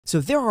So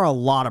there are a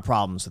lot of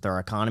problems with our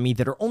economy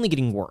that are only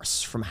getting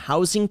worse, from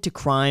housing to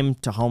crime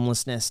to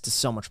homelessness to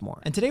so much more.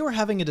 And today we're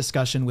having a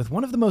discussion with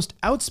one of the most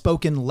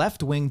outspoken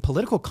left-wing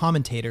political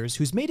commentators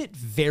who's made it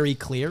very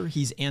clear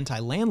he's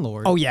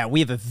anti-landlord. Oh yeah, we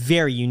have a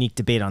very unique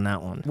debate on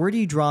that one. Where do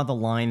you draw the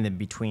line then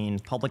between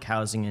public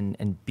housing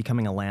and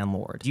becoming a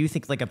landlord? Do you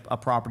think like a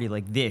property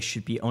like this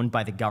should be owned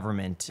by the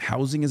government?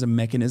 Housing as a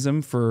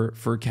mechanism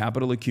for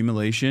capital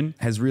accumulation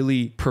has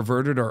really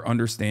perverted our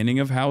understanding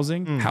of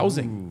housing.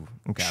 Housing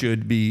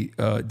should be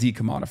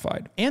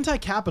decommodified.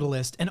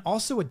 Anti-capitalist and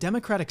also a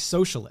democratic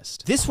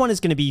socialist. This one is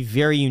going to be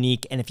very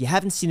unique, and if you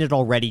haven't seen it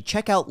already,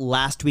 check out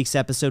last week's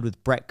episode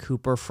with Brett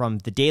Cooper from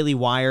The Daily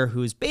Wire,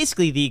 who's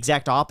basically the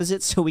exact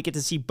opposite, so we get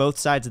to see both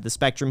sides of the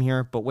spectrum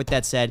here. But with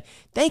that said,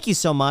 thank you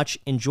so much.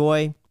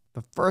 Enjoy.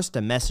 But first,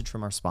 a message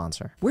from our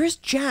sponsor. Where's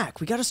Jack?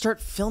 We got to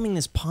start filming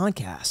this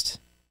podcast.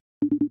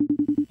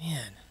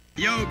 Man.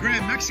 Yo,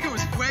 Graham, Mexico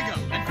is fuego.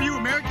 And for you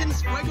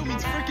Americans, fuego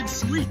means freaking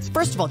sweet.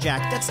 First of all,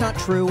 Jack, that's not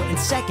true. And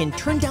second,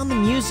 turn down the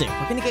music.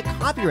 We're gonna get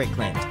copyright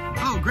claimed.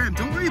 Oh, Graham,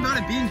 don't worry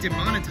about it being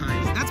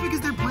demonetized. That's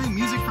because they're playing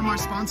music from our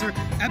sponsor,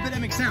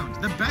 Epidemic Sound,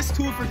 the best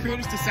tool for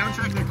creators to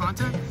soundtrack their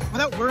content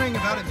without worrying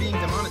about it being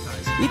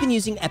demonetized. We've been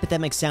using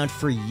Epidemic Sound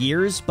for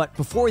years, but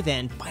before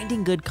then,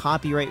 finding good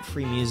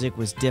copyright-free music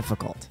was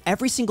difficult.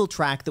 Every single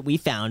track that we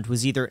found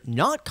was either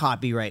not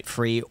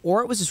copyright-free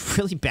or it was just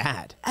really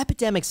bad.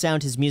 Epidemic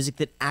Sound has music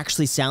that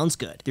actually sounds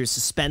good. There's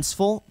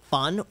suspenseful,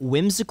 fun,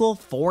 whimsical,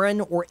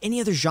 foreign, or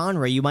any other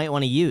genre you might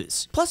want to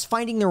use. Plus,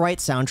 finding the right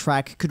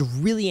soundtrack could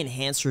really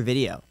enhance your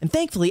video. And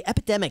thankfully,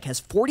 Epidemic has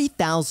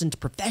 40,000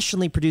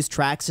 professionally produced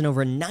tracks and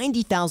over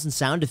 90,000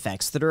 sound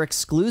effects that are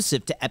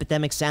exclusive to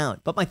Epidemic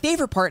Sound. But my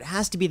favorite part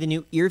has to be the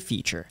new ear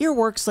feature. Ear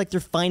works like their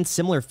Find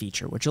Similar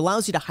feature, which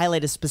allows you to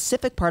highlight a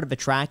specific part of a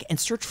track and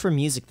search for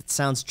music that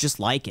sounds just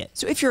like it.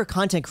 So if you're a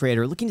content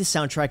creator looking to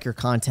soundtrack your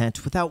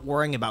content without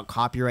worrying about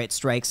copyright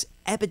strikes,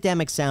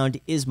 Epidemic Sound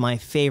is my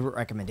favorite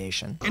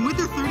recommendation. And with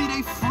their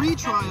 30-day free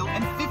trial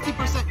and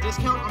 50%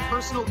 discount on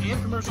personal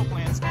and commercial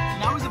plans,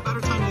 now is a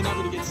better time than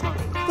ever to get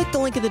started. Click the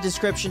link in the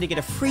description to get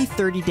a free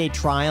 30-day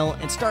trial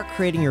and start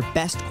creating your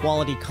best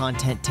quality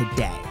content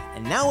today.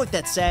 And now with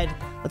that said,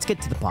 let's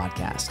get to the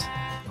podcast.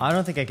 I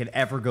don't think I could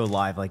ever go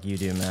live like you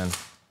do, man.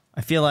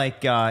 I feel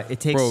like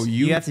it takes... Bro,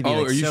 you have to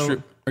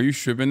be are you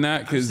stripping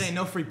that? I'm saying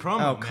no free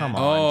promo. Oh, come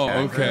on. Oh,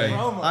 Jack. okay.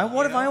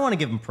 What if I want to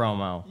give him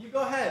promo? You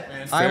go ahead,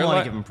 man. I want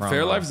to give him promo.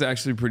 Fairlife's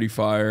actually pretty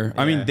fire.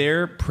 Yeah. I mean,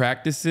 their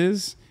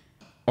practices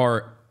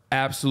are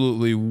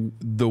absolutely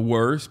the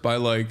worst by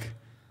like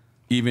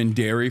even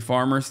dairy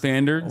farmer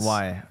standards.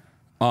 Why?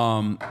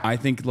 I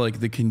think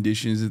like the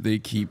conditions that they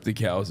keep the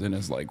cows in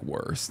is like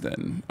worse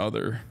than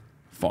other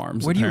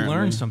farms. Where do you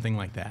learn something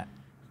like that?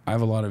 I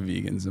have a lot of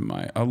vegans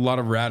a lot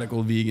of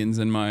radical vegans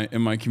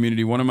in my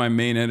community. One of my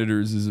main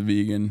editors is a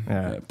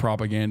vegan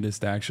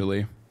propagandist,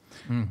 actually.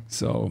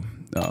 So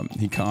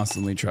he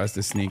constantly tries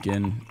to sneak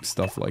in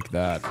stuff like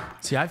that.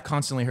 See, I've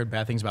constantly heard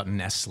bad things about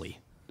Nestle.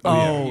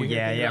 Oh,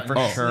 yeah, for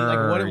sure.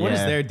 Like, what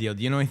is their deal?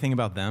 Do you know anything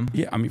about them?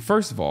 Yeah, I mean,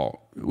 first of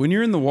all, when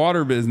you're in the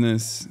water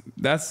business,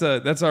 that's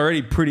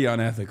already pretty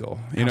unethical.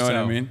 You know what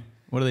I mean?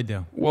 What do they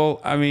do?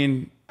 Well, I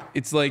mean,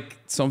 it's like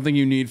something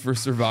you need for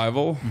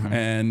survival,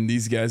 and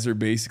these guys are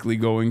basically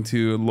going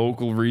to a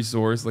local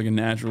resource, like a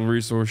natural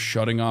resource,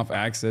 shutting off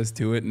access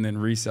to it, and then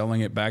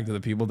reselling it back to the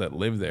people that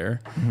live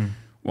there.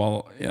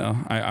 Well,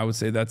 yeah, I would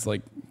say that's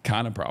like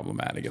kind of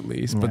problematic at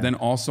least. But then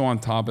also on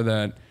top of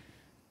that,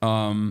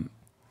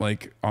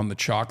 like on the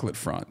chocolate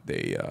front,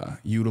 they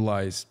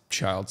utilize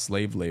child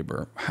slave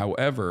labor.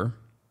 However,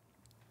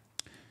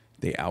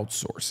 they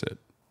outsource it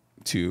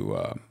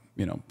to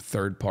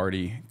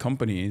third-party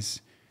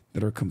companies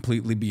that are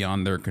completely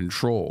beyond their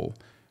control.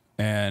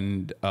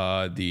 And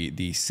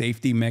the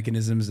safety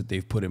mechanisms that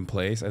they've put in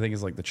place, I think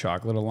it's like the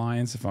Chocolate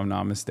Alliance, if I'm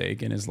not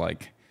mistaken, is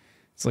like,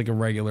 it's like a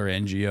regular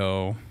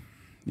NGO,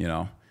 you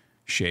know,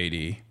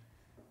 shady,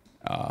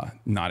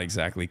 not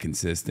exactly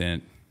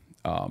consistent.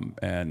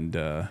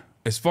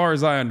 As far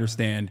as I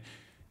understand,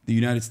 the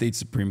United States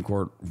Supreme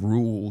Court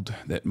ruled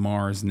that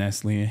Mars,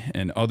 Nestle,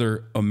 and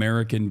other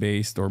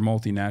American-based or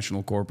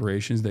multinational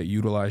corporations that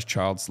utilize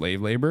child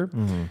slave labor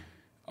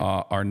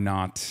are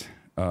not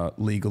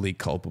legally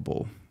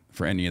culpable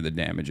for any of the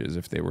damages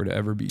if they were to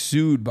ever be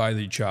sued by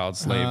the child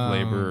slave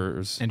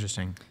laborers.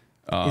 Interesting.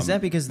 Is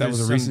that because that there's was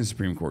a some recent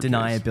Supreme Court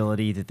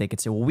deniability case that they could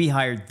say, well, we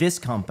hired this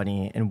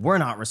company and we're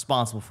not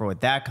responsible for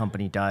what that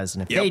company does,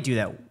 and if they do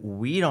that,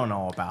 we don't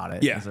know about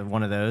it? Yeah. Is it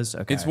one of those?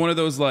 Okay. It's one of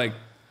those like,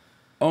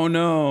 oh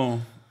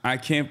no, I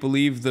can't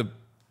believe the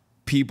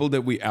people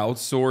that we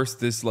outsource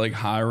this like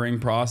hiring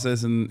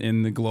process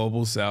in the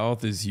global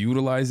South is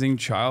utilizing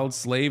child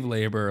slave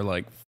labor.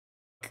 Like,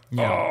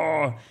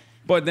 oh.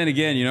 But then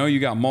again, you know, you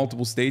got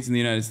multiple states in the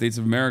United States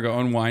of America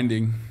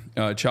unwinding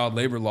child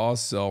labor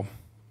laws, so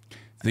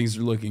things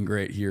are looking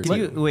great here.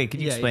 Could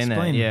you explain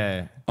that?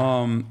 Yeah.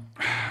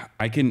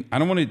 I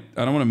don't want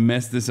to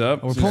mess this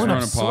up. We're pulling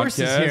up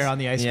sources here on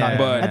the Ice Coffee.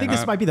 But I think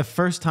this might be the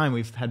first time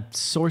we've had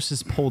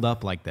sources pulled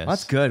up like this. Well,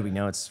 that's good. We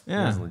know it's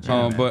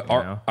legit. But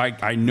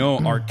I know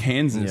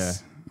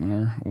Arkansas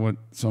or what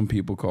some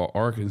people call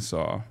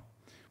Arkansas,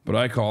 but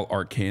I call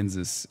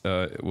Arkansas,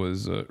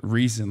 was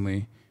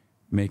recently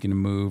making a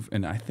move,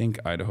 and I think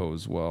Idaho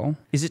as well.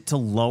 Is it to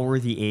lower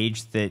the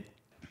age that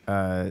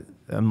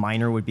a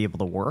minor would be able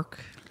to work?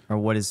 Or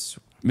what is...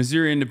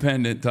 Missouri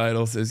Independent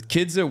title says,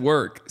 kids at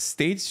work,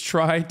 states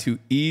try to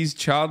ease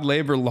child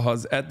labor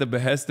laws at the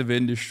behest of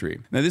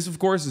industry. Now, this, of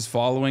course, is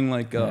following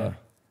like a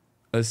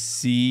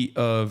sea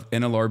of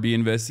NLRB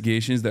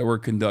investigations that were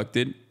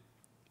conducted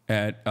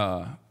at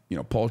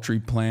poultry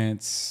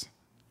plants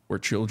where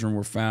children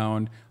were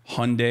found.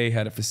 Hyundai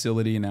had a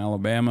facility in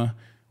Alabama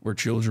where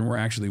children were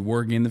actually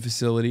working in the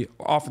facility.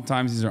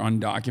 Oftentimes, these are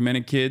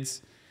undocumented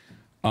kids.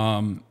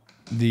 The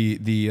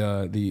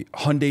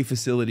Hyundai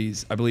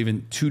facilities, I believe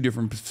in 2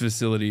 different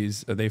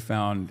facilities, they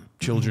found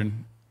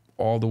children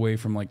all the way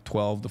from like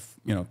 12 to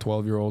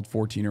 12-year-old,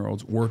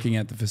 14-year-olds working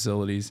at the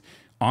facilities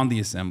on the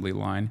assembly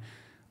line.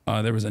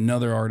 There was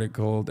another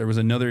article, there was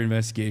another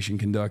investigation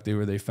conducted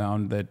where they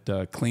found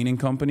that cleaning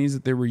companies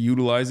that they were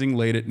utilizing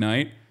late at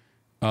night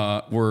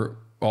were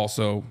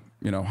also,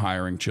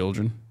 hiring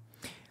children.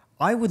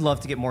 I would love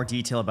to get more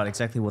detail about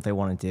exactly what they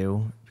want to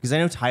do, because I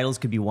know titles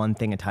could be one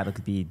thing, a title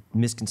could be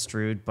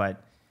misconstrued,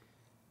 but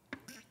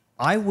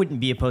I wouldn't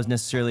be opposed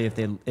necessarily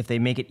if they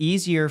make it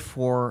easier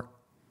for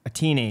a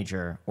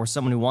teenager or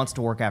someone who wants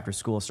to work after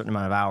school a certain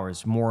amount of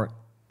hours, more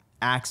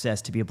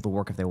access to be able to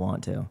work if they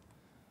want to.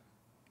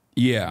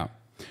 Yeah.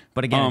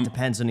 But again, it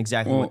depends on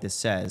exactly what this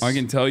says. I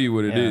can tell you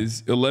what it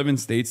is. 11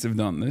 states have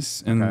done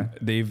this, and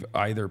they've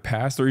either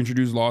passed or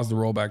introduced laws to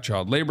roll back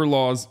child labor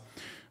laws.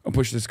 A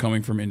push that's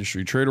coming from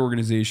industry trade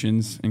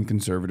organizations and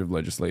conservative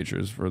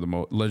legislators for the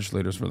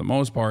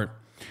most part.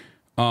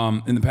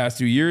 In the past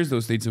 2 years,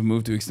 those states have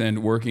moved to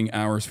extend working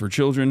hours for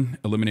children,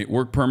 eliminate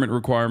work permit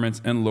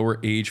requirements, and lower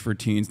age for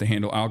teens to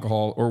handle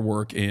alcohol or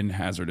work in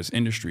hazardous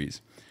industries.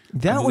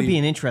 That would be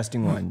an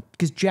interesting one,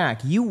 because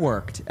Jack, you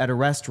worked at a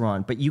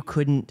restaurant, but you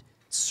couldn't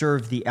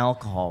serve the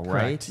alcohol,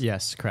 right? Correct.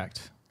 Yes,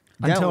 correct.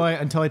 Until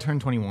I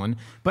turned 21.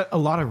 But a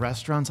lot of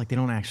restaurants, like, they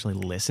don't actually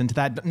listen to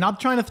that. Not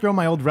trying to throw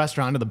my old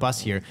restaurant under the bus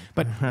here,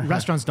 but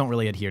restaurants don't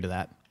really adhere to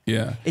that.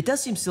 Yeah. It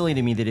does seem silly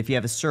to me that if you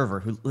have a server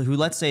who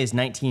let's say is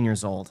 19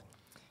 years old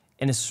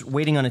and is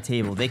waiting on a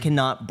table, they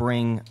cannot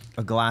bring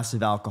a glass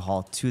of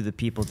alcohol to the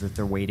people that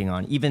they're waiting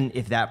on, even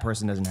if that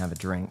person doesn't have a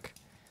drink.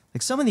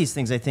 Like, some of these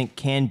things I think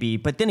can be,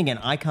 but then again,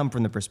 I come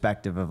from the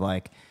perspective of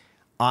like,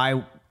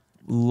 I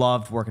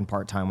loved working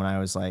part-time when I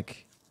was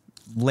like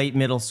late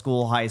middle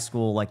school, high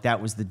school. Like,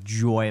 that was the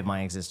joy of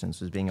my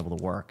existence, was being able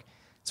to work.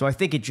 So I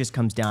think it just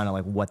comes down to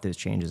like what those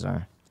changes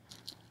are.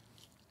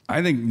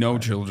 I think no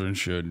children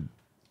should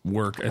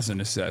work as a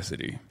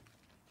necessity.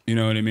 You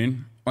know what I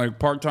mean? Like,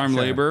 part-time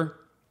labor,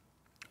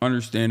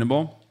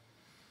 understandable.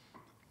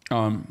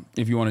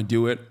 If you want to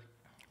do it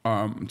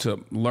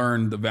to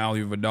learn the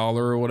value of a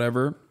dollar or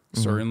whatever,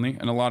 certainly.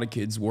 And a lot of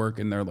kids work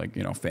in their like,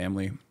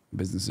 family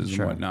businesses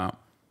and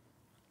whatnot.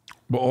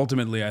 But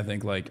ultimately, I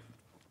think like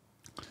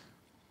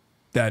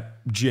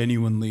that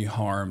genuinely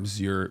harms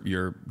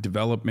your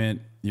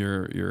development,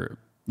 your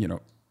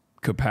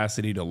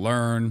capacity to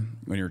learn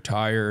when you're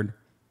tired,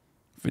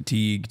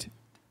 fatigued,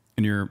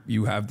 and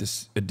you have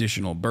this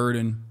additional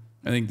burden.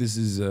 I think this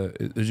is a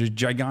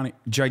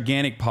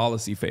gigantic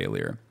policy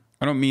failure.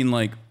 I don't mean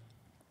like,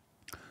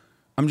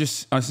 I'm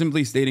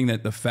simply stating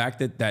that the fact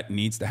that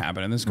needs to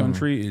happen in this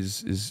country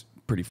is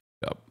pretty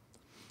fucked up.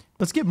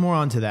 Let's get more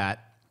onto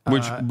that.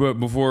 But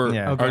before,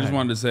 I just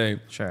wanted to say,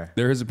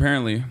 there is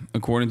apparently,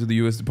 according to the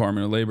U.S.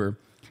 Department of Labor,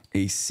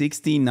 a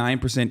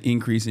 69%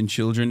 increase in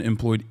children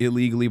employed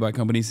illegally by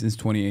companies since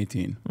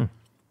 2018.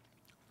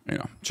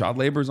 Child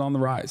labor is on the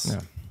rise.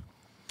 Yeah.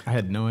 I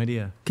had no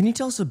idea. Can you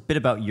tell us a bit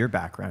about your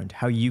background,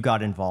 how you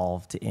got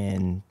involved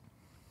in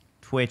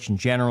Twitch in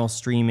general,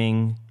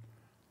 streaming?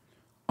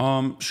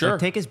 Sure. Like,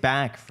 take us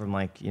back from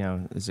like,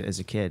 as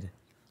a kid.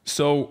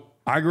 So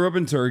I grew up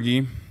in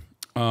Turkey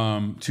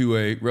to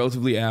a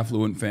relatively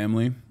affluent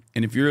family.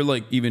 And if you're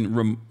like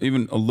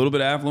even a little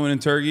bit affluent in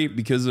Turkey,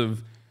 because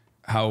of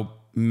how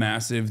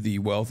massive the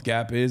wealth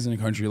gap is in a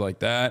country like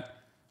that,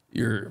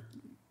 you're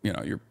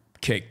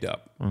caked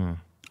up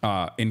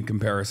in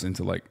comparison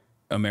to like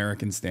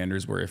American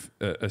standards, where if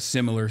a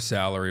similar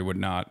salary would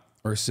not,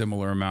 or a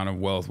similar amount of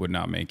wealth would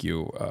not make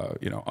you,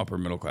 upper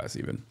middle class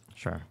even.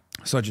 Sure.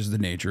 Such is the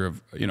nature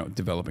of,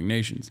 developing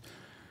nations.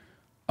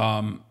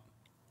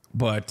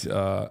 But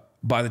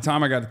by the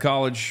time I got to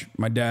college,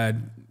 my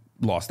dad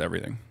lost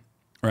everything,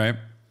 right?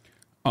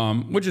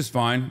 Which is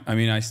fine. I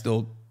mean, I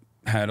still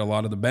had a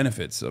lot of the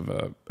benefits of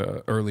a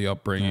early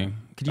upbringing.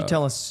 Could you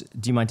tell us,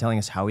 do you mind telling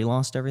us how he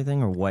lost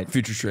everything, or what?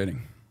 Futures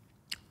trading.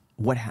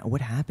 What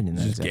happened in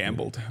that? Just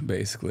gambled,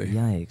 basically.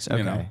 Yikes.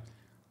 Okay.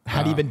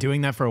 Had he been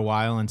doing that for a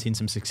while and seen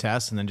some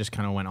success and then just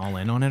kind of went all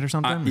in on it or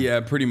something? Yeah,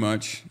 pretty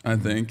much, I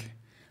think.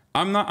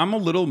 I'm a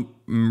little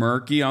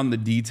murky on the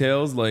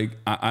details. Like,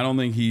 I don't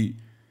think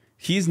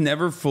he's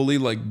never fully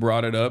like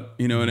brought it up.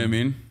 You know what I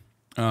mean?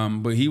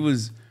 But he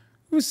was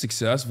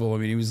successful. I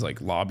mean, he was like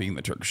lobbying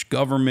the Turkish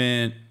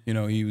government.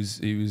 He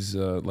was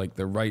like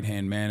the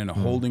right-hand man in a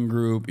holding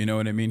group. You know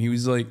what I mean? He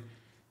was like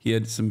He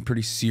had some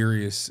pretty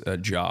serious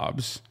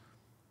jobs.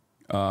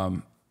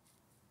 But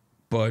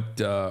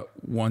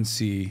once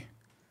he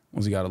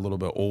got a little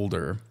bit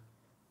older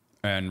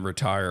and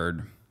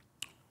retired,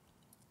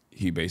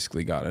 he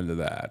basically got into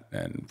that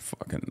and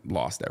fucking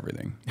lost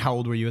everything. How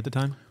old were you at the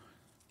time?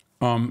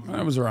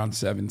 I was around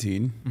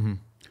 17.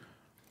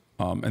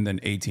 And then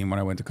 18 when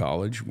I went to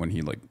college, when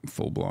he like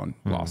full blown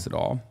lost it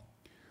all.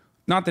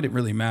 Not that it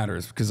really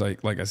matters, because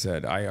like I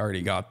said, I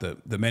already got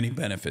the many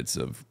benefits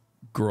of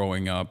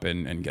growing up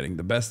and getting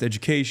the best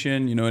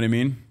education. You know what I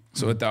mean?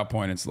 So at that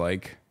point, it's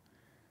like,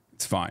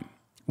 it's fine.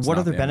 It's what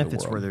not other the end of the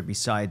benefits world. were there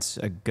besides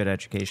a good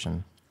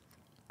education?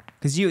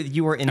 Because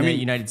you were in the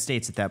United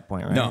States at that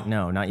point, right?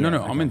 No, not yet. No,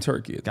 Okay. I'm in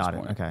Turkey at Got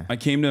this it, point. okay. I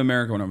came to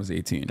America when I was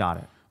 18. Got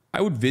it.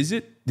 I would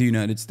visit the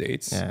United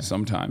States Yeah.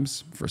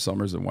 sometimes for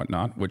summers and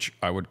whatnot, which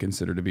I would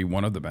consider to be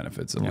one of the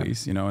benefits at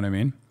least. You know what I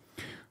mean?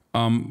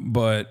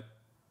 But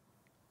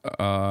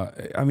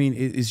I mean,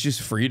 it's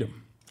just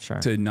freedom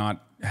to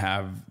not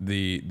have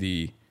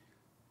the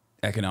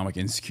economic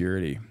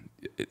insecurity.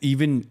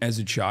 Even as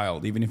a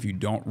child, even if you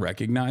don't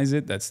recognize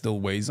it, that still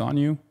weighs on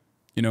you.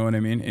 You know what I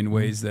mean? In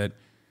ways that,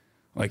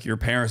 like, your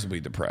parents will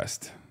be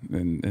depressed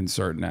in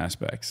certain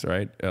aspects,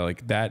 right?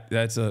 Like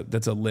that's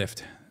a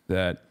lift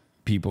that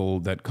people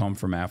that come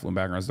from affluent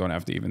backgrounds don't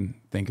have to even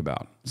think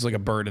about. It's like a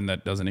burden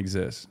that doesn't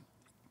exist.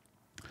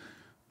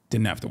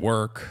 Didn't have to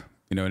work.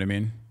 You know what I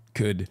mean?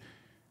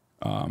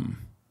 I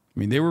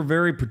mean, they were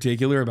very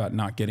particular about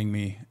not getting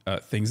me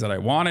things that I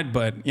wanted,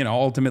 but you know,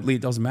 ultimately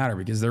it doesn't matter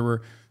because there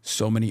were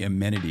so many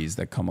amenities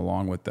that come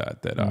along with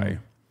that I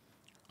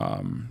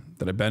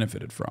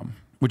benefited from,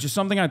 which is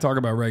something I talk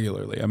about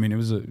regularly. I mean, it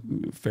was a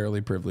fairly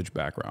privileged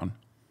background.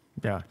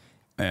 Yeah.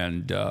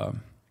 And,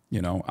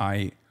 you know,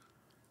 I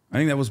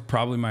think that was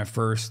probably my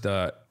first,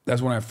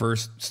 that's when I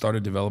first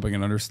started developing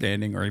an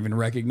understanding or even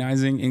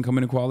recognizing income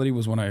inequality,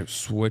 was when I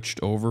switched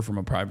over from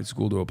a private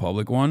school to a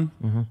public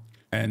one.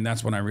 And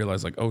that's when I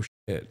realized, like, oh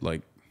shit,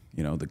 like,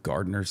 you know, the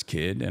gardener's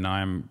kid and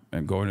I'm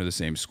going to the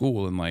same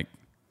school. And like,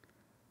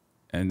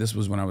 and this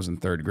was when I was in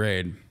 3rd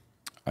grade.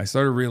 I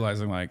started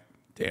realizing, like,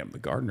 damn, the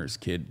gardener's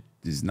kid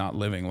is not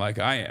living like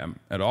I am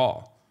at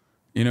all.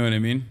 You know what I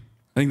mean?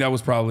 I think that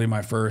was probably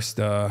my first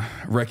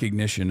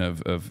recognition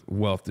of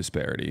wealth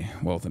disparity,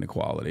 wealth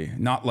inequality.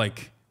 Not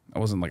like, I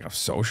wasn't like a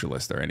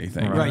socialist or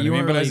anything. Right. You know what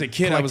I mean? But really as a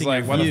kid, I was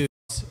like, why the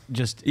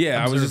just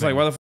I was just like, observing.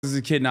 why the f does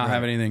a kid not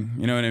have anything?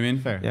 You know what I mean?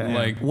 Fair. Yeah.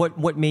 Like,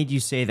 What made you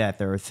say that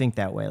though, or think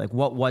that way? Like,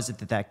 what was it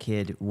that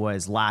kid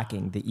was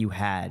lacking that you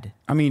had?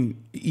 I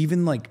mean,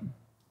 even like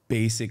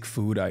basic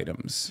food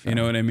items. You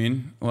know what I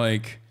mean?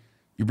 Like,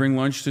 you bring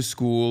lunch to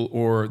school,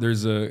 or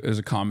there's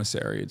a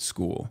commissary at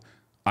school.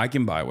 I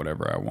can buy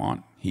whatever I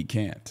want. He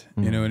can't.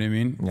 You know what I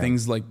mean?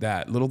 Things like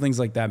that, little things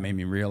like that, made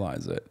me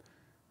realize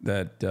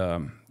that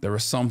there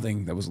was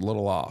something that was a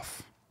little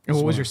off. And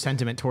what was your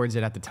sentiment towards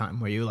it at the time?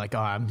 Were you like, oh,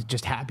 I'm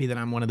just happy that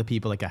I'm one of the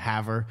people, like a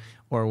haver?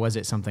 Or was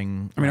it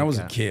something? I mean, I like was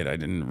a kid. I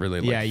didn't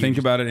really like you think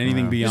just- about it.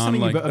 Anything beyond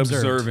something like you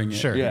observed. observing it.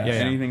 Sure. Yeah. Yeah, yeah.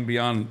 Anything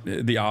beyond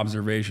the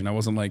observation. I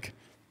wasn't like,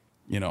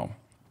 you know,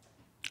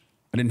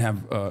 I didn't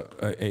have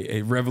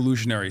a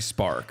revolutionary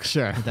spark.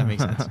 Sure, that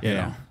makes sense. You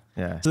know?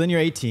 Yeah. So then you're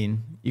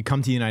 18. You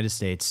come to the United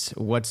States.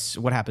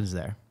 What happens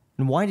there?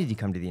 And why did you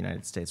come to the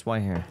United States?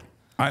 Why here?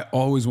 I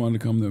always wanted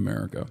to come to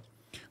America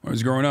when I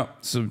was growing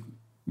up. So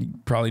you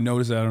probably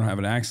noticed that I don't have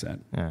an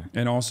accent. Yeah.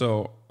 And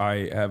also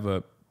I have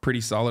a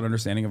pretty solid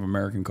understanding of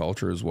American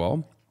culture as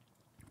well,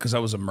 because I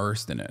was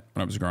immersed in it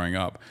when I was growing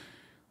up.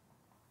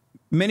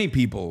 Many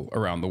people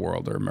around the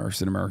world are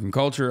immersed in American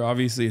culture.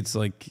 Obviously, it's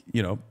like,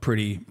 you know,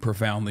 pretty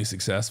profoundly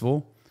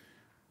successful.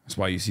 That's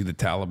why you see the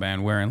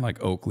Taliban wearing like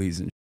Oakleys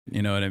and shit,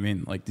 you know what I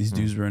mean? Like, these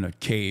dudes were in a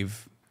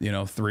cave, you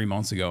know, 3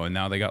 months ago, and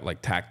now they got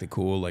like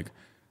tactical, like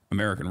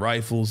American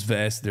rifles,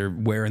 vests. They're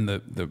wearing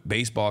the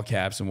baseball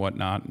caps and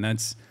whatnot.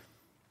 And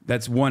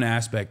that's one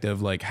aspect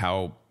of like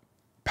how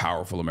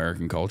powerful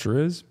American culture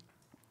is.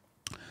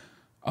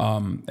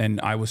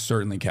 And I was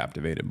certainly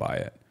captivated by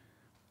it.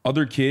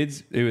 Other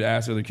kids, they would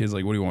ask other kids,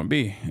 like, what do you want to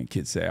be? And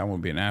kids say, I want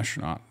to be an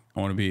astronaut. I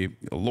want to be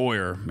a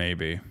lawyer,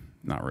 maybe.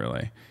 Not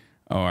really.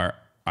 Or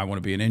I want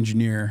to be an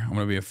engineer. I want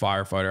to be a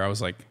firefighter. I was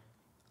like,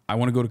 I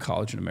want to go to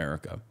college in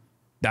America.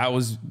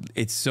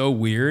 It's so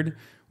weird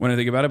when I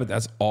think about it, but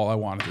that's all I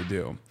wanted to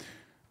do.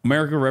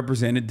 America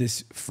represented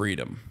this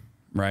freedom,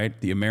 right?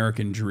 The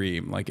American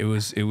dream. Like, it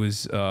was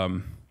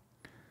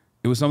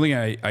something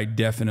I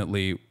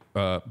definitely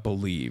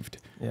believed.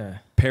 Yeah.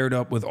 Paired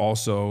up with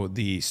also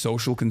the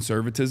social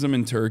conservatism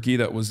in Turkey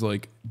that was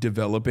like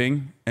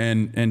developing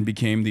and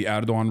became the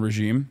Erdogan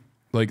regime,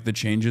 like the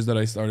changes that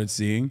I started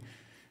seeing.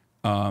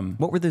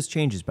 What were those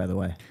changes, by the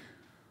way?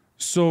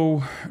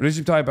 So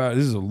Recep Tayyip Erdogan,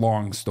 this is a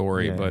long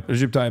story, but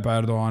Recep Tayyip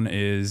Erdogan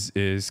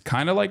is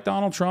kind of like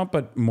Donald Trump,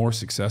 but more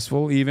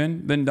successful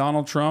even than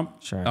Donald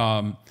Trump.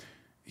 Sure.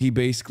 He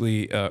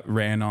basically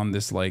ran on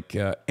this like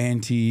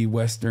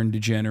anti-Western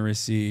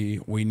degeneracy.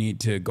 We need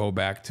to go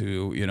back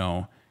to, you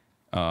know,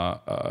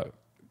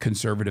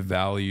 conservative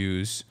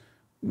values.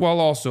 while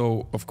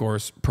also, of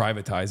course,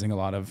 privatizing a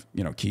lot of,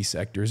 key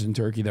sectors in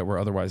Turkey that were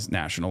otherwise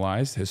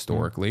nationalized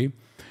historically.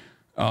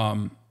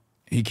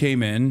 He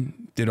came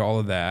in, did all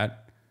of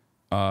that,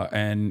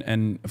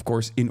 and of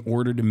course, in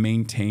order to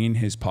maintain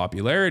his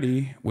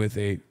popularity with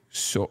a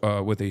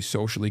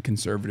socially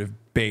conservative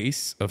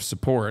base of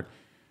support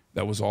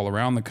that was all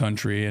around the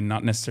country and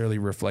not necessarily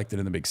reflected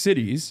in the big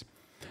cities,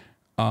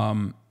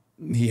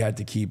 he had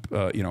to keep,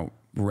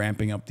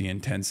 ramping up the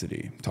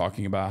intensity,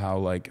 talking about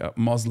how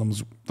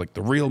Muslims, like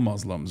the real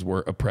Muslims,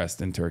 were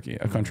oppressed in Turkey,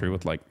 a country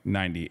with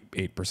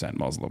 98%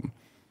 Muslim.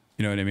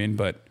 You know what I mean?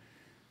 But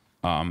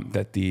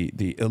that the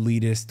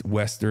elitist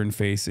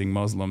Western-facing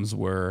Muslims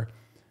were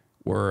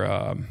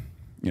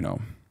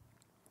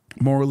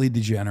morally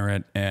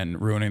degenerate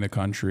and ruining the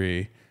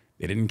country.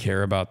 They didn't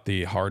care about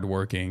the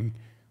hardworking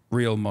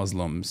real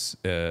Muslims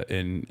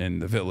in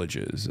the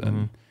villages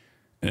and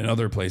in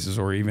other places,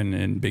 or even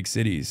in big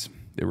cities.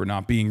 They were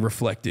not being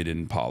reflected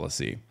in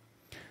policy.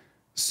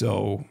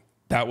 So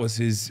that was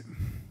his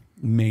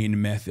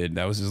main method.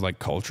 That was his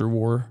culture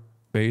war,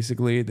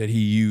 basically, that he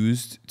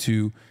used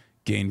to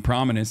gain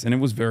prominence. And it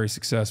was very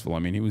successful. I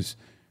mean, he was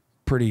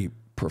pretty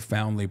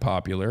profoundly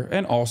popular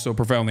and also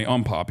profoundly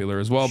unpopular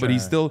as well. Sure. But he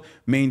still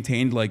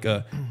maintained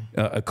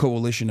a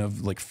coalition of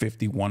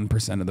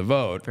 51% of the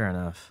vote. Fair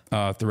enough.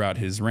 Throughout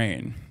his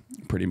reign,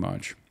 pretty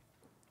much.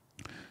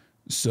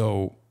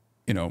 So,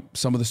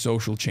 some of the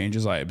social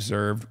changes I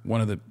observed,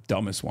 one of the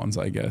dumbest ones,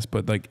 I guess,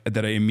 but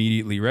that I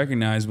immediately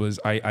recognized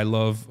was I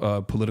love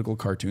political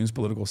cartoons,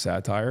 political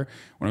satire.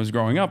 When I was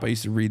growing up, I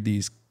used to read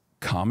these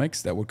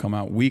comics that would come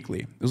out weekly.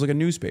 It was like a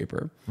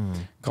newspaper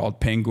called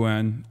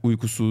Penguin,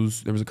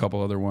 Uykusuz. There was a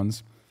couple other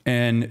ones.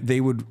 And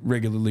they would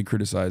regularly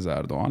criticize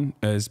Erdogan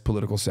as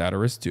political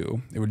satirists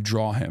too. They would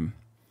draw him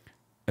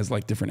as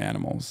different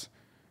animals.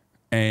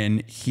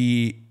 And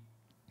he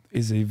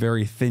is a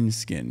very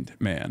thin-skinned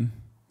man,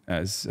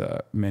 as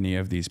many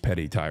of these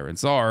petty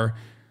tyrants are,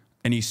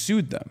 and he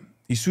sued them.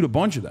 He sued a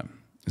bunch of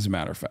them, as a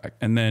matter of fact.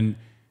 And then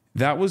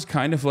that was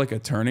kind of like a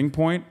turning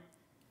point.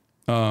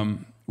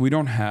 We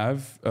don't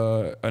have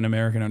an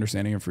American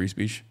understanding of free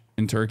speech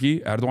in Turkey.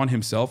 Erdogan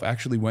himself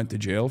actually went to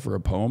jail for a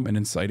poem and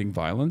inciting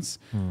violence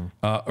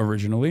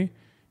originally,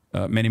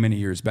 many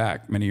years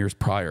back, many years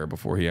prior,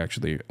 before he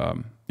actually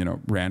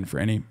ran for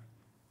any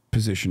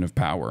position of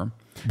power.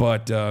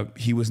 But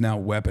he was now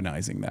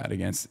weaponizing that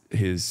against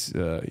his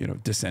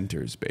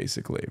dissenters,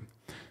 basically.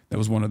 That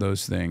was one of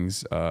those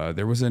things.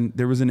 There was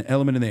an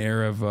element in the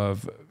air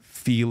of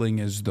feeling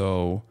as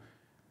though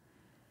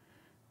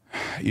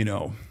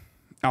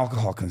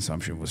alcohol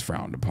consumption was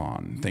frowned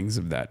upon, things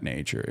of that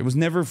nature. It was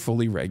never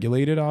fully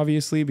regulated,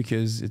 obviously,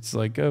 because it's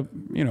a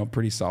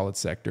pretty solid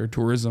sector.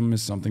 Tourism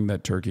is something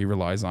that Turkey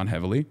relies on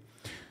heavily.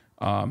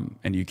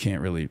 And you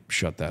can't really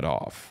shut that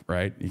off,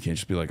 right? You can't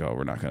just be like, oh,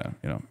 we're not gonna,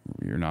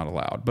 you're not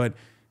allowed. But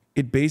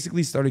it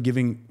basically started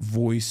giving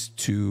voice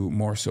to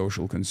more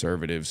social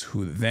conservatives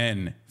who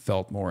then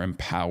felt more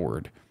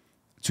empowered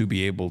to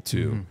be able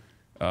to,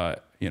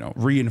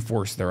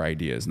 reinforce their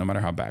ideas, no matter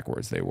how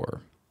backwards they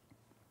were.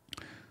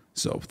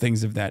 So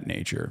things of that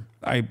nature.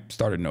 I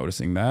started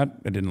noticing that.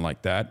 I didn't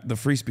like that. The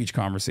free speech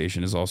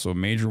conversation is also a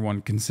major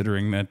one,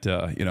 considering that,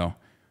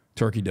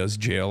 Turkey does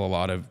jail a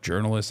lot of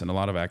journalists and a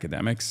lot of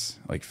academics,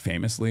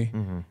 famously.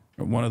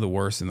 One of the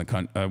worst in the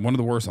one of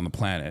the worst on the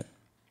planet.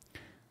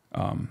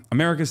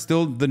 America's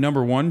still the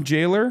 #1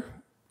 jailer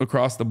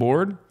across the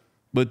board,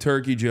 but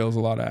Turkey jails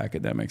a lot of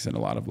academics and a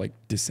lot of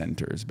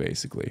dissenters,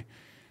 basically.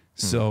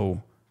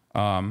 So,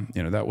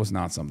 that was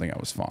not something I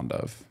was fond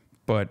of.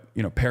 But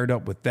paired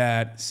up with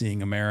that,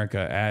 seeing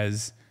America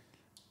as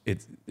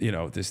it's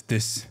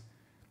this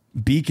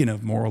beacon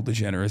of moral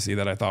degeneracy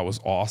that I thought was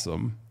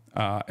awesome.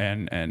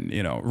 And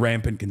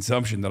rampant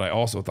consumption that I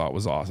also thought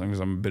was awesome, because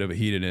I'm a bit of a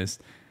hedonist.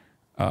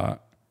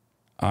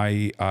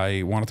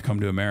 I wanted to come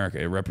to America.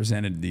 It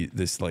represented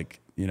this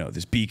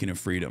beacon of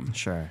freedom.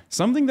 Sure.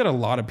 Something that a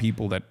lot of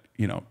people that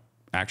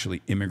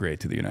actually immigrate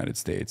to the United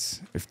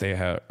States, if they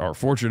are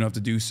fortunate enough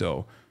to do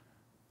so,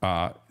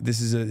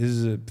 this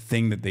is a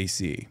thing that they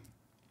see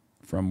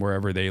from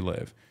wherever they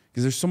live,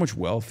 because there's so much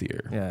wealth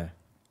here. Yeah.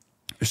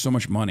 There's so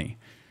much money.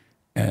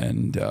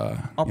 And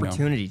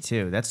opportunity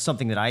too. That's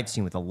something that I've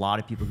seen with a lot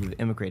of people who've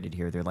immigrated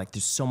here. They're like,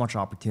 there's so much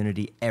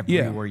opportunity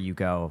everywhere you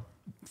go.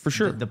 For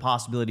sure. The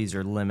possibilities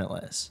are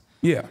limitless.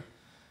 Yeah,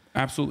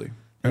 absolutely.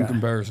 In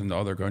comparison to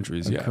other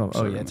countries. Yeah. Cool.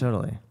 Oh yeah,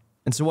 totally.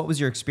 And so what was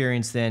your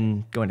experience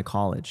then going to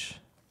college?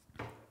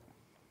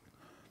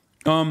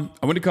 I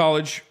went to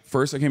college.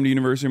 First, I came to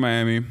University of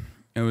Miami.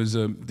 I was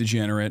a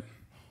degenerate.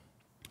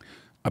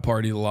 I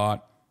partied a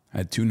lot. I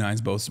had 2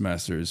 9s both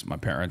semesters. My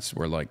parents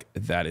were like,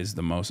 that is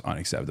the most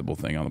unacceptable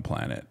thing on the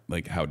planet.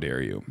 How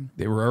dare you?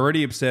 They were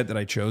already upset that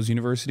I chose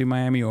University of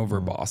Miami over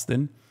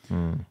Boston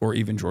or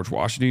even George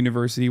Washington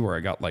University, where I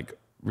got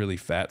really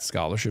fat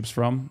scholarships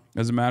from,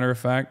 as a matter of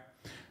fact.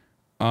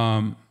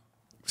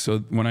 So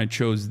when I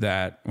chose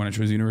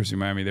University of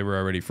Miami, they were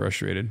already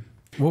frustrated.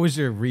 What was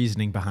your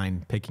reasoning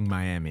behind picking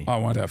Miami? I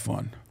wanted to have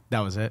fun. That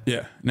was it?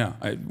 Yeah, no,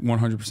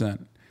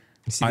 100%.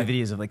 You see the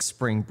videos of like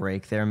spring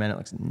break there, man. It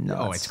looks nuts.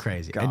 Oh, it's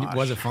crazy. And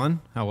was it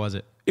fun? How was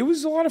it? It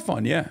was a lot of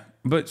fun, yeah.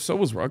 But so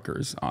was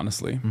Rutgers,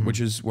 honestly, which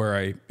is where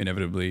I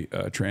inevitably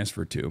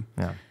transferred to.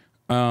 Yeah.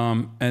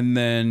 And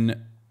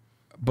then,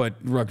 but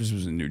Rutgers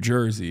was in New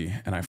Jersey,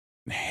 and I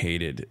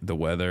hated the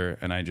weather,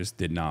 and I just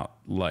did not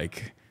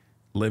like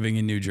living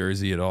in New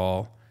Jersey at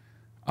all.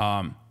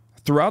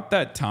 Throughout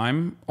that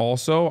time,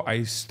 also,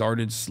 I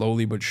started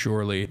slowly but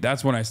surely.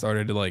 That's when I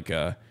started to like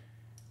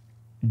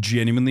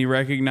genuinely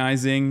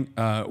recognizing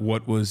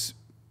what was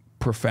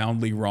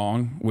profoundly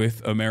wrong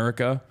with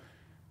America.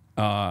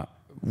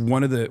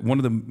 One of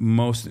the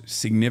most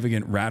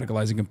significant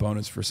radicalizing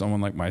components for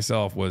someone like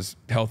myself was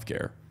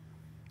healthcare.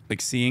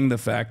 Like seeing the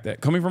fact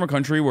that coming from a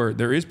country where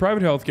there is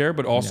private healthcare,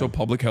 but also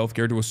public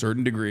healthcare to a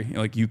certain degree,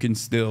 like you can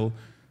still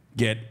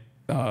get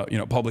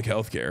public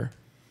healthcare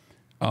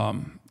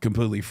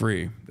completely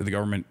free that the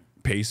government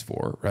pays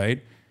for,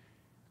 right?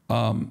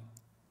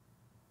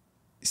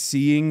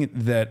 Seeing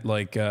that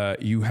like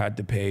you had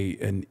to pay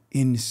an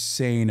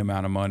insane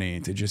amount of money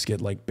to just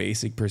get like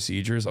basic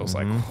procedures, I was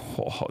like,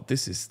 oh,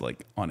 this is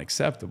like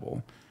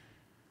unacceptable.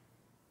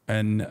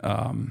 And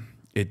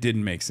it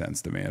didn't make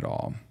sense to me at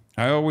all.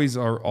 I always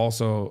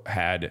also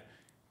had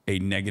a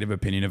negative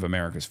opinion of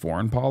America's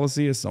foreign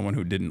policy as someone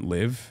who didn't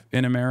live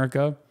in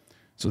America.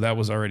 So that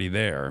was already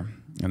there.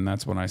 And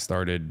that's when I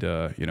started,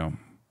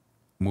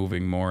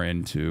 moving more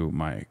into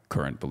my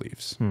current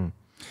beliefs.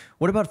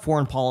 What about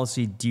foreign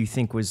policy do you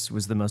think was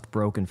the most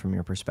broken from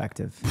your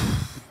perspective?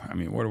 I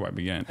mean, where do I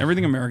begin?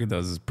 Everything America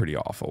does is pretty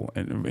awful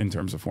in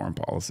terms of foreign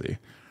policy.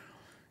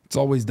 It's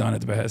always done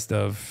at the behest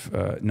of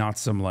not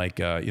some like,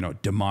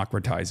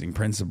 democratizing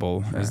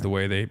principle as the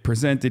way they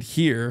present it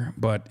here,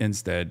 but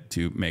instead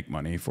to make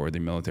money for the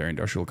military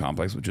industrial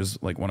complex, which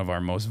is like one of our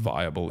most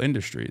viable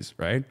industries,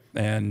 right?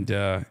 And,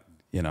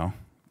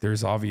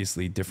 there's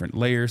obviously different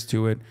layers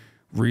to it.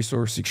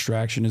 Resource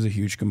extraction is a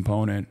huge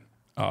component,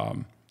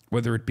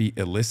 whether it be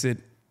illicit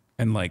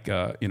and like,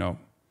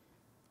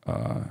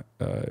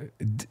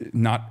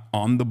 not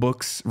on the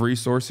books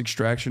resource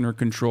extraction or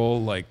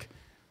control, like,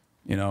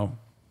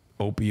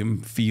 opium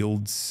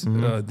fields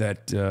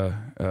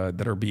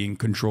that are being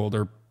controlled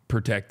or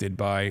protected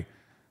by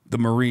the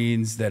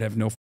Marines that have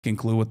no fucking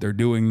clue what they're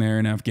doing there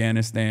in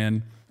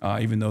Afghanistan,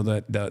 even though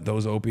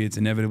those opiates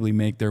inevitably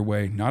make their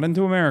way, not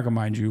into America,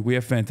 mind you. We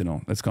have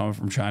fentanyl that's coming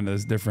from China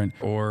that's different,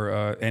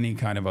 or any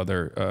kind of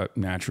other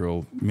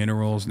natural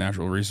minerals,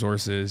 natural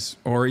resources,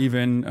 or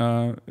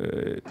even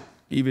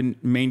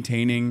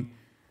maintaining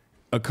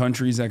a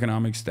country's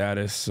economic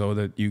status so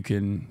that you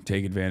can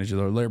take advantage of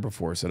their labor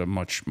force at a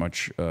much lower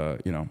price.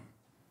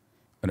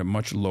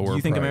 Do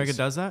you think America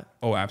does that?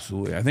 Oh,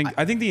 absolutely. I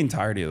think the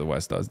entirety of the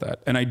West does that.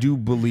 And I do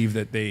believe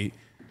that they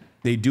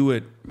do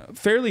it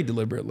fairly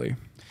deliberately.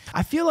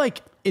 I feel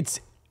like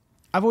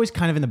I've always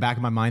kind of in the back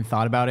of my mind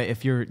thought about it.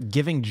 If you're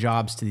giving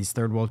jobs to these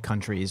third world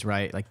countries,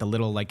 right? Like the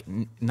little, like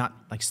not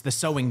like the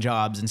sewing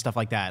jobs and stuff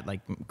like that, like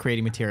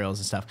creating materials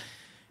and stuff,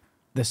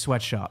 the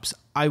sweatshops.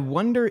 I always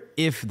wondered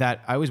if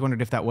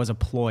that was a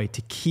ploy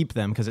to keep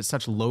them, because it's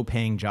such low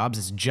paying jobs.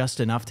 It's just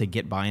enough to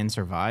get by and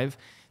survive,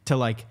 to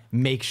like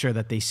make sure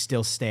that they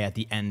still stay at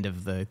the end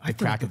of the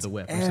crack of the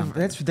whip or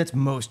something. That's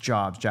most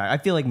jobs, Jack.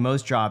 I feel like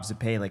most jobs that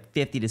pay like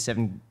 50 to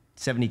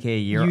 70K a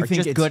year you are think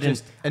just it's good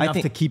just enough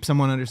to keep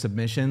someone under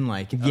submission?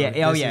 Like,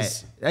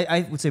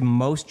 I would say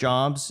most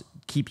jobs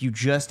keep you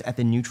just at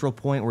the neutral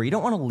point where you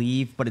don't want to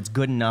leave, but it's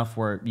good enough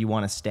where you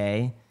want to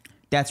stay.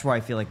 That's where I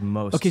feel like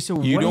most. Okay,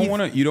 so you don't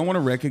want to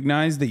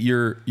recognize that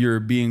you're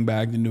being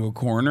backed into a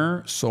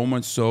corner, so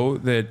much so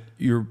that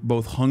you're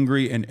both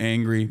hungry and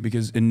angry,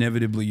 because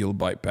inevitably you'll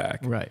bite back.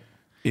 Right.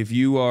 If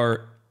you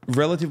are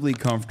relatively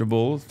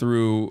comfortable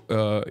through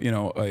a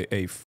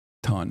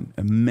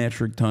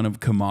metric ton of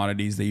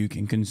commodities that you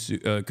can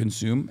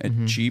consume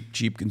at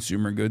cheap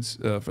consumer goods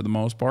for the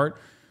most part,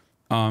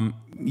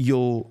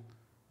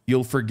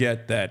 you'll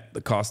forget that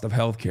the cost of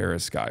healthcare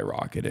has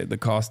skyrocketed. The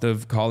cost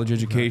of college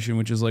education,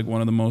 which is like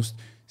one of the most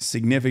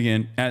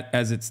significant,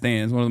 as it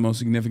stands, one of the most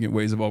significant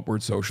ways of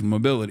upward social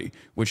mobility,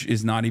 which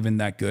is not even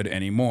that good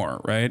anymore,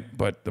 right?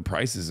 But the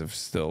prices have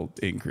still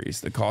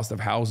increased. The cost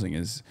of housing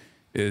has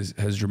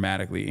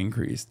dramatically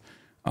increased.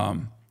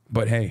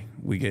 But hey,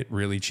 we get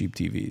really cheap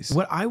TVs.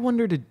 What I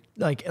wondered,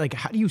 like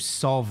how do you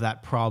solve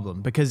that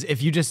problem? Because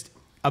if you just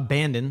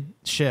abandon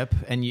ship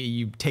and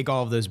you take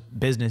all of those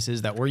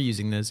businesses that were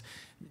using those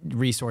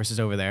resources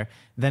over there,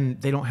 then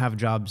they don't have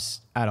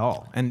jobs at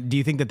all. And do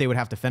you think that they would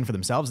have to fend for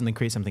themselves and then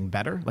create something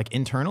better, like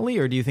internally,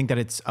 or do you think that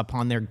it's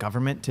upon their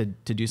government to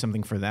do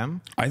something for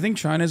them? I think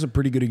China is a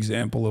pretty good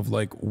example of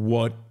like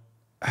what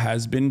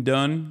has been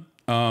done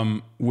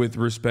with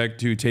respect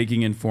to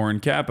taking in foreign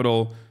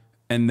capital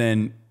and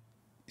then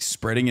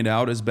spreading it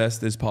out as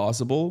best as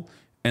possible,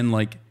 and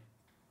like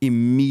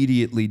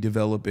immediately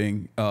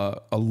developing a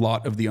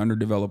lot of the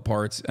underdeveloped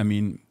parts. I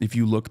mean, if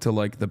you look to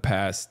like the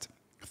past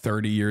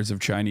 30 years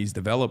of Chinese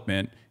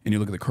development and you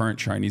look at the current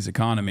Chinese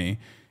economy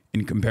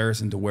in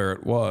comparison to where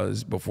it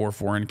was before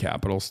foreign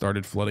capital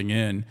started flooding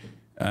in,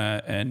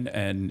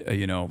 and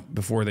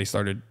before they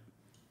started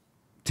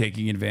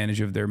taking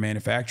advantage of their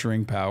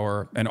manufacturing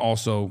power and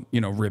also, you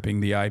know,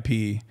 ripping the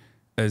IP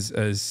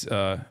as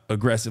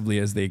aggressively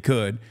as they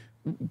could,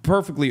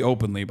 perfectly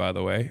openly, by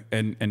the way.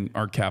 And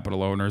our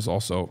capital owners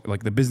also,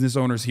 like the business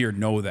owners here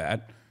know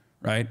that,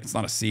 right? It's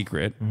not a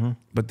secret,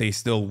 but they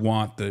still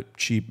want the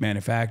cheap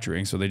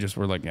manufacturing. So they just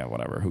were like, yeah,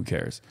 whatever, who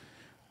cares?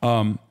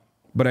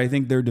 But I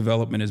think their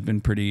development has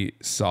been pretty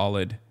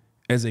solid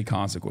as a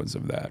consequence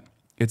of that.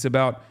 It's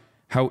about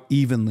how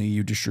evenly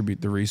you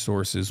distribute the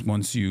resources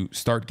once you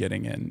start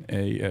getting in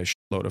a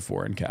shitload of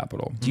foreign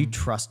capital. Do you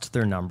trust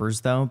their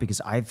numbers though? Because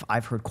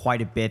I've heard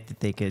quite a bit that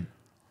they could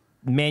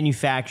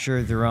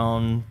manufacture their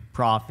own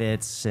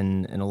profits,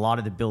 and a lot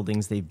of the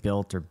buildings they've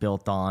built are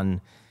built on,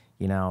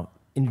 you know,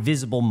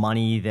 invisible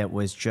money that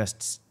was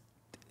just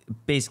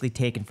basically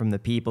taken from the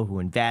people who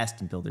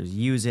invest, and builders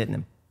use it and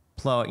then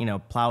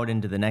plow it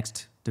into the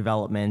next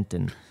development.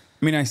 And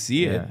I mean, I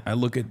see it. I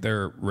look at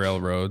their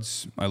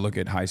railroads. I look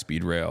at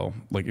high-speed rail.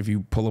 Like if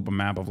you pull up a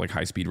map of like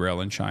high-speed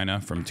rail in China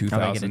from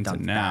 2000 to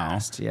now,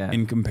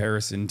 in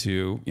comparison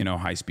to, you know,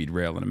 high-speed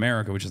rail in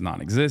America, which is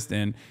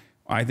non-existent,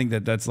 I think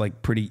that that's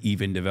like pretty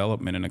even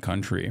development in a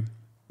country.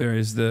 There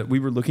is we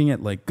were looking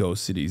at like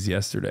ghost cities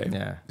yesterday.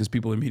 Yeah. Because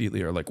people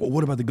immediately are like, well,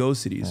 what about the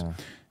ghost cities?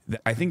 Yeah.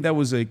 I think that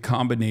was a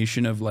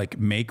combination of like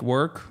make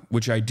work,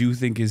 which I do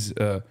think is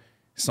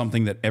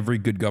something that every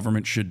good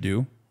government should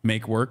do.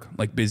 Make work,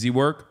 like busy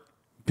work.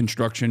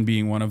 Construction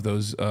being one of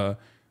those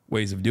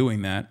ways of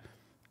doing that,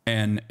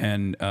 and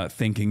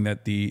thinking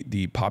that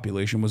the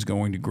population was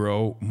going to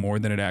grow more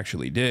than it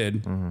actually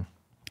did.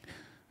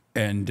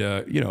 And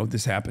you know,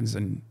 this happens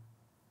in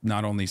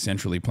not only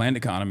centrally planned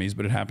economies,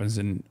 but it happens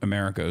in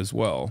America as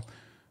well.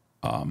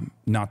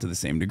 Not to the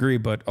same degree,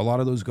 but a lot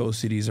of those ghost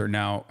cities are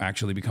now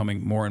actually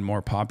becoming more and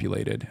more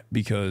populated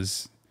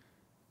because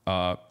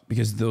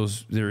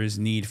there is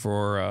need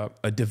for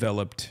a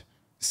developed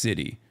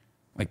city.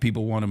 Like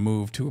people want to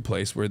move to a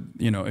place where,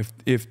 you know,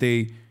 if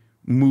they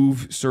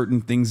move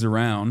certain things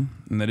around,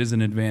 and that is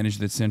an advantage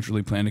that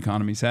centrally planned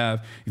economies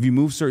have, if you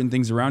move certain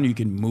things around, you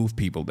can move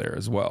people there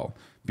as well.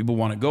 People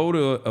want to go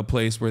to a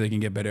place where they can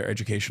get better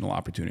educational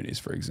opportunities,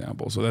 for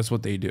example. So that's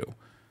what they do.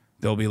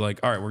 They'll be like,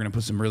 all right, we're going to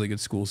put some really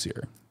good schools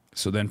here.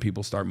 So then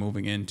people start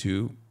moving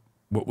into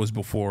what was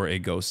before a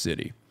ghost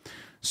city.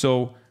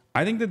 So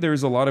I think that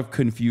there's a lot of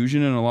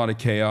confusion and a lot of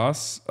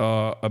chaos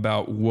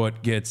about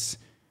what gets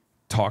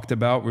talked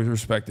about with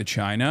respect to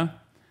China.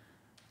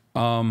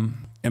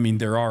 I mean,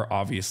 there are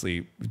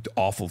obviously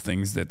awful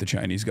things that the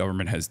Chinese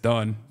government has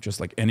done,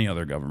 just like any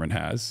other government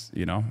has,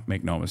 you know,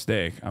 make no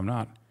mistake. I'm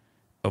not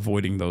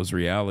avoiding those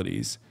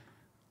realities.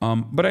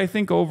 But I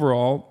think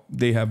overall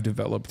they have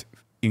developed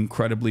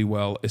incredibly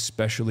well,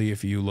 especially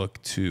if you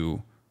look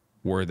to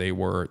where they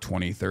were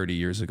 20, 30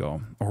 years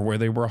ago, or where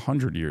they were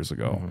 100 years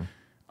ago.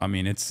 I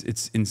mean,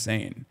 it's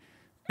insane.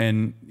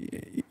 And,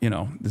 you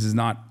know, this is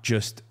not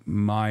just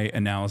my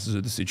analysis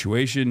of the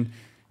situation.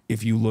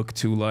 If you look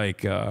to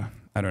like, I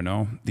don't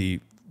know, the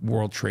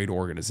World Trade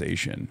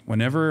Organization,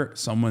 whenever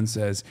someone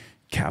says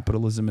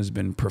capitalism has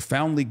been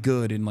profoundly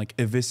good in like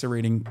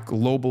eviscerating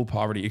global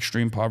poverty,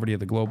 extreme poverty at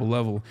the global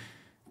level,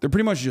 they're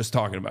pretty much just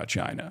talking about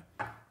China.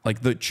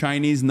 Like the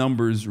Chinese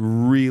numbers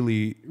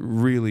really,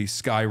 really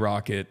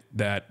skyrocket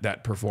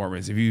that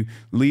performance. If you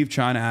leave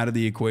China out of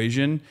the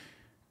equation,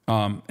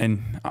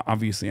 and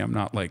obviously I'm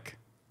not like,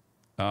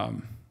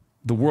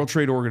 the World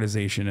Trade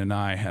Organization and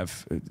I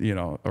have, you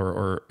know,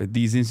 or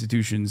these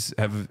institutions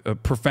have a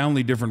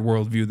profoundly different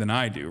worldview than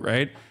I do,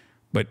 right?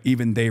 But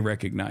even they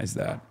recognize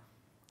that.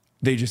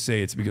 They just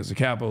say it's because of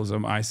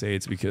capitalism. I say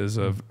it's because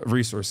of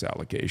resource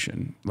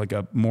allocation, like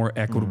a more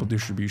equitable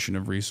distribution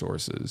of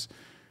resources.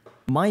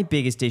 My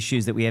biggest issue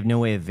is that we have no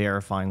way of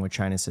verifying what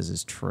China says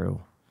is true.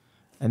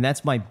 And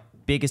that's my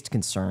biggest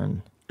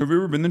concern. Have you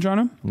ever been to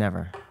China?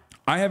 Never.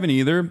 I haven't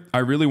either. I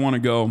really want to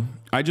go.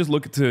 I just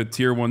look to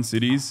tier 1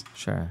 cities.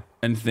 Sure.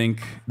 And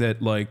think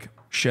that like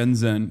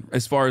Shenzhen,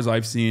 as far as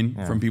I've seen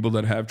from people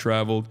that have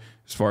traveled,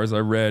 as far as I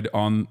read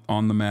on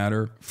the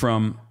matter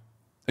from,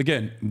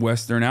 again,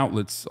 Western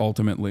outlets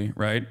ultimately,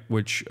 right?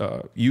 Which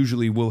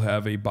usually will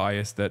have a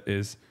bias that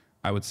is,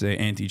 I would say,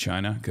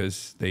 anti-China,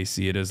 because they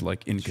see it as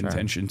like in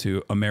contention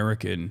to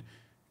American,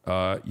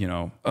 you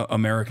know,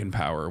 American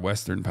power,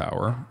 Western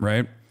power,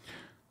 right?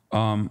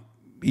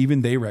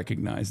 Even they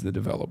recognize the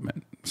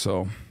development.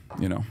 So,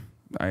 you know,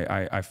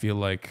 I feel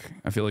like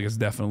it's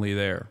definitely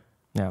there.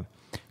 Yeah.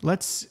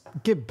 Let's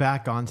get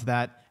back onto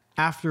that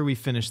after we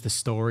finish the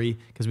story,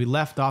 because we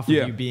left off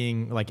with you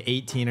being like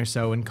 18 or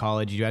so in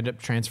college. You ended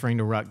up transferring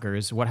to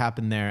Rutgers. What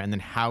happened there? And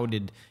then how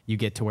did you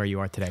get to where you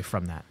are today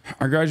from that?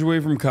 I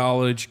graduated from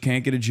college,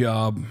 can't get a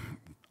job,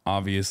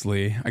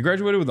 obviously. I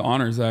graduated with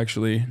honors,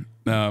 actually,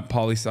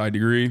 poli-sci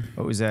degree.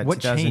 What was that?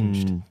 What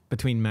changed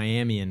between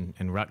Miami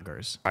and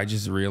Rutgers? I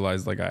just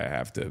realized like I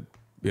have to,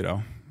 you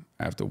know,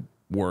 I have to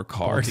work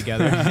hard.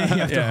 Together. I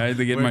had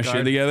to get my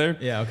shit together.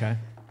 Yeah, okay.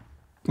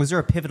 Was there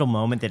a pivotal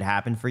moment that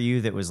happened for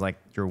you that was like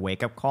your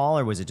wake-up call,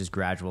 or was it just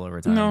gradual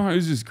over time? No, it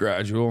was just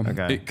gradual.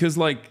 Okay. Because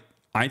like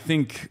I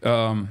think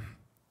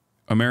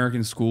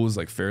American school is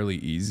like fairly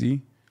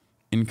easy.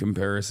 in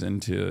comparison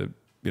to,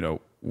 you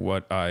know,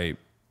 what I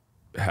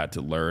had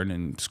to learn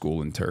in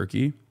school in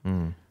Turkey.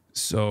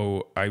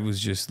 So I was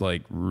just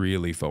like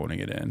really phoning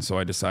it in. So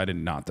I decided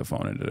not to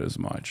phone it in as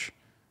much.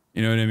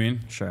 You know what I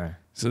mean? Sure.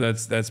 So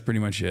that's pretty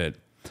much it.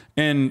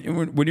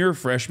 And when you're a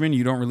freshman,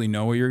 you don't really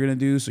know what you're going to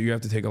do. So you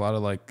have to take a lot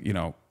of like, you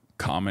know,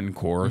 Common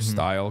Core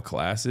style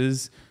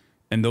classes.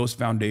 And those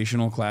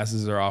foundational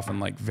classes are often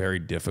like very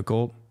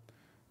difficult,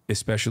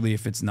 especially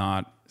if it's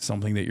not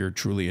something that you're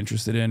truly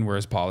interested in.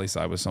 Whereas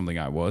poli-sci was something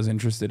I was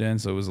interested in.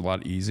 So it was a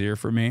lot easier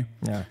for me.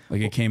 Yeah.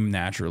 Like it came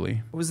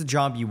naturally. What was the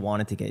job you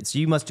wanted to get? So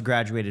you must have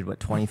graduated, what,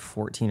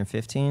 2014 or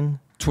 15?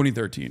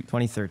 2013.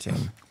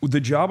 2013. The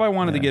job I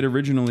wanted to get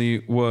originally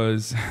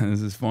was,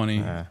 this is funny,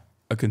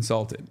 a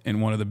consultant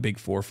in one of the big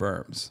 4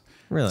 firms.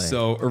 Really?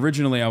 So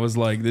originally I was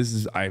like,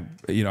 I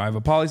have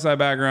a poli-sci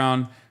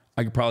background.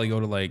 I could probably go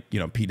to like, you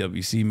know,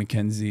 PwC,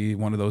 McKinsey,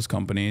 one of those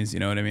companies. You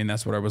know what I mean?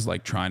 That's what I was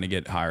like trying to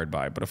get hired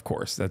by. But of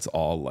course, that's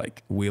all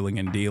like wheeling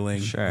and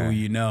dealing, who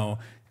you know.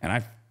 And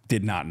I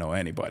did not know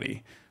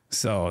anybody.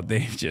 So they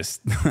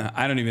just,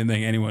 I don't even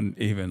think anyone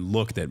even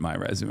looked at my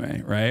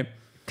resume, right?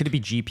 Could it be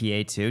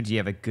GPA too? Do you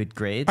have a good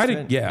grade? I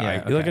did,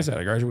 yeah. Like I said,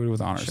 I graduated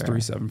with honors,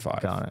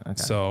 3.75. Got it.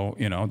 Okay. So,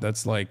 you know,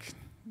 that's like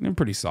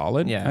pretty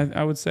solid,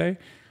 I would say.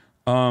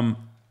 And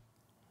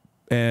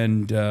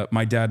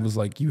my dad was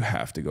like, you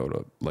have to go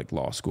to like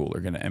law school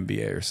or get an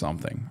MBA or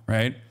something,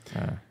 right?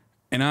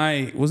 And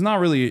I was not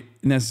really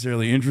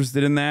necessarily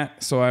interested in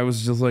that. So I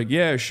was just like,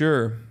 yeah,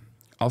 sure.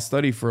 I'll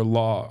study for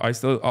law.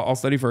 I'll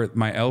study for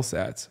my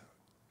LSATs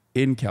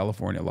in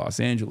California,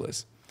 Los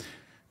Angeles.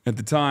 At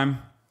the time,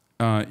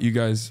 you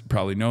guys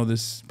probably know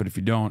this, but if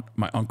you don't,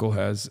 my uncle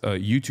has a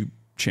YouTube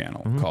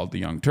channel called The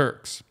Young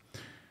Turks.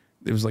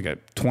 It was like a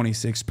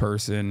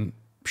 26-person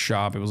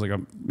shop. It was like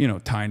a, you know,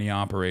 tiny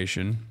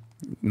operation,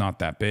 not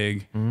that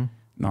big,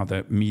 not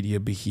that media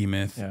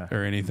behemoth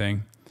or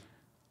anything.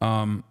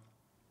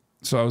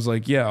 So I was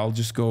like, yeah, I'll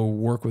just go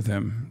work with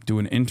him, do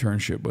an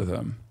internship with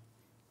him,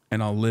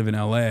 and I'll live in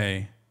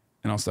LA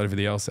and I'll study for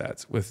the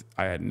LSATs.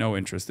 I had no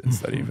interest in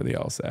studying for the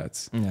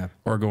LSATs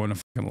or going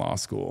to fucking law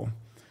school.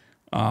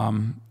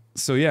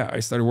 So yeah,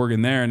 I started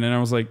working there, and then I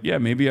was like, yeah,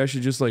 maybe I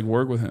should just like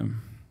work with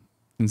him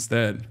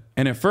instead.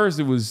 And at first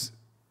it was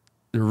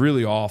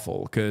really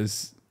awful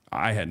because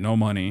I had no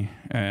money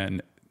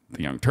and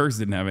the Young Turks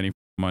didn't have any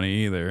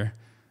money either.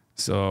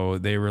 So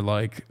they were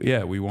like,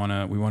 yeah, we want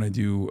to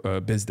do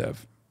biz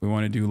dev.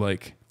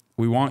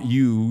 We want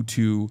you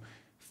to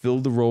fill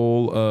the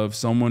role of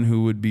someone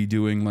who would be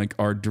doing like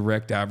our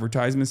direct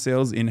advertisement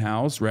sales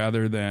in-house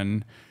rather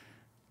than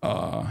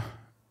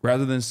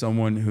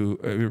someone who,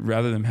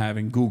 rather than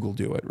having Google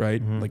do it,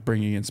 right? Like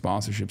bringing in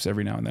sponsorships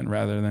every now and then,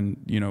 rather than,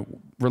 you know,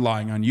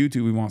 relying on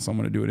YouTube, we want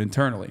someone to do it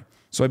internally.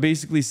 So I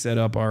basically set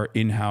up our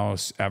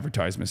in-house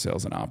advertisement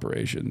sales and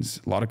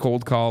operations. A lot of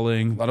cold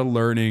calling, a lot of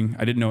learning.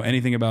 I didn't know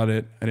anything about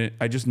it.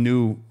 I just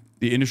knew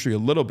the industry a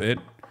little bit,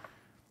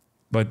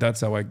 but that's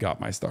how I got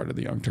my start at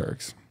the Young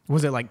Turks.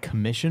 Was it like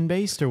commission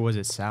based or was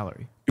it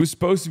salary? It was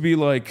supposed to be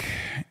like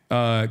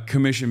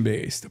commission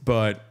based,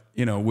 but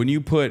you know, when you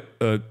put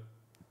a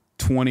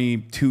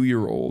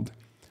 22-year-old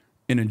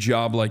in a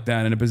job like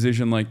that, in a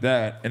position like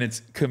that, and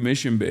it's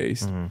commission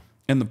based,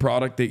 and the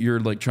product that you're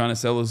like trying to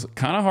sell is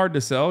kind of hard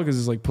to sell because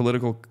it's like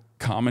political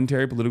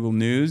commentary, political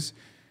news,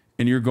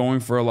 and you're going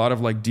for a lot of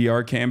like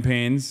DR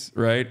campaigns,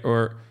 right?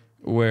 Or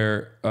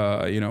where,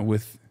 you know,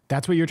 with...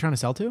 That's what you're trying to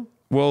sell to?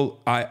 Well,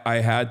 I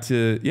had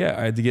to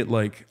get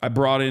like, I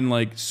brought in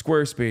like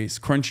Squarespace,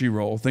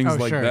 Crunchyroll, things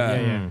like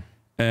that. Yeah.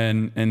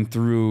 And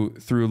through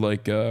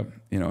like, you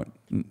know,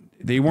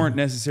 they weren't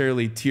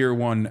necessarily tier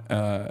 1,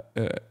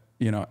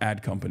 you know,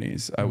 ad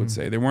companies, I would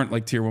say. They weren't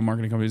like tier 1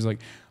 marketing companies. Like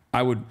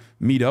I would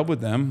meet up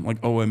with them,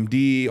 like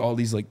OMD, all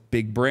these like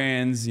big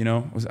brands, you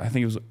know, I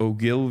think it was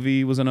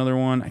Ogilvy was another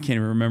one. I can't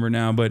even remember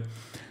now, but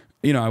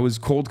you know, I was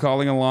cold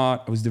calling a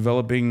lot. I was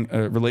developing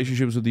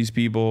relationships with these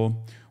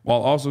people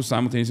while also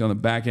simultaneously on the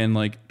back end,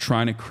 like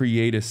trying to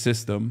create a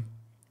system,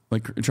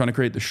 like trying to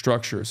create the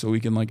structure so we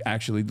can like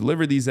actually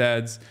deliver these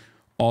ads,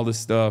 all this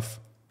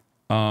stuff.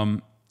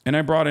 And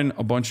I brought in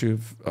a bunch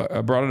of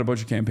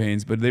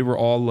campaigns, but they were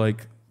all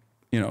like,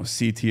 you know,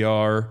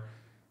 CTR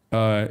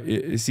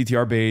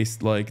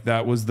based. Like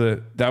that was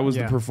the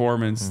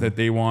performance that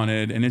they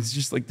wanted. And it's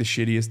just like the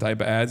shittiest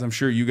type of ads. I'm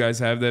sure you guys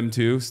have them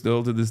too,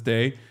 still to this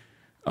day.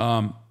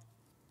 I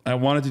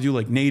wanted to do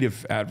like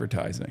native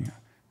advertising.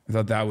 I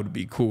thought that would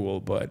be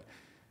cool, but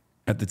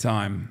at the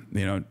time,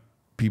 you know,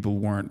 people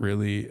weren't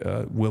really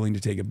willing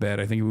to take a bet.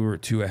 I think we were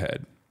too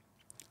ahead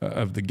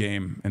of the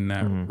game in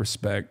that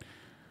respect.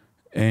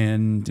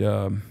 And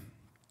I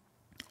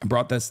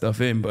brought that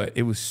stuff in, but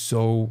it was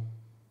so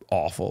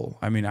awful.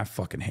 I mean, I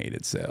fucking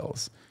hated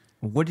sales.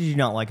 What did you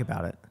not like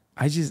about it?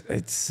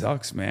 It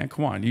sucks, man.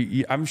 Come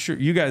on. I'm sure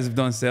you guys have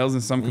done sales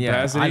in some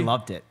capacity. I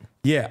loved it.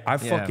 Yeah, I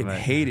fucking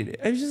hated it.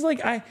 It was just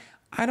like,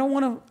 I don't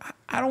want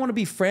to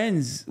be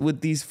friends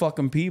with these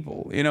fucking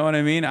people. You know what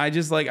I mean? I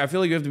just like, I feel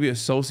like you have to be a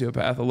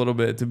sociopath a little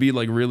bit to be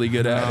like really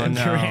good at it.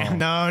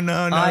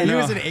 No. He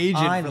was an agent.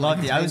 I for loved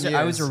like it. 10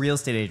 I was a years. real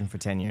estate agent for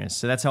 10 years.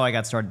 So that's how I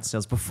got started in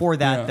sales. Before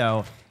that, though,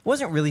 it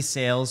wasn't really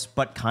sales,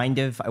 but kind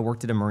of. I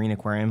worked at a marine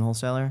aquarium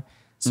wholesaler.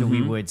 So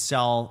we would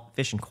sell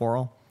fish and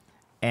coral.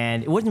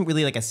 And it wasn't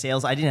really like a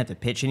sales. I didn't have to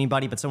pitch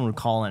anybody, but someone would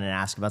call in and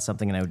ask about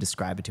something, and I would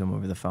describe it to them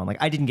over the phone. Like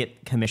I didn't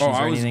get commissions or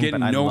I was anything. getting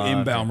but I no loved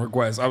inbound it.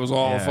 requests. I was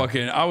all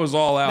I was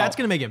all out. That's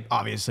gonna make it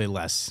obviously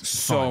less.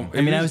 so. fun.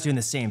 I mean, I was doing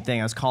the same thing.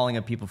 I was calling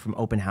up people from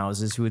open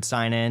houses who would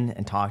sign in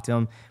and talk to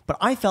them. But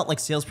I felt like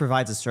sales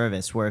provides a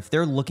service where if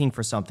they're looking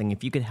for something,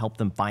 if you could help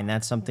them find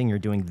that something, you're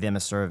doing them a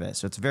service.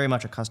 So it's very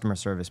much a customer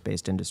service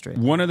based industry.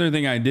 One other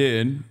thing I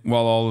did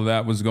while all of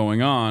that was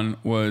going on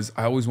was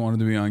I always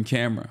wanted to be on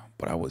camera,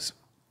 but I was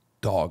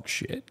dog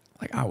shit.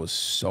 Like I was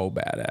so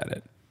bad at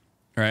it,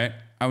 right?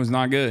 I was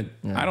not good.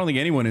 I don't think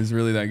anyone is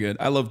really that good.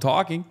 I love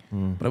talking,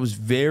 but I was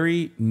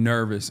very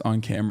nervous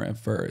on camera at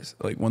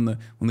first. Like when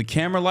the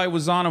camera light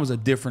was on, I was a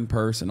different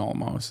person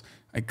almost.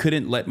 I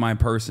couldn't let my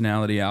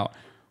personality out.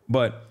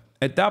 But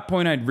at that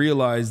point, I'd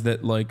realized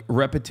that like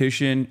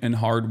repetition and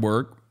hard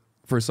work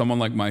for someone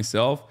like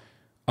myself,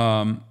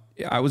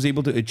 I was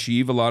able to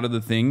achieve a lot of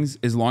the things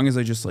as long as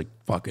I just like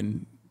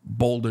fucking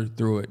bouldered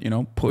through it, you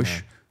know,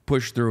 push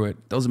through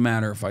it. Doesn't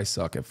matter if I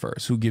suck at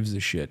first. Who gives a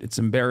shit? It's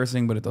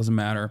embarrassing, but it doesn't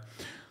matter.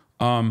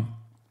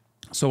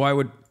 So I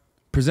would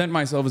present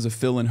myself as a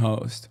fill-in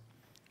host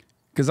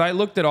because I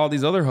looked at all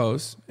these other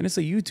hosts and it's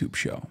a YouTube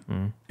show.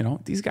 You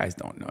know, these guys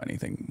don't know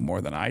anything more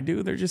than I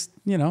do. They're just,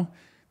 you know,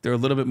 they're a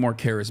little bit more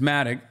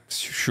charismatic.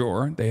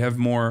 Sure, they have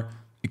more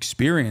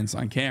experience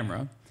on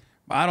camera.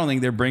 But I don't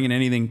think they're bringing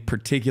anything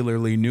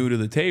particularly new to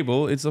the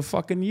table. It's a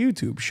fucking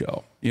YouTube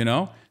show, you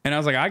know? And I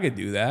was like, I could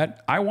do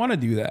that. I want to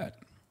do that.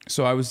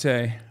 So I would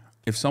say,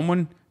 if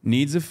someone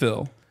needs a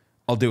fill,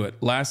 I'll do it.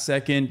 Last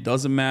second,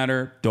 doesn't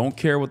matter. Don't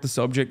care what the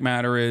subject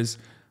matter is.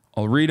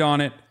 I'll read on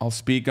it. I'll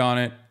speak on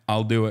it.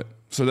 I'll do it.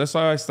 So that's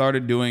why I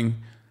started doing.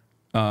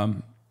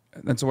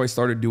 That's why I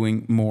started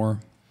doing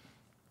more,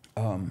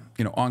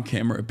 you know,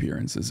 on-camera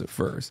appearances at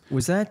first.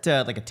 Was that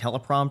like a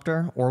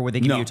teleprompter, or would they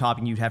give No. you a topic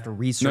and you'd have to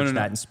research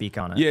that and speak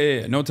on it?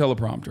 Yeah. No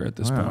teleprompter at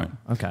this point.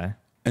 Okay.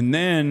 And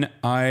then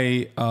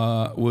I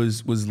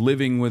was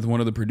living with one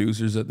of the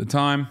producers at the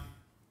time.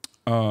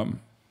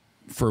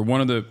 For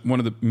one of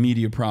the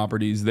media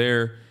properties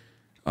there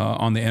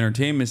on the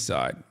entertainment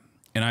side.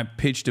 And I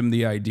pitched him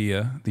the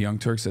idea. The Young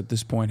Turks at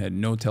this point had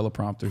no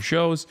teleprompter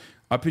shows.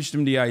 I pitched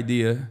him the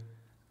idea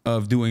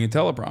of doing a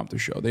teleprompter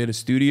show. They had a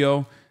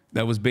studio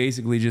that was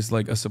basically just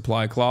like a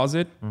supply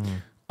closet.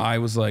 I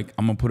was like,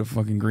 I'm gonna put a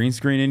fucking green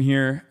screen in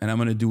here and I'm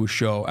gonna do a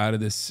show out of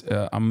this.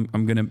 I'm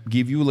gonna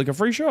give you like a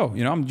free show.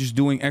 You know, I'm just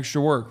doing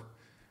extra work,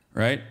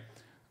 right?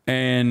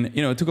 And,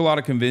 you know, it took a lot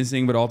of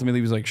convincing, but ultimately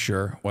he was like,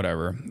 sure,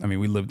 whatever. I mean,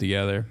 we lived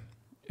together.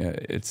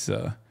 It's,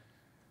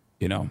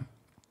 you know,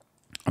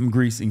 I'm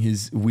greasing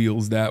his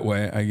wheels that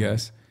way, I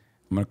guess.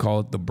 I'm going to call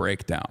it the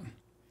breakdown.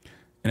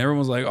 And everyone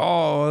was like,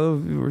 oh,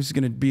 we're just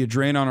going to be a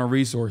drain on our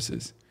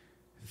resources.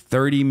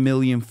 30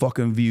 million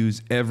fucking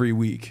views every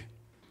week.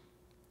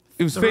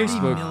 It was 30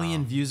 Facebook.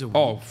 million views a week.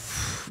 Oh,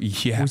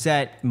 yeah. Was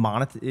that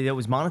it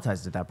was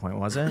monetized at that point,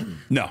 was it?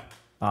 No.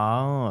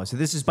 Oh, so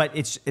this is, but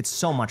it's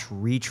so much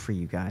reach for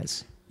you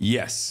guys.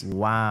 Yes.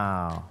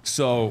 Wow.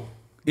 So,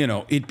 you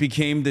know, it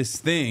became this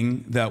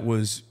thing that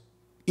was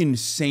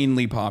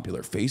insanely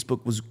popular.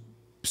 Facebook was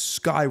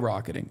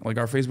skyrocketing. Like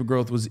our Facebook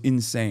growth was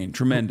insane,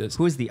 tremendous.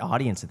 Who was the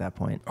audience at that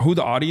point? Who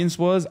the audience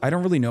was, I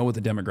don't really know what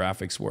the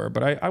demographics were,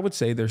 but I would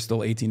say they're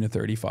still 18 to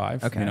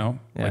 35, Okay. you know,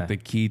 Yeah. like the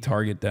key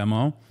target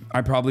demo.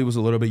 I probably was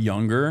a little bit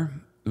younger.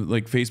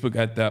 Like Facebook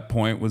at that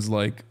point was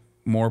like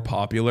more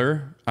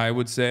popular, I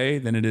would say,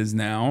 than it is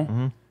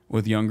now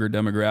with younger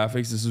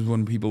demographics. This is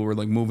when people were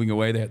like moving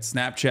away. They had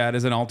Snapchat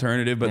as an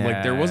alternative, but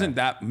like there wasn't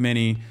that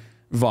many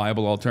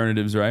viable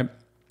alternatives, right?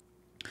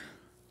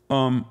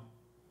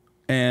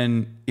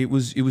 And it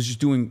was just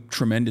doing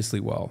tremendously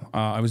well.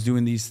 I was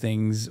doing these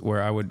things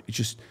where I would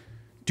just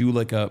do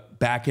like a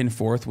back and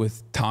forth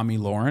with Tommy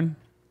Lauren.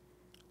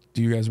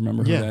 Do you guys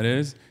remember who that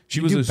is? She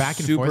was do a back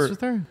and super, forth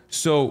with her?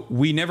 So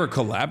we never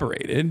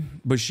collaborated,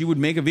 but she would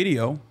make a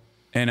video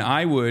and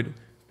I would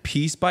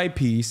piece by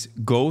piece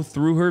go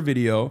through her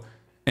video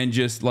and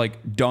just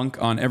like dunk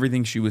on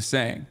everything she was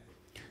saying.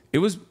 It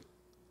was,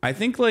 I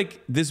think like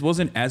this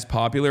wasn't as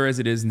popular as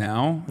it is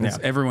now.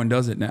 Everyone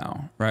does it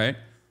now, right?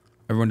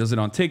 Everyone does it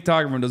on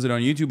TikTok, everyone does it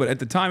on YouTube, but at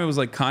the time it was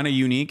like kind of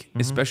unique,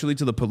 especially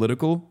to the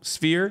political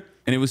sphere.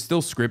 And it was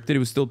still scripted, it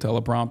was still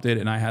teleprompted,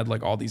 and I had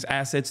like all these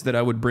assets that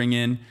I would bring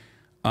in.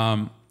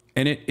 And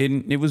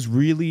it was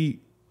really,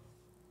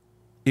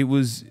 it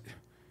was,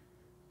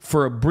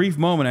 for a brief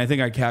moment, I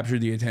think I captured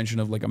the attention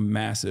of like a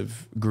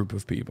massive group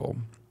of people.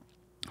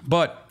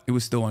 But it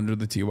was still under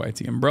the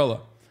TYT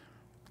umbrella.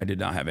 I did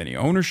not have any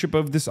ownership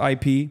of this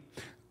IP.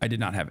 I did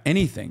not have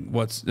anything.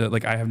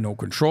 Like I have no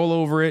control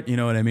over it, you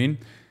know what I mean?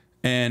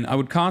 And I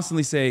would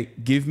constantly say,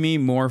 give me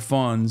more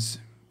funds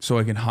so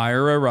I can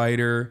hire a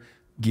writer,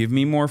 give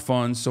me more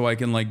funds so I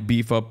can like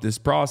beef up this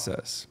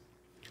process.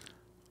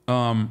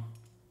 And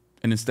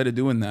instead of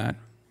doing that,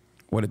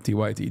 what did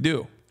TYT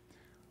do?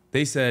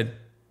 They said,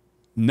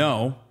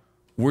 no,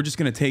 we're just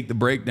going to take the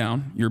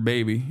breakdown, your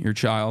baby, your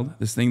child,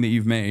 this thing that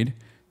you've made,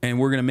 and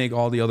we're going to make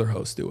all the other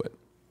hosts do it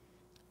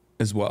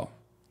as well,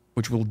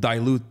 which will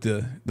dilute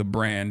the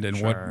brand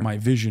and what my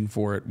vision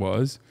for it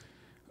was.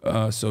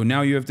 So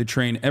now you have to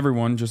train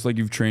everyone, just like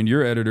you've trained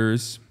your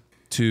editors,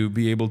 to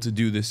be able to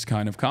do this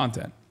kind of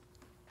content.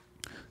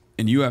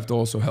 And you have to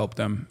also help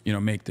them, you know,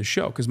 make the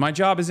show. Because my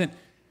job isn't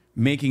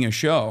making a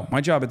show.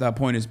 My job at that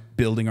point is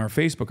building our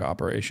Facebook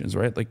operations,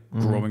 right? Like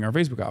growing our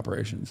Facebook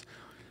operations.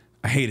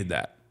 I hated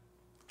that.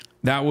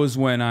 That was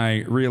when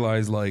I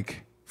realized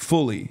like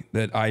fully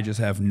that I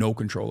just have no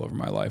control over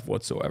my life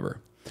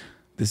whatsoever.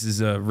 This is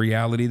a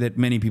reality that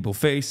many people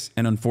face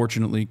and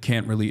unfortunately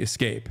can't really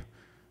escape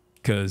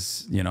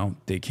because, you know,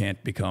 they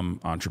can't become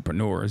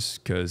entrepreneurs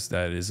because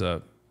that is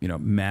a, you know,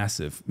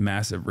 massive,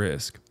 massive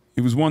risk.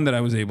 It was one that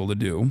I was able to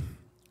do.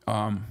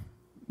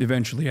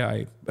 Eventually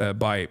I,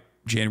 by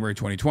January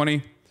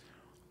 2020,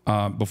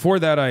 before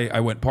that I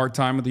went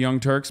part-time with the Young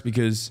Turks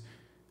because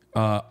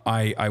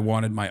I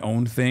wanted my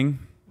own thing.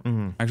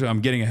 Actually,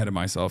 I'm getting ahead of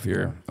myself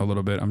here a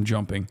little bit. I'm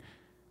jumping.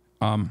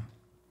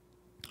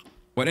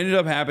 What ended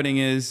up happening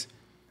is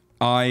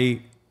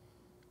I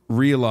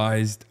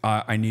realized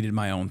I needed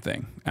my own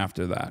thing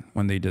after that,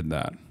 when they did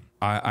that.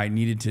 I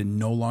needed to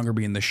no longer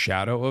be in the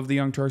shadow of the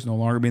Young Turks, no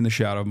longer be in the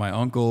shadow of my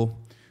uncle,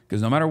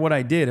 because no matter what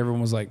I did,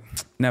 everyone was like,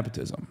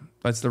 nepotism.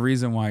 That's the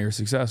reason why you're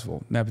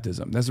successful,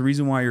 nepotism. That's the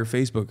reason why your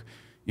Facebook,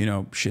 you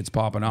know, shit's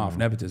popping off,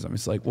 nepotism.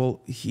 It's like,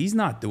 well, he's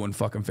not doing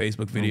fucking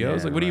Facebook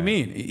videos. Like, what do you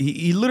mean?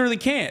 He literally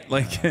can't.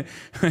 Like,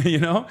 you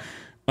know?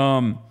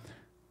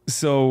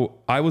 So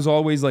I was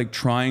always like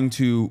trying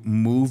to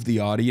move the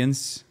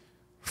audience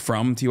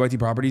from TYT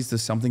Properties to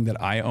something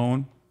that I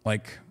own,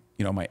 like,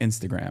 you know, my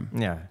Instagram.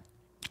 Yeah.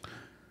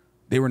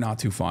 They were not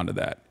too fond of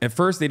that. At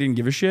first, they didn't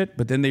give a shit,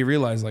 but then they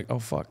realized like, oh,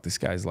 fuck, this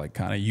guy's like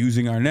kind of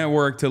using our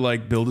network to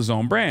like build his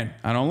own brand.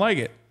 I don't like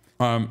it.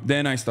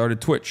 Then I started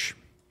Twitch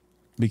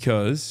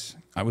because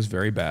I was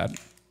very bad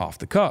off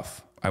the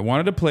cuff. I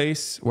wanted a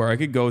place where I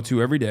could go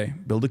to every day,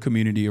 build a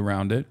community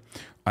around it.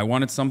 I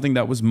wanted something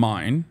that was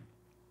mine.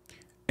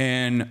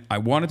 And I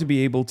wanted to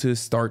be able to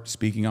start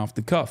speaking off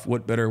the cuff.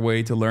 What better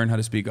way to learn how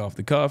to speak off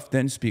the cuff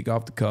than speak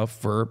off the cuff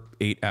for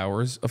 8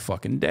 hours a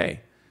fucking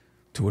day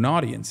to an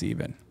audience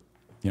even,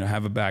 you know,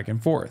 have a back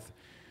and forth.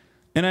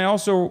 And I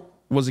also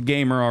was a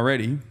gamer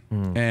already.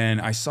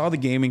 And I saw the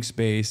gaming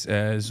space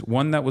as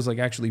one that was like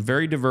actually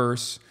very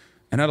diverse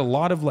and had a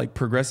lot of like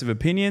progressive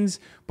opinions.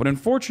 But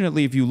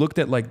unfortunately, if you looked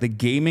at like the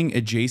gaming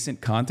adjacent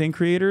content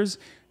creators,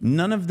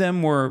 none of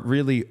them were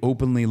really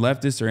openly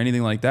leftist or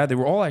anything like that. They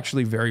were all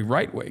actually very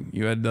right wing.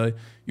 You had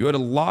a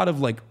lot of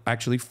like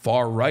actually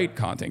far right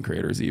content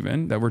creators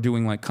even that were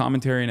doing like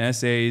commentary and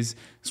essays.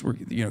 So,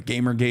 you know,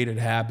 Gamergate had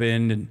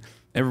happened and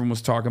everyone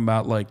was talking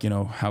about like, you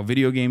know, how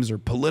video games are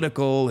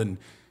political and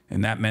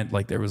that meant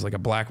like there was like a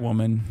black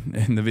woman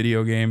in the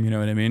video game. You know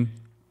what I mean?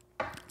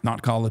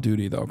 Not Call of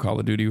Duty though. Call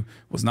of Duty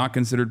was not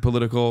considered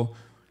political.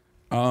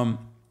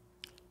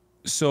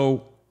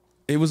 So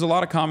it was a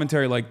lot of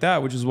commentary like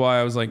that, which is why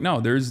I was like,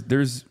 no, there's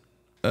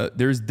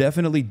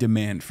definitely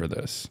demand for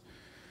this.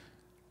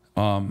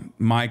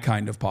 My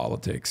kind of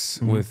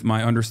politics with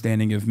my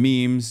understanding of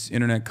memes,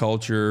 internet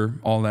culture,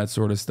 all that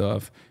sort of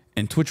stuff.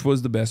 And Twitch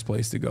was the best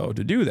place to go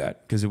to do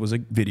that because it was a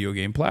video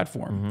game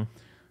platform.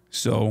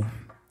 So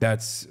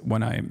that's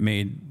when I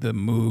made the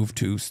move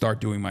to start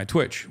doing my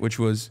Twitch, which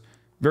was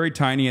very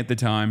tiny at the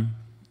time,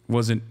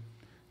 wasn't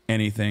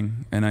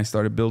anything. And I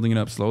started building it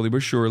up slowly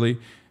but surely.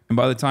 And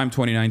by the time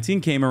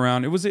 2019 came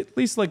around, it was at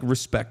least like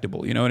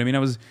respectable. You know what I mean? I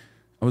was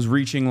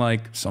reaching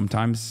like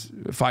sometimes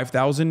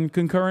 5,000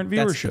 concurrent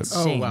viewership.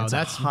 Oh, wow.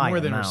 That's more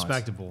than amount.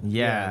 respectable.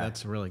 Yeah.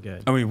 That's really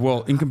good. I mean,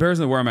 well, in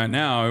comparison to where I'm at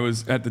now, it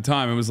was at the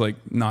time, it was like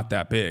not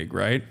that big,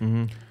 right?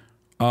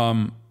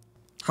 How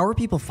were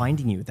people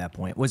finding you at that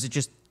point? Was it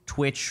just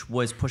Twitch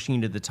was pushing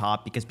you to the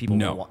top because people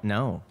No.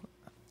 No.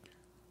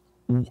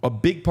 A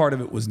big part of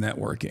it was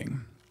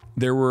networking.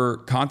 There were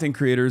content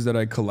creators that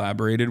I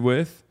collaborated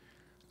with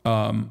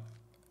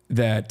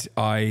that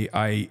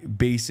I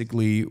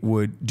basically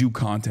would do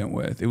content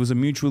with. It was a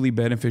mutually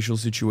beneficial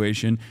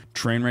situation.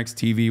 Trainwrecks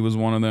TV was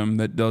one of them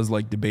that does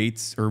like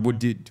debates or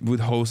would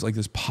host like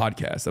this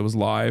podcast that was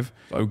live.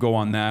 I would go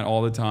on that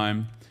all the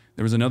time.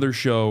 There was another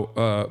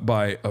show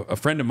by a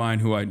friend of mine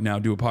who I now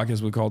do a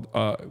podcast with called,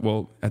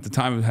 well, at the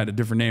time it had a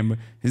different name, but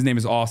his name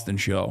is Austin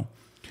Show.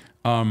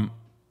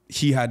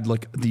 He had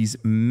like these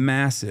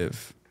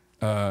massive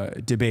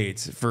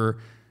debates for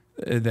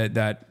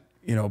that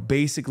you know,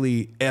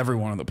 basically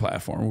everyone on the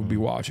platform would be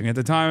watching. At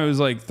the time, it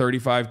was like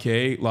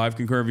 35K live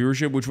concurrent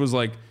viewership, which was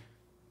like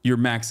you're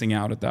maxing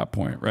out at that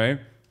point, right?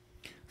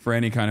 For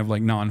any kind of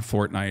like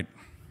non-Fortnite,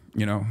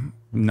 you know,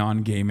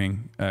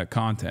 non-gaming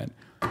content.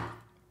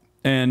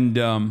 And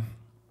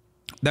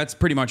that's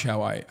pretty much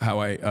how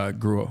I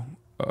grew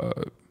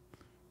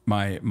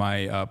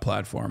my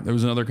platform. There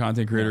was another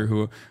content creator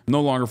who I'm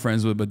no longer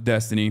friends with, but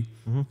Destiny,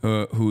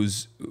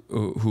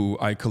 who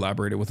I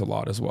collaborated with a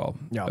lot as well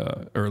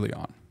early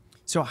on.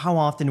 So how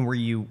often were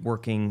you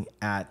working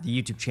at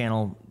the YouTube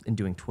channel and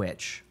doing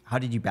Twitch? How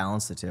did you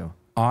balance the two?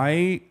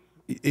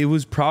 It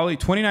was probably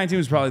 2019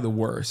 was probably the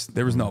worst.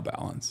 There was no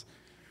balance.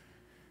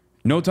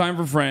 No time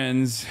for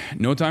friends,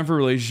 no time for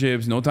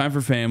relationships, no time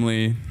for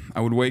family.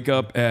 I would wake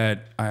up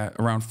at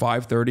around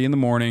 5:30 in the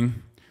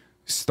morning,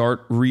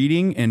 start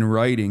reading and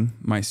writing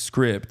my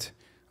script.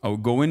 I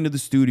would go into the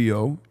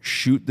studio,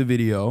 shoot the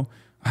video,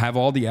 have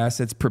all the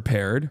assets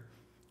prepared,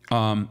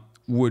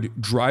 would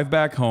drive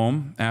back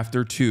home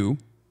after 2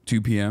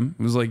 p.m.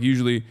 It was like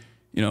usually,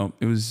 you know,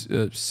 it was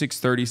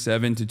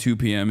 6:37 to 2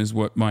 p.m. is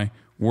what my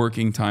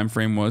working time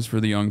frame was for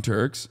the Young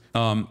Turks.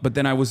 But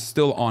then I was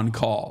still on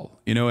call.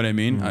 You know what I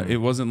mean? It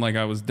wasn't like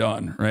I was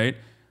done, right?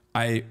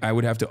 I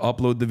would have to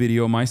upload the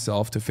video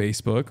myself to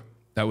Facebook.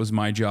 That was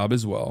my job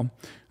as well.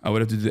 I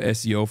would have to do the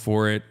SEO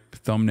for it,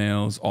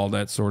 thumbnails, all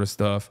that sort of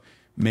stuff,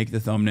 make the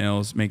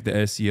thumbnails, make the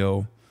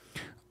SEO.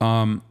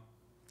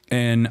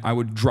 And I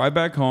would drive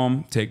back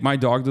home, take my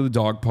dog to the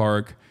dog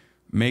park,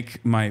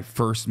 make my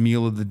first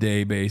meal of the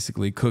day,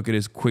 basically, cook it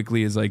as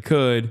quickly as I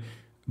could,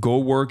 go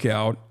work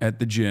out at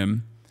the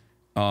gym.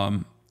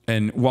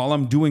 And while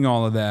I'm doing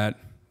all of that,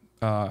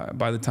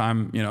 by the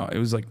time, you know, it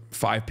was like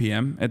 5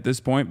 p.m. at this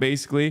point,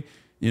 basically,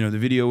 you know, the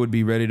video would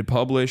be ready to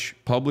publish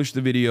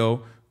the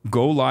video,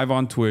 go live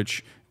on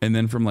Twitch. And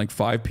then from like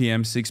 5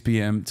 p.m., 6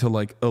 p.m. to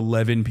like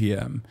 11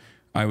 p.m.,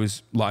 I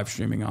was live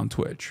streaming on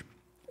Twitch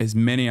as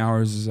many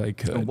hours as I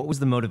could. So what was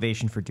the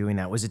motivation for doing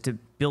that? Was it to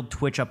build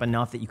Twitch up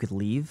enough that you could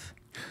leave?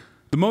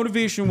 The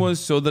motivation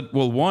was so that,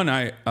 well, one,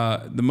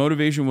 the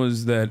motivation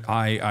was that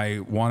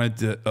I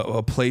wanted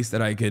a place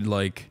that I could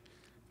like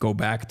go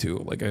back to,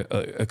 like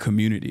a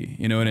community.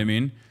 You know what I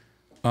mean?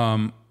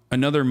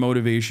 Another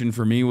motivation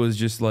for me was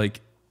just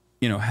like,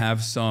 you know,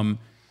 have some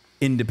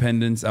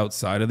independence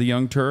outside of the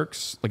Young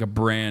Turks, like a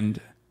brand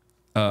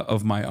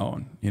of my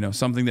own, you know,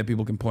 something that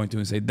people can point to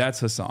and say, that's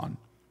Hasan.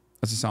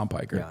 That's Hasan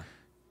Piker. Yeah.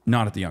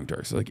 Not at the Young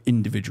Turks, like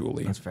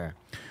individually. That's fair.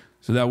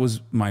 So that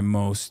was my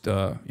most,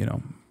 you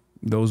know,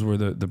 those were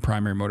the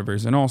primary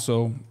motivators, and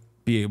also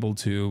be able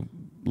to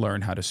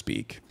learn how to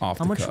speak off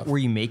the cuff. How much were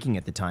you making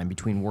at the time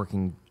between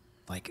working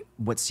like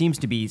what seems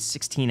to be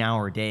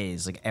 16-hour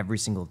days, like every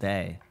single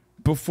day?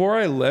 Before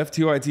I left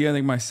QIT, I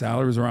think my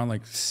salary was around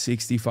like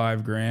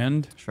 65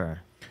 grand. Sure.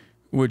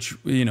 Which,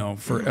 you know,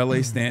 for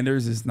LA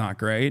standards is not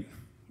great.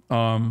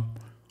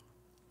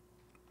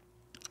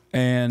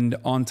 And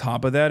on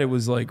top of that, it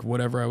was like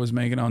whatever I was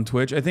making on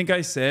Twitch. I think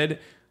I said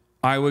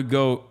I would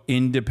go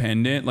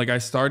independent. Like I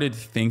started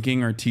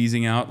thinking or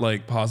teasing out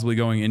like possibly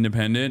going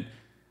independent.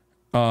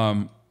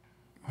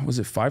 Was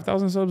it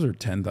 5,000 subs or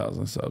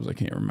 10,000 subs? I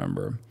can't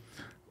remember.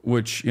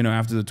 Which, you know,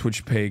 after the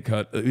Twitch pay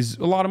cut, is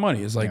a lot of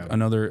money. It's like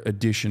another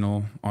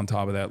additional on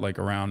top of that, like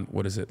around,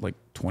 what is it, like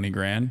 20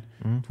 grand,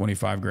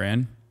 25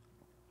 grand,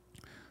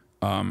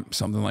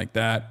 something like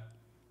that.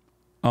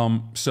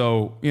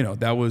 So, you know,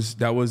 that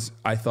was,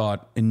 I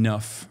thought,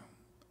 enough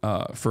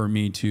for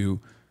me to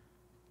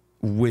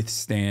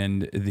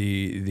withstand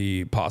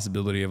the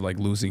possibility of like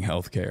losing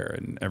healthcare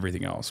and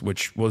everything else,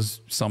 which was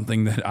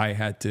something that I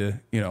had to,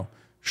 you know,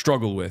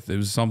 struggle with. It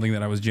was something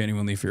that I was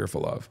genuinely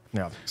fearful of.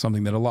 Yeah.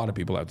 Something that a lot of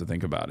people have to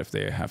think about if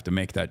they have to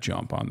make that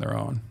jump on their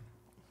own.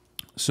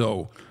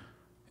 So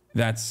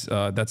that's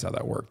how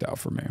that worked out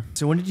for me.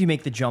 So when did you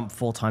make the jump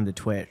full-time to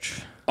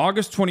Twitch?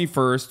 August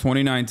 21st,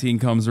 2019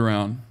 comes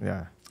around.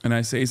 Yeah. And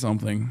I say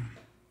something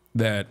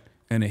that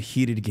in a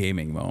heated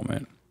gaming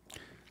moment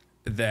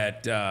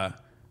that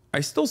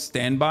I still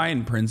stand by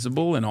in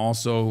principle, and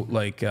also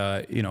like,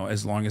 you know,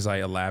 as long as I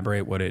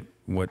elaborate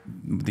what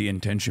the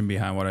intention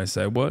behind what I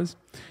said was.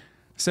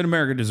 I said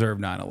America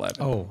deserved 9/11.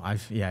 Oh,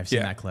 I've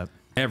seen that clip.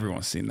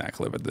 Everyone's seen that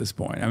clip at this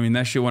point. I mean,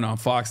 that shit went on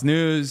Fox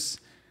News.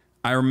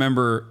 I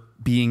remember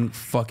being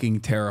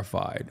fucking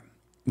terrified.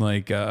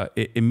 Like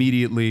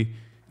immediately,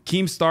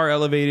 Keemstar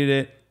elevated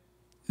it.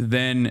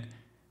 Then,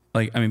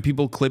 like, I mean,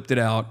 people clipped it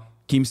out.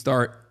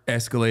 Keemstar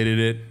escalated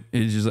it.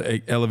 It just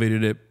like,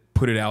 elevated it,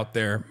 put it out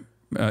there.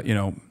 You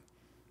know,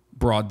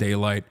 broad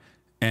daylight.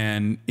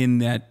 And in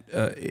that,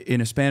 in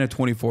a span of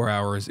 24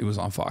 hours, it was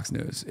on Fox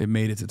News. It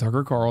made it to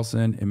Tucker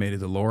Carlson. It made it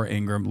to Laura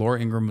Ingraham. Laura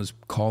Ingraham was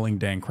calling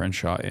Dan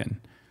Crenshaw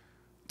in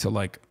to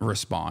like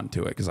respond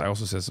to it, because I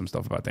also said some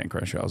stuff about Dan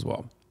Crenshaw as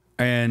well.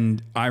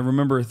 And I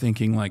remember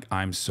thinking like,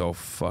 I'm so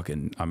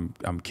fucking,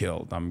 I'm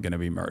killed. I'm gonna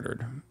be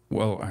murdered.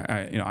 Well,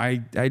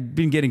 I'd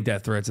been getting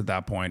death threats at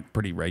that point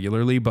pretty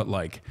regularly, but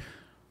like,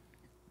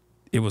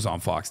 it was on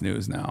Fox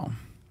News now.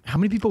 How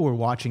many people were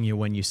watching you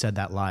when you said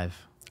that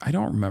live? I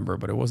don't remember,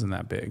 but it wasn't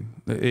that big.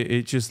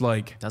 It just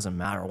like, doesn't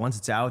matter. Once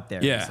it's out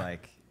there, yeah, it's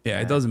like, yeah,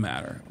 it doesn't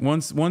matter.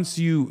 Once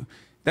you,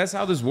 that's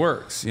how this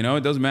works. You know,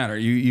 it doesn't matter.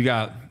 You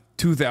got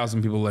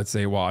 2,000 people, let's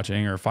say,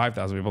 watching, or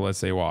 5,000 people, let's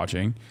say,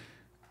 watching.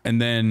 And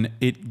then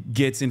it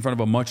gets in front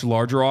of a much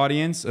larger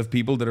audience of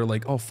people that are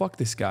like, oh, fuck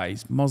this guy.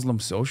 He's a Muslim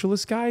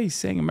socialist guy. He's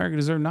saying America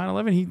deserved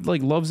 9/11. He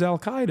like loves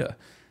Al-Qaeda.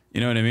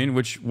 You know what I mean?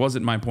 Which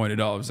wasn't my point at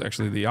all. It was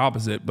actually the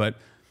opposite. But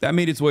that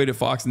made its way to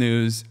Fox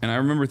News, and I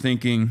remember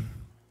thinking,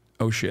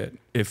 "Oh shit!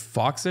 If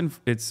Fox and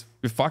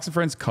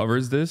Friends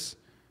covers this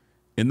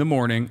in the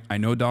morning, I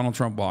know Donald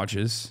Trump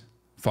watches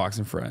Fox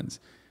and Friends.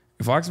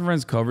 If Fox and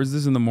Friends covers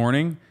this in the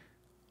morning,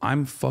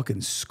 I'm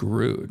fucking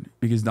screwed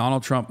because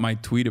Donald Trump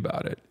might tweet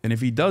about it, and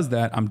if he does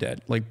that, I'm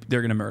dead. Like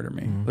they're gonna murder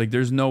me. Like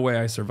there's no way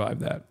I survive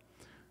that,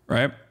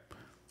 right?"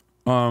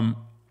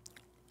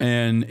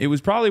 And it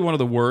was probably one of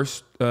the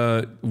worst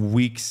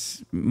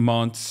weeks,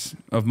 months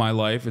of my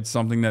life. It's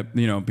something that,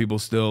 you know, people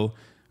still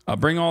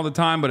bring all the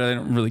time, but I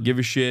don't really give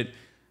a shit.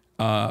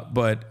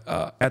 But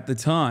at the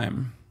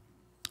time,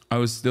 I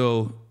was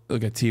still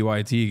like a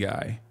TYT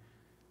guy.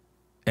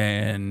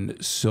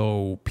 And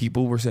so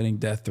people were sending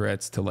death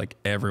threats to like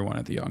everyone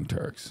at the Young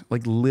Turks,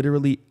 like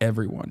literally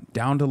everyone,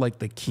 down to like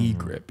the key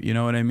grip. You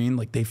know what I mean?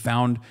 Like they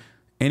found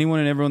anyone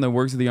and everyone that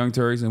works at the Young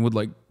Turks and would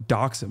like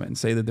dox them and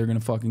say that they're going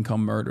to fucking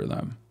come murder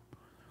them.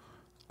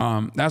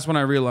 That's when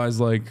I realized,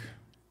 like,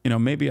 you know,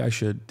 maybe I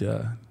should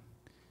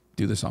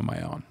do this on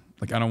my own.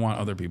 Like, I don't want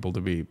other people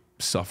to be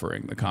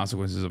suffering the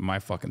consequences of my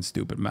fucking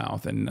stupid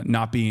mouth and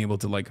not being able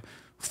to like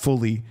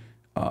fully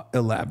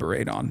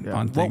elaborate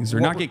on things or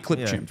not get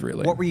clip chimped,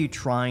 really. What were you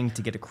trying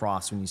to get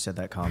across when you said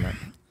that comment?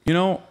 You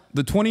know,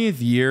 the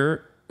 20th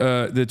year,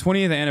 the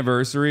 20th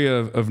anniversary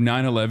of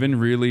 9/11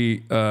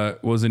 really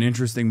was an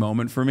interesting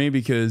moment for me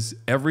because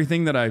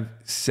everything that I've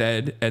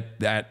said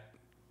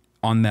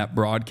on that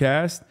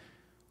broadcast,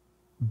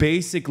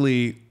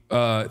 basically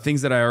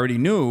things that I already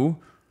knew,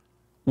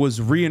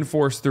 was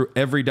reinforced through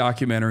every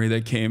documentary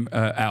that came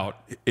out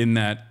in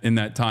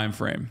that time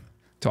frame,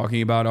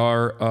 talking about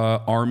our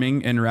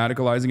arming and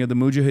radicalizing of the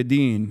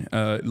Mujahideen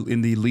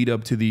in the lead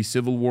up to the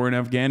civil war in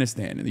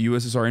Afghanistan and the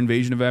USSR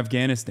invasion of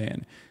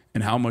Afghanistan,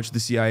 and how much the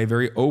CIA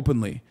very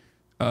openly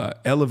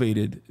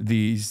elevated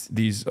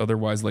these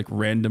otherwise like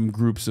random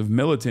groups of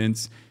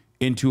militants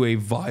into a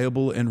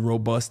viable and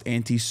robust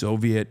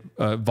anti-Soviet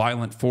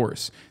violent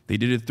force. They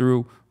did it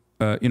through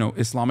you know,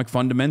 Islamic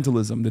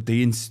fundamentalism that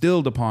they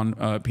instilled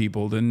upon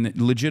people and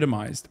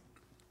legitimized.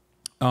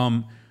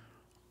 And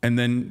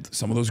then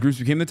some of those groups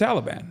became the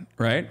Taliban,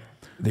 right?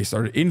 They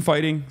started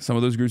infighting. Some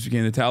of those groups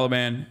became the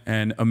Taliban,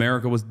 and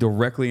America was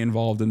directly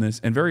involved in this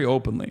and very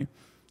openly,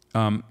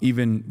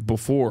 even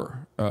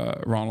before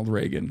Ronald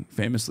Reagan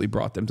famously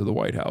brought them to the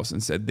White House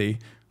and said the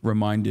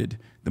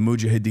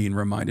Mujahideen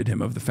reminded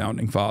him of the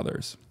founding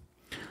fathers.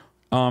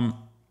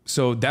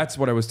 So that's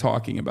what I was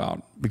talking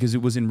about, because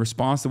it was in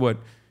response to what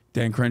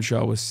Dan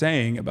Crenshaw was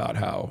saying about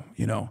how,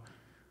 you know,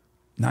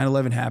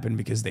 9/11 happened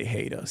because they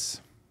hate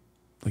us.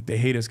 Like they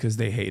hate us because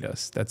they hate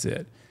us. That's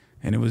it.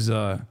 And it was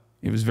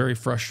very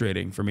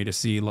frustrating for me to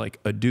see like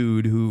a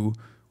dude who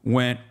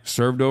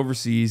served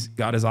overseas,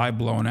 got his eye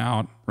blown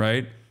out,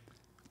 right?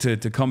 To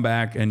come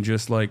back and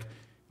just like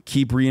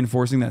keep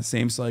reinforcing that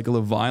same cycle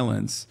of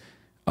violence.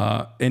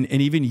 And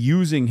even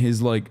using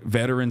his like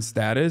veteran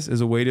status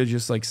as a way to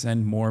just like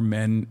send more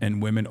men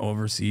and women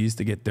overseas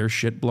to get their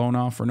shit blown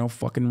off for no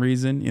fucking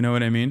reason. You know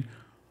what I mean?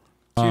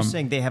 So you're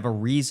saying they have a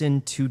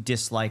reason to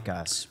dislike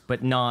us,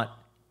 but not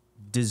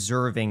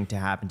deserving to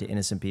happen to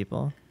innocent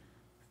people?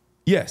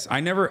 Yes. I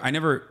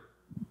never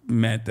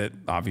meant that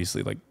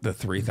obviously like the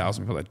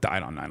 3,000 people that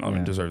died on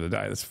 9/11 deserve to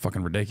die. That's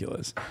fucking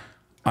ridiculous.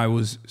 I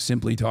was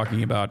simply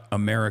talking about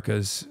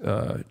America's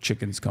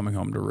chickens coming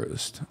home to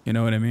roost. You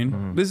know what I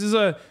mean? This is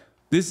at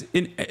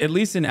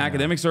least in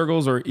academic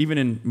circles or even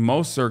in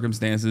most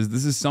circumstances,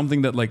 this is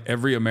something that like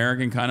every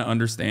American kind of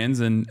understands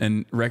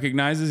and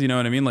recognizes. You know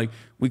what I mean? Like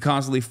we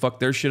constantly fuck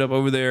their shit up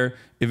over there.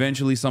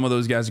 Eventually, some of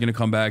those guys are gonna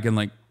come back and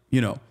like, you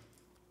know,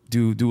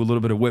 do a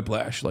little bit of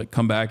whiplash, like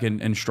come back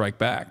and strike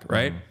back,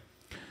 right?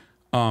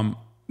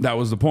 That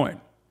was the point.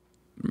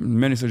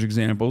 Many such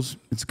examples.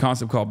 It's a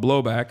concept called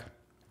blowback.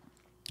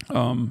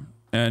 And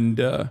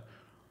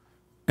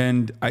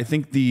I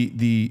think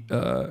the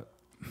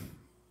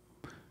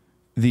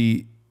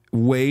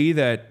way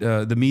that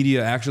the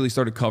media actually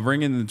started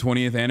covering in the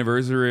 20th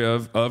anniversary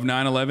of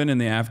 9/11 and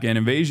the Afghan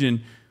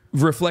invasion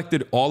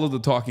reflected all of the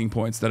talking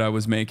points that I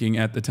was making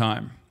at the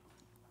time,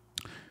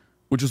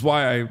 which is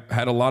why I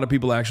had a lot of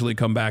people actually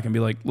come back and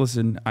be like,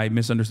 listen, I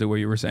misunderstood what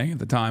you were saying at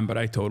the time, but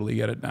I totally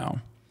get it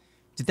now.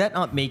 Did that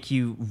not make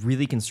you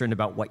really concerned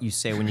about what you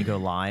say when you go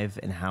live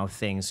and how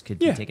things could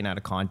be taken out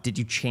of context? Did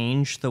you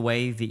change the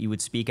way that you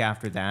would speak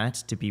after that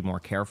to be more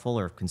careful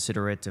or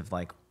considerate of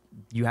like,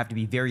 you have to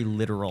be very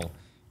literal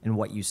in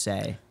what you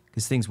say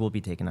because things will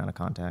be taken out of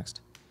context?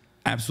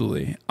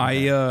 Absolutely.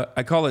 Okay.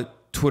 I call it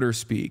Twitter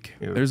speak.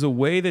 Ew. There's a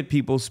way that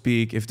people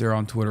speak if they're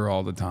on Twitter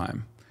all the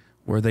time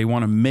where they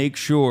want to make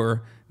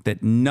sure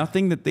that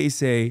nothing that they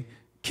say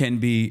can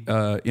be,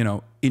 you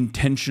know,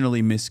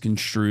 intentionally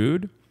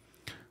misconstrued.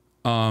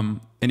 And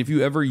if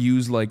you ever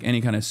use like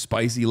any kind of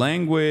spicy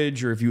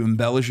language or if you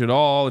embellish at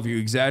all, if you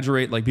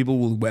exaggerate, like people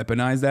will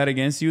weaponize that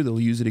against you.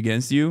 They'll use it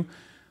against you.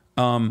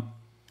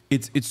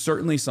 It's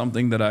certainly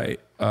something that I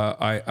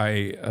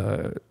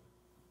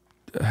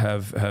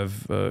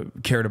have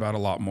cared about a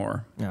lot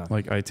more. Yeah.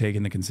 Like I take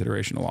into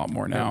consideration a lot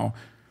more now.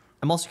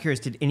 I'm also curious,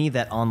 did any of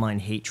that online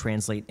hate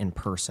translate in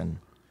person?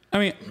 I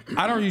mean,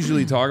 I don't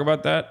usually talk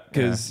about that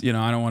because you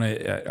know I don't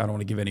want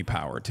to give any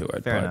power to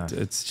it. Fair but enough.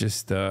 it's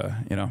just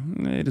you know,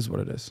 it is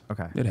what it is.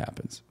 Okay. It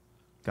happens.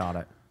 Got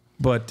it.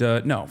 But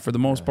no, for the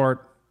most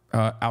part,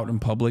 out in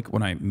public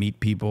when I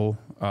meet people,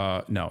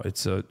 no,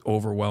 it's a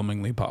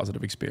overwhelmingly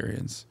positive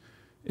experience.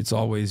 It's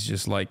always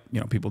just like, you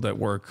know, people that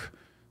work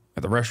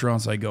at the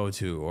restaurants I go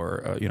to,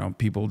 or you know,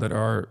 people that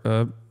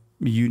are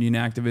union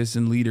activists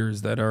and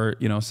leaders that are,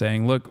 you know,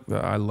 saying, look,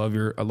 I love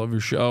your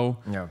show.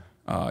 Yeah.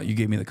 You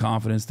gave me the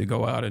confidence to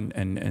go out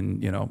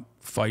and you know,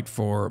 fight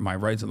for my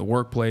rights in the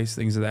workplace,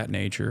 things of that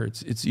nature.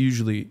 It's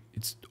usually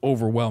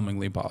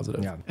overwhelmingly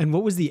positive. Yeah. And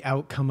what was the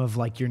outcome of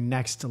like your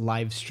next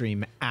live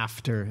stream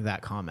after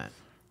that comment?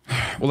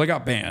 Well, I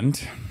got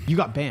banned You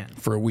got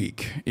banned. for a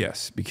week.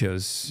 Yes,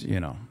 because, you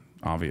know,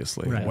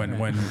 obviously Right,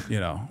 when you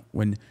know,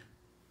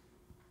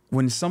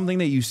 when something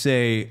that you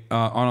say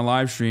on a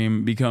live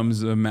stream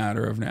becomes a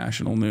matter of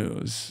national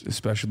news,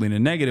 especially in a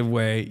negative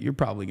way, you're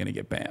probably going to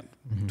get banned.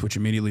 Twitch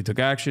immediately took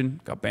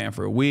action, got banned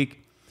for a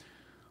week.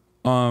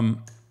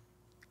 And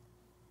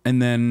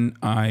then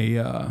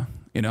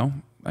you know,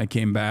 I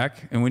came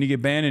back, and when you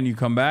get banned and you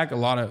come back,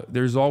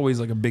 there's always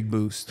like a big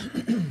boost.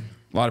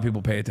 A lot of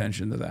people pay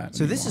attention to that.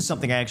 So this is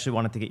something I actually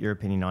wanted to get your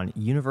opinion on.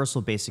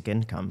 Universal basic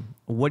income.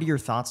 What are your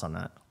thoughts on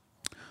that?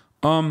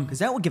 Because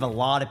that would give a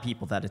lot of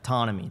people that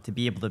autonomy to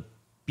be able to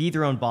be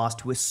their own boss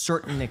to a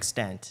certain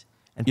extent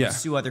and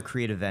pursue other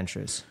creative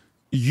ventures.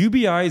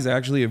 UBI is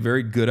actually a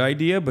very good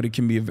idea, but it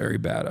can be a very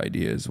bad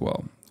idea as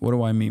well. What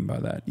do I mean by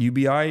that?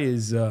 UBI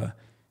is the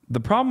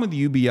problem with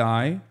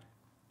UBI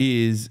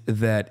is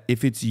that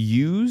if it's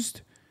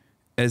used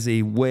as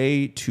a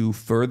way to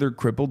further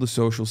cripple the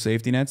social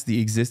safety nets, the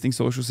existing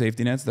social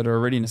safety nets that are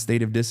already in a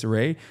state of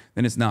disarray,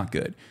 then it's not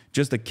good.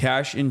 Just a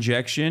cash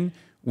injection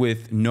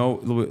with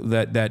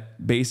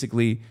that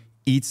basically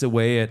eats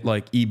away at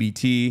like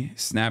EBT,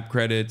 SNAP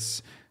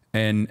credits,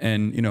 and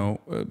you know,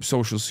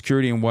 Social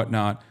Security and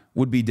whatnot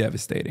would be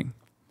devastating,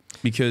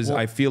 because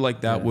I feel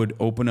like that would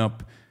open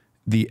up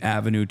the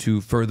avenue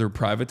to further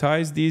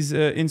privatize these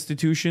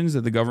institutions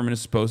that the government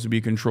is supposed to be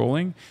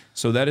controlling.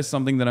 So that is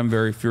something that I'm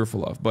very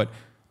fearful of. But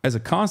as a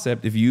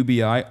concept, if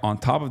UBI on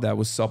top of that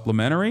was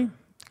supplementary,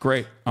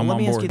 great. I'm Let on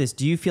me board. ask you this.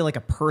 Do you feel like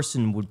a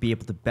person would be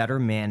able to better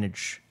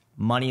manage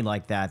money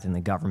like that than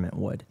the government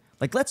would?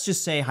 Like, let's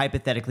just say,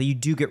 hypothetically, you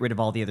do get rid of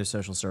all the other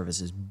social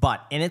services,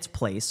 but in its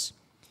place,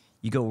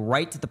 you go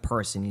right to the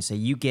person. You say,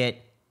 you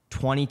get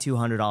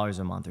 $2,200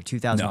 a month or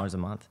 $2,000 a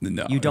month.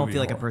 No, you it don't would be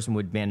feel like a horrible. person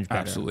would manage better.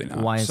 Absolutely not.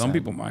 Why is Some that?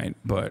 people might,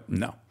 but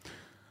no.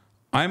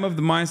 I'm of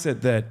the mindset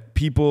that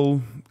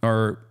people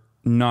are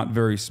not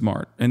very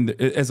smart, and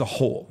as a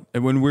whole.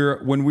 And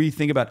when we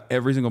think about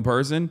every single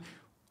person,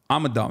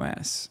 I'm a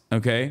dumbass.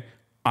 Okay,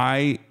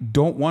 I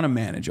don't want to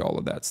manage all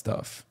of that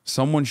stuff.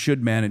 Someone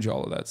should manage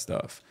all of that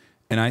stuff,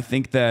 and I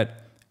think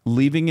that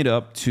leaving it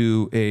up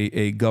to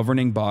a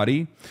governing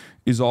body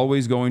is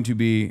always going to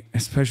be,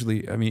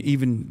 especially, I mean,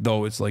 even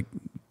though it's like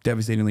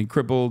devastatingly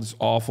crippled, it's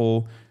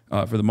awful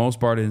for the most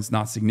part, and it's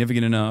not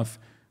significant enough.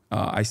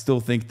 I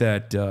still think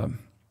that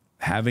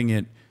having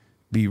it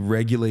be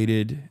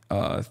regulated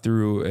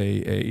through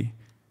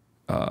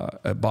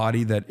a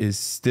body that is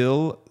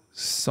still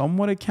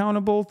somewhat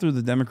accountable through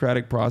the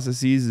democratic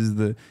processes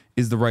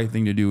is the right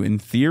thing to do in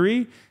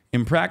theory.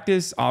 In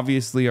practice,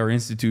 obviously, our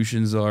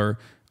institutions are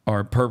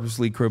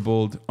purposely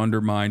crippled,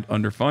 undermined,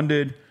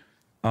 underfunded,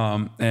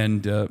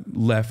 and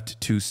left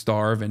to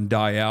starve and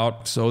die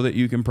out so that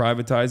you can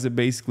privatize it,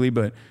 basically.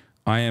 But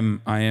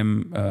I'm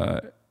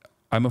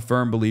a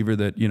firm believer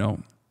that, you know,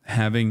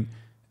 having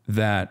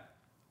that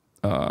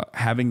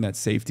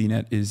safety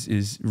net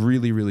is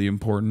really, really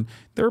important.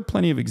 There are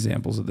plenty of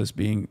examples of this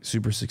being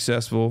super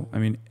successful. I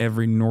mean,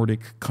 every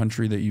Nordic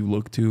country that you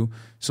look to,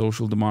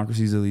 social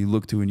democracies that you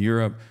look to in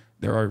Europe,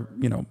 there are,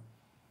 you know,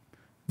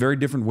 very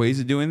different ways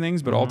of doing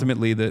things, but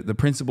ultimately the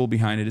principle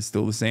behind it is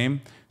still the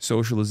same.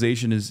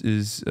 Socialization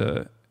is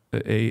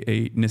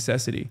a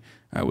necessity,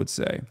 I would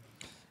say.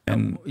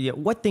 And yeah,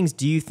 what things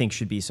do you think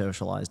should be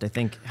socialized? I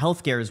think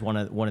healthcare is one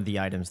of the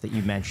items that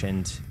you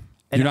mentioned.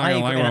 And you're not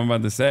going to like what I'm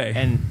about to say.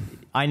 And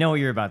I know what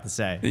you're about to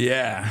say.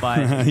 Yeah.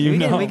 But You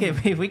know.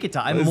 we could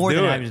talk. I'm Let's more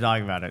than do happy it. to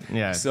talk about it.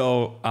 Yeah.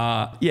 So,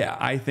 yeah,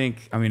 I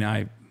think, I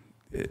mean,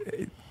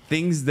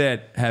 things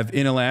that have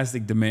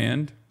inelastic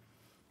demand,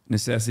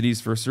 necessities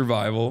for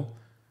survival,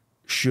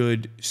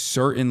 should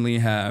certainly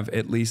have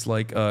at least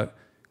like a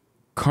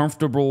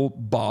comfortable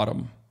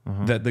bottom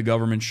that the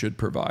government should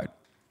provide.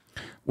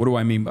 What do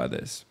I mean by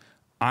this?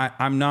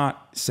 I'm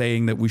not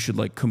saying that we should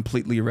like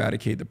completely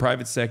eradicate the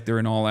private sector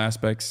in all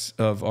aspects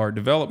of our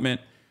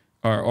development,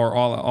 or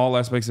all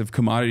aspects of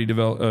commodity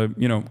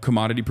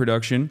commodity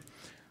production.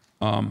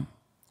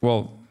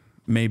 Well,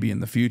 maybe in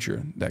the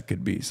future that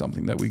could be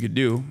something that we could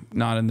do,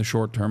 not in the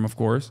short term, of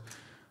course.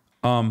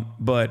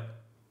 But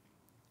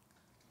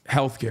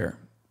healthcare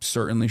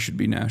certainly should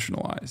be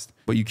nationalized.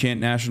 But you can't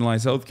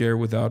nationalize healthcare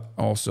without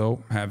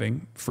also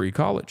having free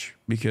college,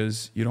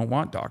 because you don't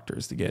want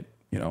doctors to get,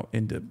 you know,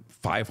 into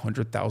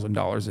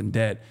 $500,000 in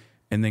debt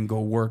and then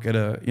go work at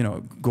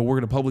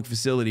a public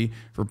facility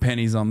for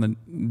pennies on the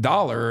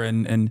dollar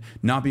and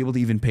not be able to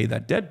even pay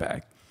that debt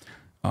back.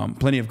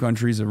 Plenty of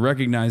countries have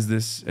recognized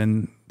this,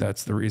 and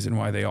that's the reason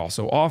why they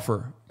also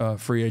offer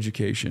free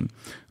education.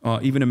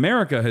 Even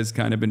America has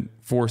kind of been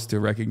forced to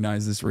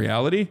recognize this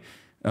reality.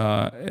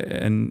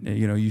 And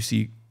you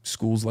see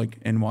schools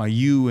like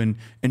NYU and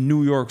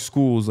New York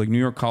schools, like New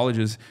York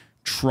colleges,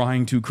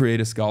 trying to create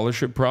a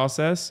scholarship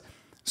process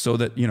so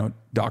that,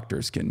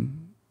 doctors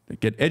can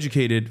get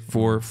educated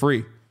for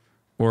free,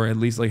 or at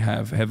least like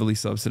have heavily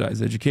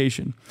subsidized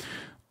education.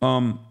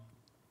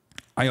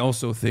 I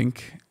also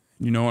think,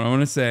 what I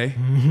want to say,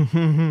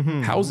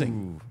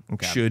 housing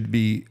should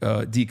be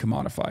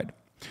decommodified.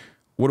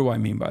 What do I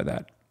mean by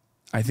that?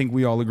 I think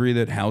we all agree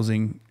that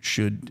housing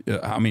should,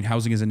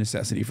 housing is a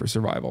necessity for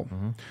survival.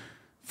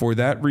 For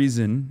that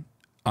reason,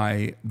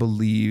 I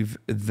believe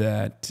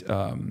that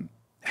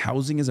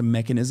housing as a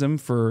mechanism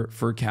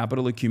for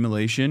capital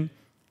accumulation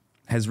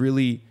has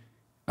really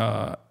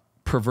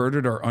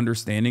perverted our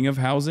understanding of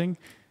housing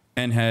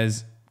and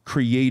has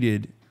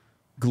created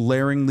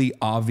glaringly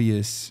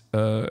obvious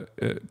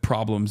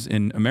problems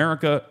in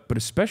America, but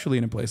especially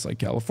in a place like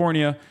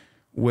California,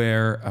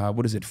 where,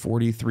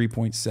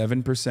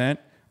 43.7%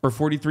 or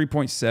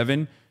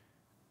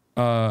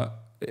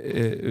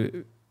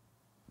 43.7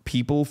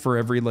 people for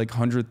every like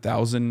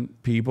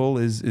 100,000 people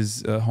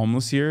is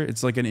homeless here.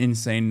 It's like an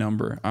insane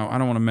number. I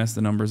don't want to mess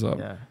the numbers up.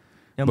 Yeah.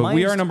 But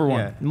we are number one.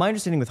 Yeah. My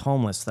understanding with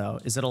homeless, though,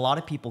 is that a lot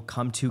of people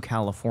come to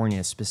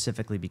California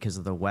specifically because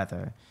of the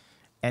weather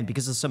and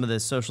because of some of the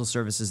social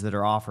services that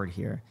are offered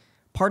here.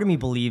 Part of me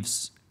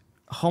believes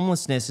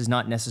homelessness is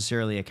not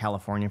necessarily a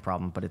California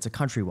problem, but it's a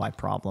countrywide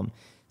problem.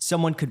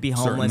 Someone could be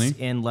homeless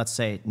in, let's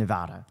say,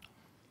 Nevada,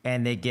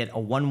 and they get a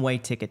one-way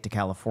ticket to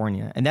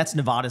California. And that's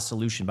Nevada's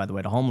solution, by the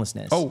way, to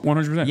homelessness. Oh,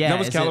 100%. Yeah, that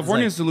was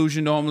California's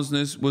solution to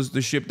homelessness, was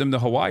to ship them to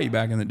Hawaii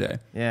back in the day.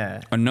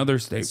 Yeah. Another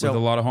state with a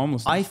lot of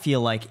homelessness. I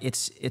feel like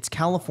it's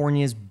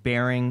California's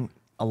bearing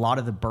a lot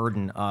of the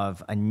burden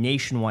of a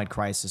nationwide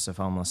crisis of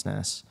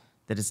homelessness.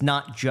 That it's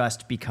not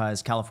just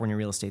because California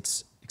real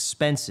estate's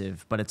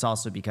expensive, but it's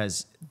also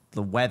because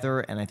the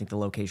weather and I think the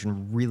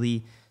location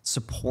really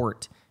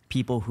support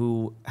people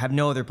who have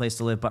no other place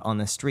to live but on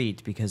the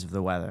street because of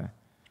the weather.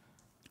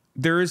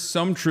 There is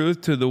some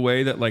truth to the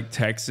way that like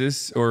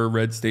Texas or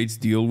red states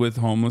deal with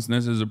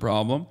homelessness as a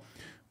problem.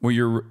 What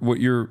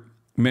you're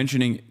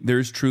mentioning,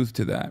 there's truth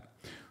to that.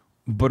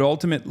 But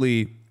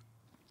ultimately,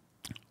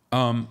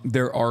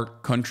 there are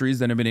countries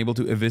that have been able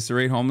to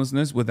eviscerate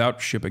homelessness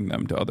without shipping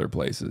them to other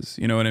places.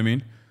 You know what I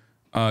mean?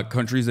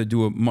 Countries that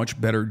do a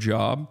much better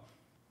job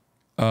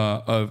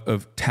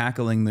of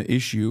tackling the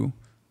issue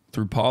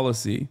through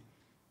policy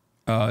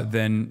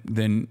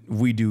than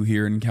we do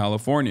here in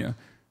California.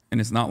 And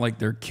it's not like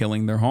they're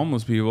killing their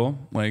homeless people,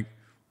 like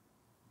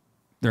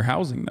they're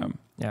housing them.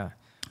 Yeah.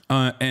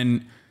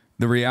 And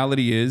the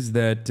reality is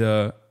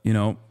that,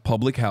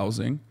 public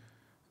housing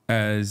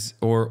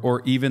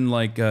or even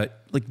like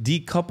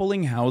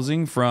decoupling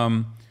housing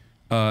from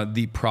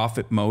the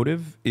profit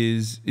motive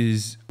is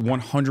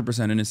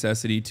 100% a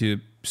necessity to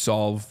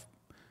solve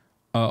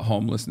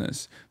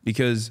homelessness.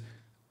 Because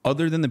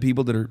other than the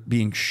people that are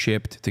being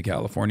shipped to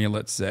California,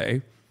 let's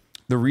say,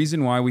 the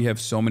reason why we have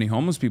so many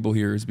homeless people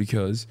here is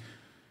because,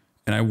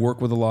 and I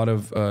work with a lot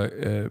of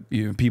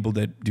people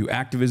that do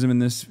activism in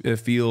this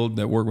field,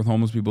 that work with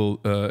homeless people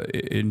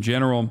in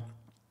general.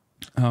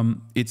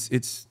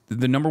 It's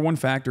the number one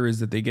factor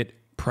is that they get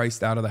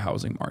priced out of the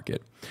housing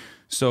market.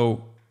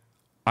 So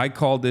I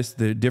call this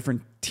the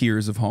different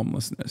tiers of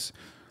homelessness,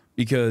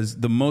 because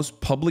the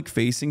most public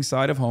facing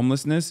side of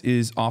homelessness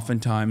is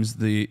oftentimes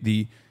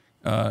the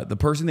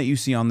person that you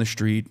see on the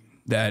street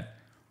that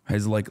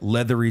has like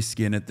leathery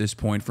skin at this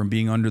point from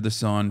being under the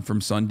sun,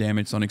 from sun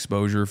damage, sun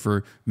exposure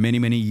for many,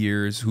 many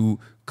years, who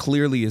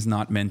clearly is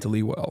not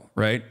mentally well,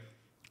 right?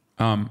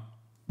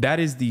 That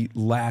is the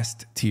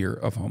last tier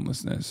of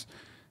homelessness.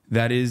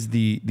 That is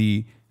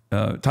the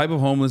type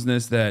of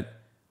homelessness that,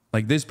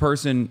 like, this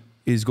person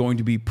is going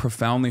to be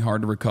profoundly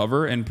hard to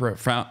recover and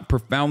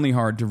profoundly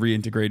hard to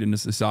reintegrate into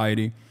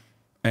society,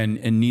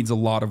 and needs a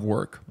lot of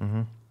work.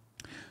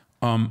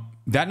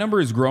 That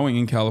number is growing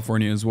in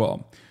California as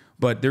well.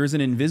 But there is an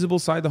invisible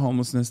side to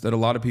homelessness that a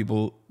lot of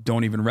people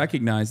don't even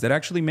recognize that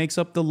actually makes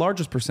up the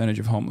largest percentage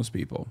of homeless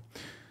people.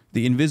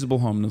 The invisible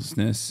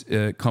homelessness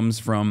comes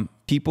from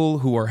people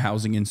who are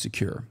housing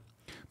insecure,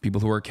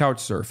 people who are couch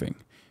surfing,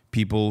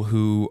 people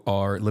who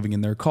are living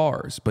in their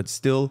cars, but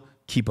still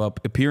keep up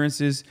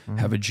appearances,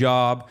 have a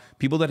job,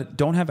 people that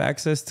don't have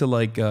access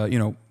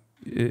to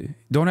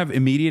don't have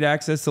immediate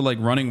access to like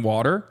running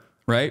water,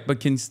 right? But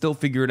can still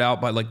figure it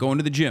out by like going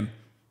to the gym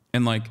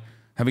and like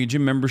having a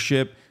gym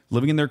membership,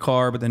 living in their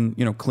car, but then,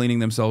 cleaning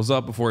themselves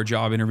up before a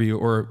job interview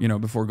or,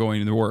 before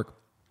going to work.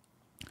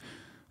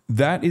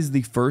 That is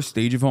the first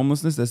stage of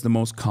homelessness. That's the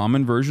most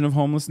common version of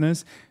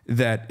homelessness.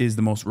 That is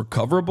the most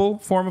recoverable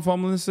form of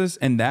homelessness.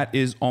 And that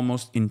is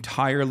almost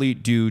entirely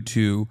due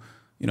to,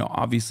 you know,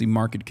 obviously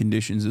market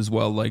conditions as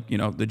well, like, you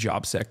know, the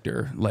job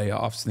sector,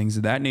 layoffs, things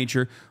of that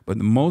nature. But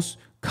the most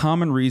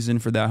common reason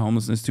for that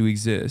homelessness to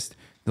exist,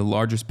 the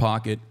largest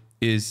pocket,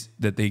 is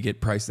that they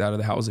get priced out of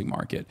the housing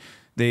market.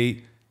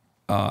 They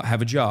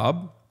have a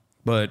job,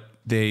 but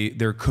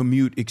their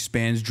commute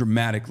expands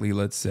dramatically,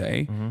 let's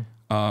say.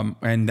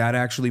 And that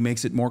actually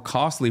makes it more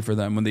costly for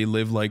them when they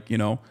live like, you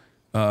know,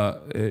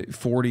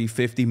 40,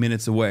 50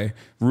 minutes away.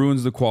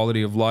 Ruins the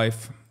quality of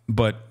life.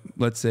 But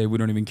let's say we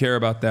don't even care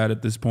about that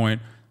at this point.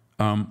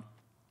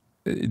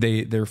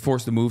 They're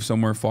forced to move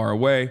somewhere far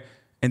away,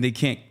 and they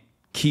can't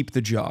keep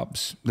the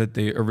jobs that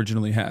they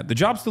originally had. The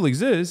job still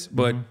exists,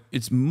 but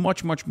it's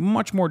much, much,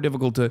 much more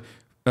difficult to,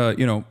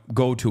 you know,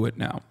 go to it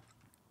now.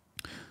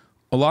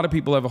 A lot of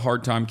people have a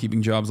hard time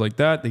keeping jobs like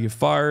that. They get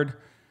fired.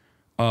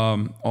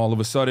 All of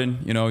a sudden,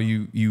 you know,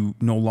 you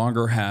no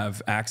longer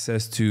have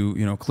access to,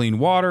 you know, clean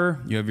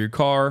water. You have your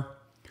car.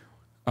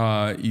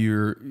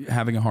 You're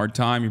having a hard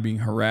time. You're being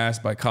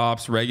harassed by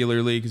cops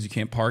regularly because you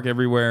can't park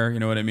everywhere. You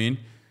know what I mean?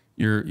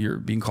 You're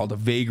being called a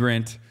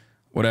vagrant,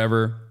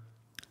 whatever.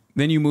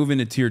 Then you move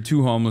into tier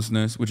 2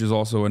 homelessness, which is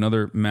also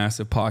another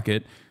massive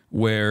pocket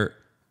where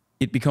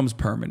it becomes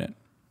permanent.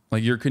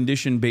 Like your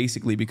condition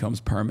basically becomes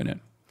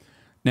permanent.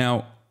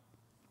 Now,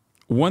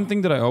 one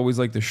thing that I always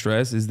like to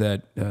stress is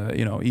that,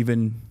 you know,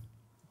 even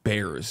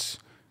bears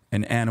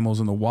and animals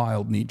in the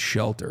wild need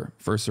shelter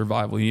for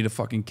survival. You need a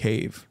fucking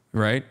cave,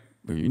 right?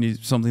 You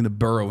need something to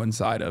burrow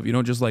inside of. You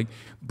don't just like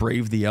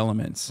brave the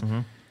elements.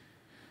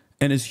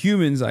 And as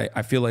humans,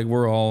 I feel like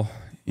we're all,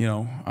 you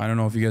know, I don't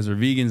know if you guys are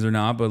vegans or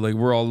not, but like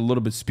we're all a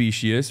little bit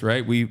specious,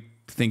 right? We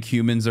think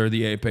humans are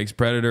the apex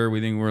predator.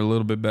 We think we're a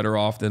little bit better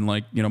off than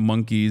like, you know,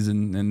 monkeys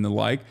and the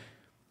like.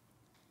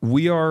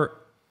 We are,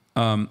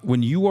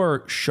 when you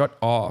are shut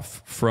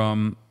off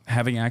from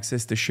having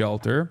access to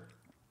shelter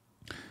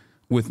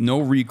with no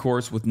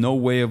recourse, with no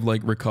way of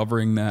like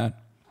recovering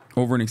that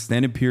over an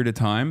extended period of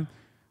time,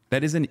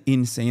 that is an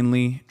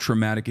insanely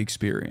traumatic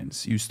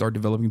experience. You start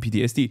developing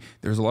PTSD.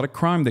 There's a lot of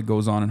crime that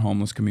goes on in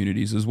homeless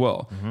communities as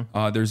well.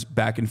 There's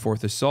back and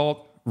forth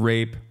assault,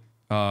 rape,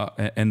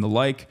 and the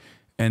like.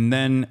 And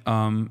then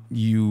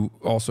you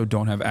also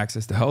don't have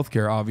access to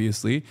healthcare,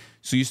 obviously.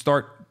 So you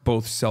start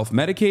both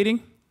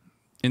self-medicating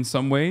in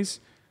some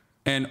ways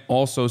and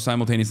also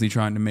simultaneously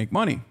trying to make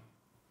money.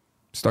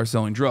 Start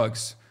selling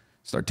drugs.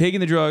 Start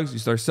taking the drugs, you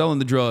start selling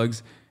the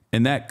drugs,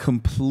 and that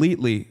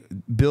completely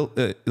built,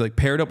 like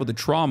paired up with the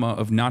trauma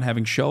of not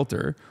having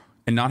shelter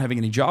and not having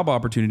any job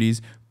opportunities,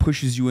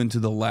 pushes you into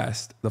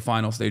the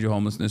final stage of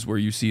homelessness, where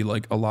you see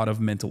like a lot of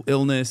mental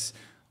illness,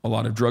 a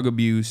lot of drug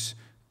abuse,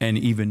 and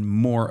even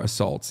more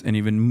assaults and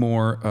even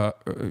more,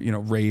 you know,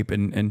 rape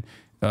and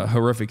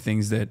horrific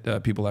things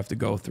that people have to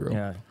go through.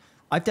 Yeah.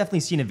 I've definitely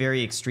seen a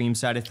very extreme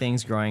side of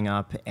things growing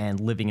up and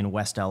living in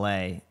West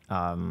LA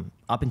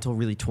up until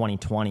really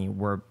 2020,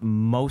 where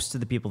most of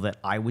the people that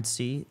I would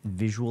see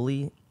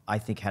visually, I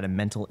think had a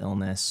mental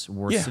illness,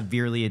 were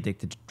severely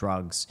addicted to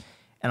drugs.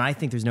 And I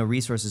think there's no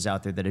resources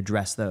out there that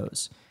address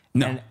those.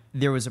 No. And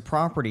there was a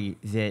property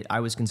that I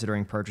was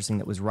considering purchasing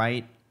that was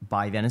right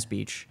by Venice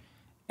Beach.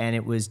 And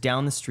it was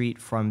down the street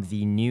from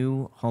the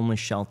new homeless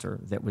shelter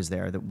that was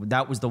there.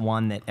 That was the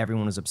one that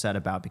everyone was upset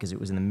about because it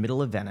was in the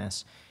middle of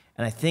Venice.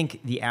 And I think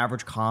the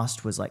average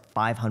cost was like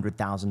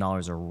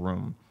 $500,000 a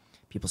room.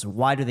 People said,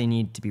 why do they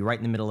need to be right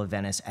in the middle of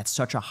Venice at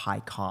such a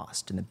high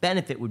cost? And the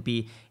benefit would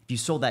be if you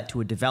sold that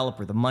to a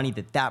developer, the money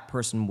that that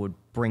person would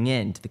bring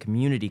in to the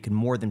community could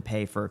more than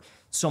pay for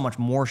so much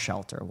more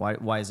shelter.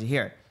 Why is it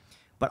here?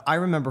 But I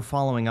remember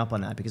following up on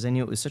that because I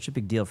knew it was such a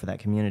big deal for that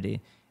community.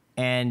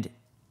 And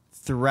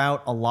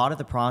throughout a lot of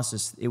the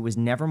process, it was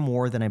never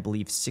more than, I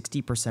believe,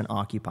 60%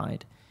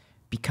 occupied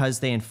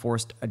because they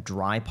enforced a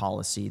dry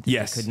policy that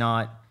they could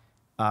not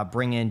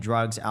bring in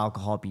drugs,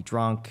 alcohol, be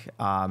drunk.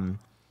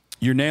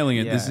 You're nailing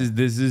it. Yeah.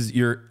 This is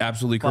you're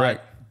absolutely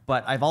correct.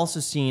 But I've also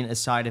seen a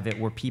side of it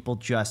where people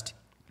just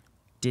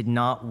did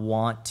not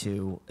want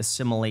to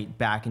assimilate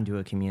back into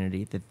a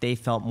community, that they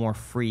felt more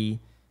free.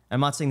 I'm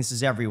not saying this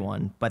is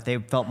everyone, but they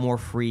felt more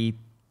free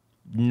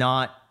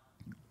not,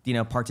 you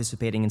know,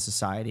 participating in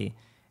society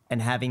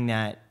and having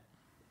that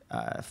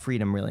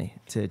freedom really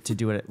to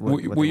do it.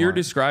 What you're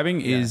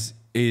describing is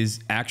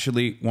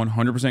actually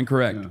 100%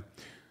 correct. Yeah.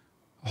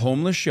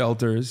 Homeless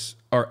shelters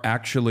are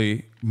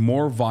actually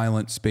more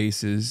violent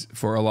spaces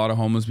for a lot of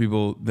homeless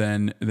people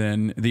than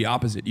the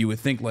opposite. You would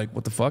think like,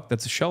 what the fuck?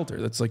 That's a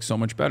shelter. That's like so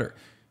much better.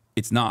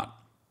 It's not.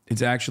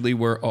 It's actually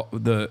where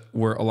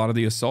a lot of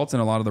the assaults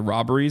and a lot of the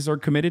robberies are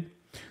committed.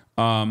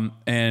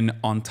 And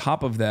on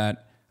top of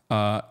that,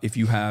 if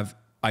you have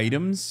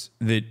items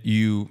that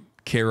you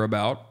care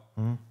about,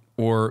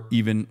 or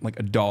even like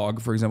a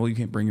dog, for example, you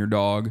can't bring your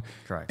dog.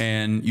 Correct.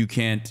 And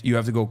you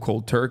have to go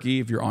cold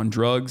turkey if you're on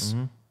drugs.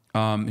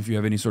 If you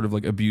have any sort of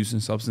like abuse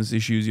and substance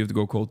issues, you have to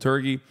go cold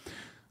turkey.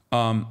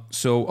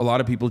 So a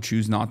lot of people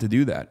choose not to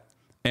do that.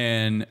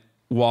 And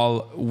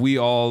while we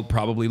all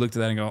probably looked at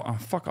that and go, oh,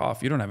 fuck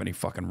off, you don't have any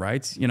fucking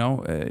rights, you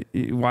know,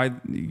 why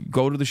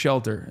go to the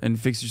shelter and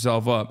fix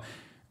yourself up?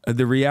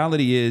 The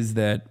reality is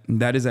that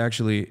is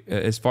actually,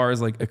 as far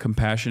as like a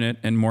compassionate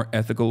and more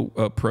ethical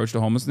approach to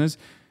homelessness,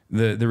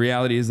 the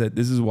reality is that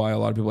this is why a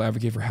lot of people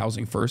advocate for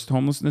housing first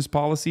homelessness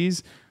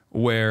policies,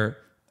 where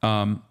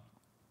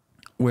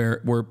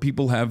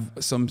people have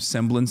some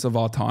semblance of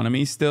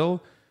autonomy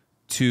still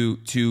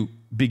to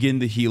begin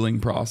the healing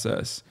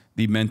process,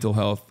 the mental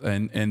health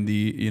and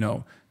the, you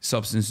know,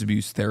 substance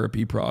abuse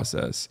therapy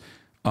process,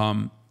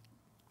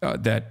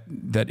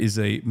 that is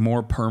a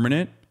more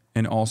permanent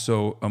and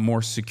also a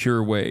more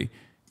secure way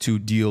to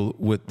deal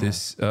with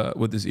this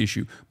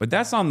issue. But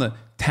that's on the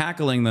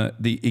tackling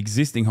the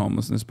existing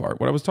homelessness part.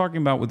 What I was talking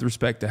about with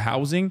respect to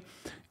housing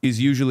is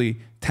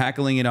usually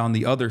tackling it on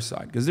the other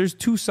side, because there's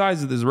two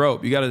sides of this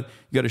rope. You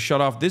gotta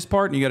shut off this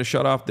part and you gotta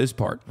shut off this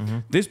part.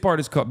 This part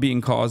is being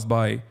caused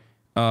by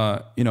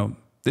a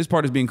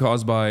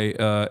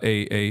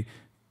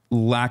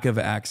lack of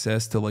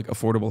access to like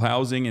affordable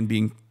housing and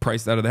being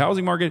priced out of the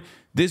housing market.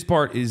 This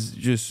part is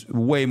just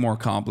way more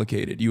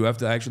complicated. You have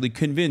to actually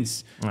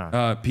convince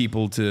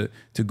people to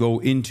go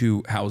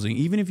into housing,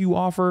 even if you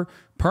offer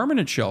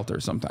permanent shelter.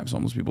 Sometimes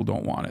homeless people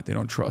don't want it; they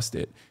don't trust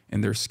it,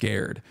 and they're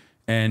scared.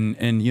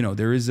 And you know,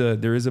 there is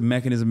a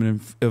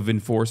mechanism of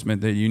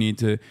enforcement that you need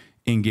to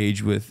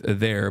engage with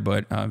there.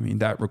 But I mean,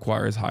 that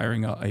requires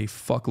hiring a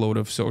fuckload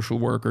of social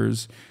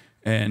workers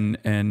and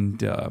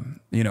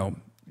you know,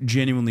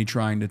 genuinely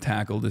trying to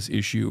tackle this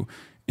issue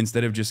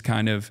instead of just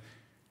kind of,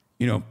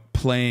 you know,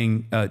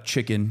 playing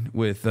chicken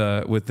with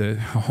the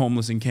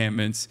homeless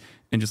encampments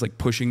and just like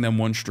pushing them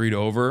one street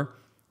over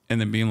and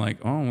then being like,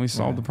 oh, we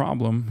solved the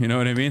problem. You know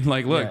what I mean?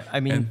 Like, look, I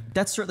mean,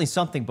 that's certainly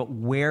something, but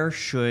where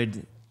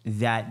should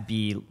that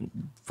be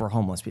for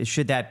homeless people?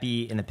 Should that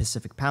be in the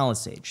Pacific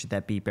Palisades? Should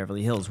that be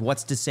Beverly Hills?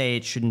 What's to say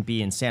it shouldn't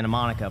be in Santa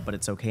Monica, but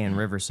it's okay in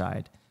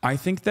Riverside? I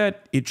think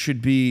that it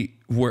should be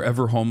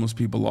wherever homeless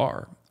people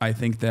are. I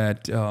think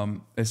that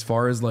as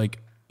far as like,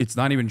 it's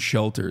not even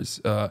shelters.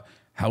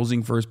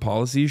 Housing first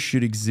policies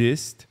should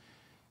exist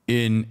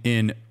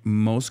in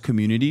most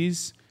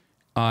communities.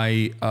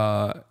 I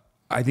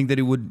think that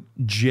it would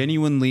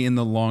genuinely, in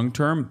the long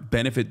term,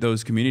 benefit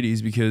those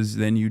communities, because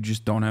then you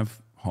just don't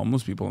have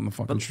homeless people in the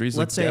fucking streets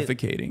like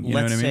defecating. You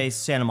know what I mean? Let's say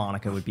Santa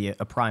Monica would be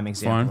a prime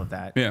example of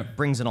that. Yeah.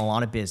 Brings in a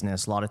lot of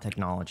business, a lot of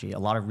technology, a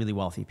lot of really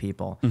wealthy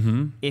people.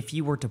 If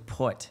you were to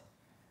put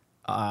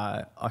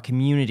a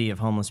community of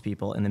homeless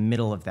people in the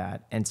middle of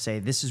that and say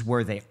this is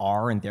where they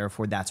are and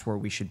therefore that's where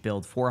we should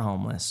build for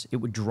homeless, it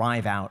would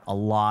drive out a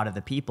lot of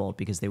the people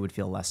because they would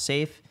feel less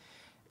safe.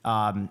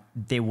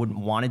 They wouldn't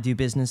want to do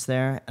business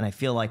there, and I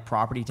feel like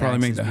property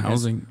taxes make the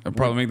housing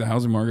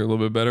market a little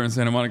bit better in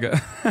Santa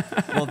Monica.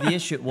 Well,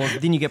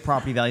 then you get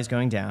property values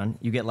going down.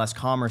 You get less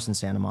commerce in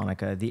Santa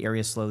Monica. The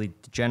area slowly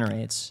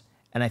degenerates,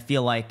 and I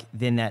feel like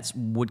then that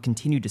would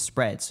continue to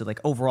spread. So like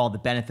overall, the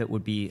benefit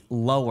would be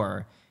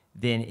lower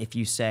than if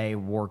you say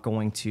we're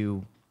going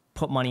to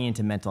put money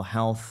into mental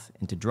health,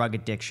 into drug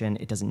addiction.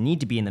 It doesn't need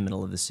to be in the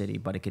middle of the city,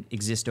 but it could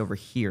exist over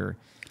here.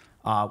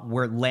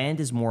 Where land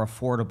is more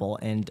affordable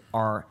and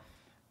our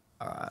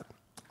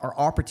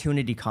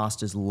opportunity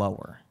cost is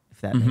lower,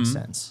 if that makes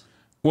sense.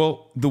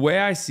 Well, the way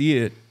I see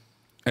it,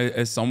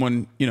 as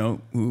someone, you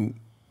know, who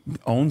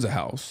owns a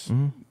house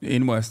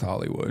in West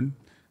Hollywood,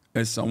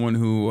 as someone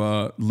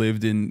who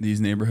lived in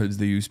these neighborhoods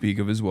that you speak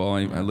of as well.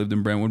 I lived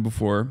in Brentwood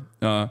before,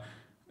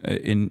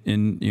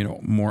 in you know,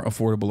 more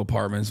affordable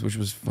apartments, which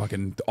was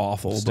fucking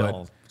awful,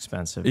 Still but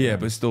expensive. Yeah,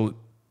 but still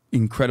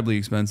incredibly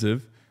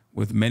expensive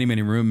with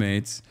many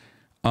roommates.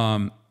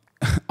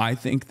 I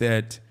think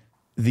that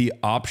the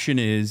option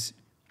is,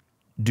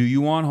 do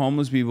you want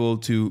homeless people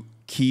to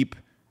keep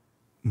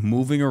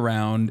moving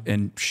around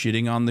and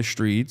shitting on the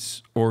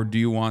streets, or do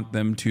you want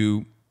them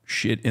to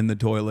shit in the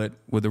toilet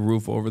with a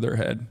roof over their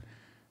head?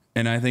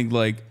 And I think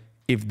like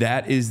if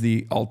that is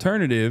the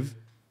alternative,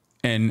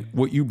 and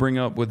what you bring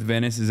up with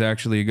Venice is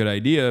actually a good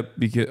idea,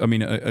 because I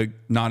mean,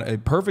 not a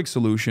perfect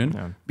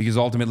solution, because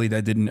ultimately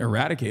that didn't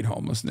eradicate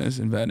homelessness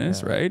in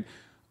Venice, right?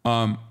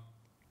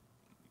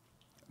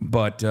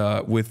 But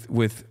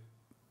with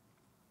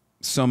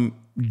some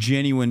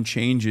genuine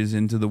changes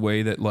into the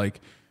way that like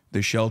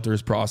the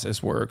shelters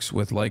process works,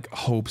 with like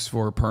hopes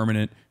for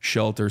permanent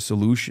shelter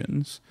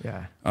solutions,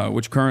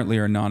 which currently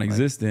are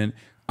non-existent.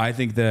 I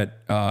think that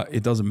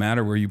it doesn't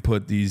matter where you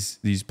put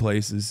these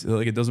places.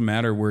 Like it doesn't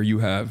matter where you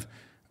have,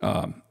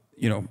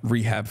 you know,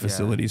 rehab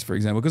facilities, for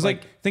example. Because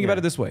like think about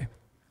it this way: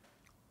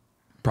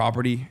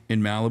 property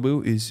in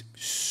Malibu is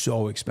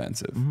so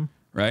expensive,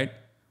 right?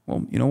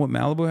 Well, you know what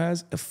Malibu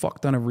has? A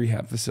fuck ton of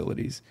rehab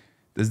facilities.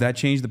 Does that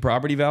change the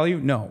property value?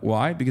 No.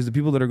 Why? Because the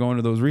people that are going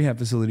to those rehab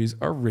facilities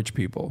are rich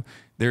people.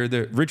 They're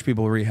the rich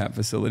people rehab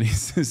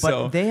facilities.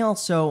 But they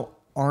also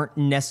aren't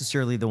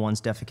necessarily the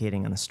ones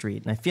defecating on the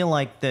street. And I feel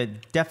like the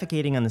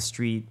defecating on the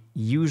street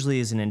usually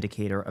is an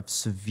indicator of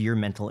severe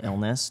mental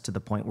illness to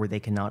the point where they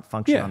cannot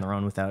function Yeah. on their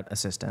own without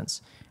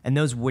assistance. And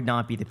those would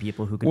not be the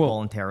people who could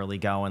voluntarily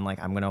go and like,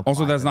 I'm going to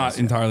Also, that's not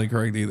entirely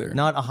correct either.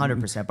 Not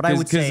 100%, but I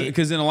would say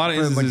because in a lot of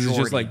for a instances, it's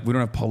just majority. like we don't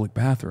have public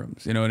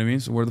bathrooms. You know what I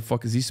mean? So where the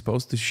fuck is he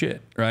supposed to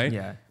shit? Right?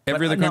 Yeah.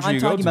 Every But other now country I'm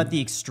you go talking to. about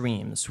the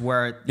extremes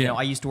where, you know,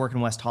 I used to work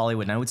in West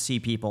Hollywood and I would see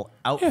people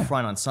out Yeah.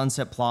 front on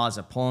Sunset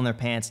Plaza pulling their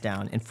pants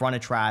down in front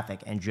of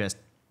traffic and just,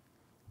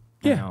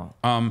 you know.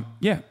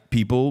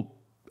 People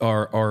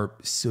are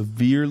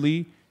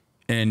severely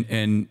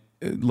and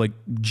like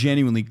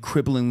genuinely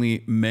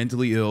cripplingly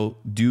mentally ill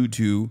due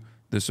to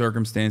the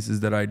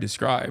circumstances that I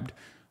described.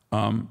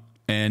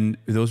 And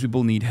those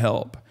people need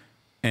help.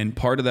 And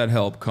part of that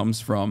help comes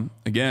from,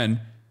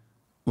 again,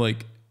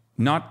 like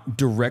not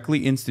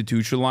directly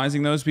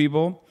institutionalizing those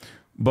people,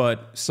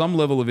 but some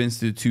level of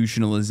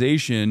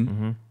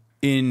institutionalization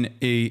in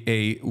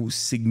a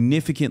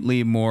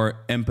significantly more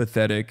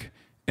empathetic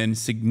and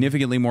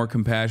significantly more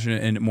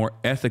compassionate and more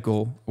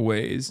ethical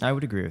ways. I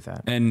would agree with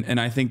that. And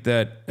I think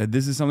that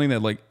this is something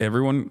that like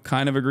everyone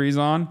kind of agrees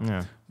on.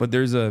 Yeah. But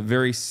there's a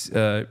very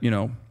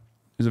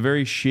there's a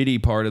very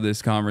shitty part of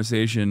this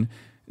conversation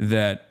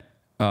that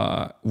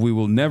we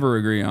will never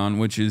agree on,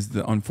 which is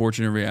the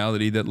unfortunate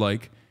reality that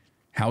like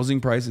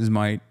housing prices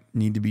might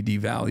need to be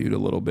devalued a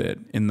little bit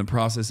in the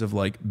process of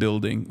like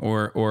building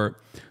or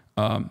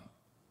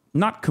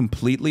not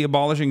completely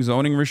abolishing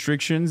zoning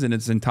restrictions in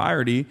its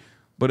entirety,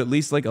 but at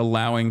least like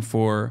allowing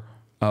for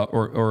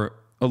or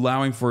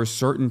allowing for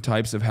certain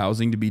types of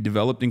housing to be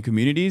developed in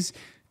communities.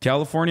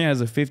 California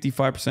has a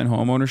 55%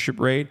 home ownership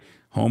rate.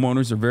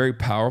 Homeowners are very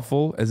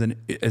powerful as an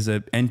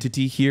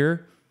entity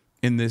here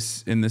in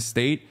this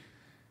state.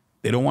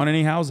 They don't want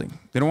any housing.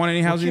 They don't want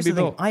any housing to be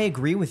built. I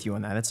agree with you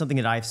on that. That's something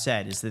that I've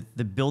said is that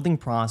the building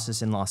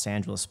process in Los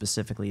Angeles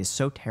specifically is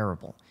so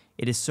terrible.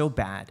 It is so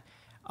bad.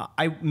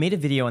 I made a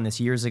video on this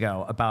years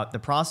ago about the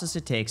process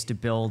it takes to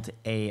build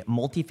a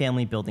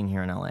multifamily building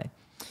here in LA.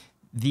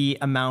 The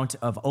amount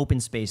of open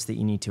space that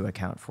you need to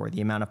account for, the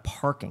amount of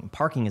parking.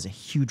 Parking is a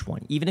huge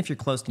one. Even if you're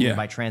close to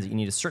nearby transit, you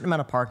need a certain amount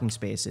of parking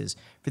spaces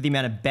for the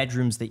amount of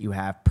bedrooms that you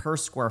have per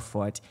square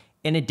foot,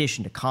 in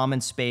addition to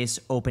common space,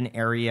 open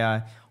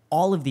area,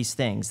 all of these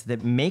things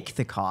that make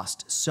the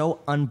cost so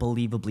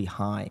unbelievably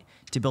high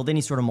to build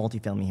any sort of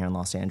multifamily here in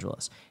Los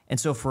Angeles. And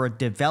so for a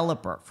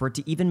developer, for it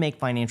to even make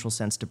financial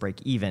sense to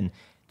break even,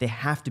 they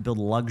have to build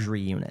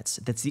luxury units.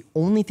 That's the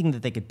only thing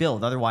that they could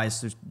build. Otherwise,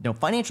 there's no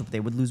financial, but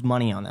they would lose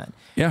money on that.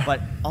 Yeah.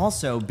 But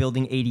also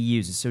building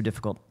ADUs is so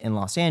difficult in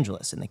Los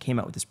Angeles. And they came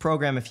out with this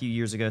program a few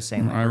years ago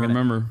saying,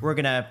 like, we're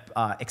gonna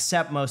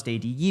accept most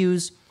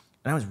ADUs.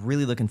 And I was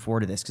really looking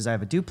forward to this because I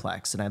have a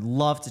duplex and I'd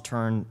love to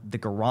turn the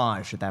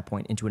garage at that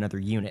point into another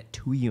unit,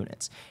 2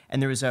 units.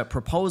 And there was a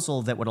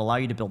proposal that would allow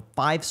you to build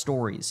 5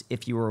 stories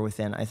if you were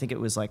within, I think it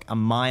was like a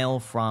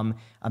mile from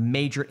a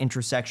major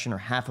intersection or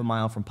half a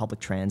mile from public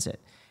transit.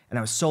 And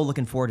I was so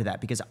looking forward to that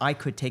because I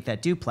could take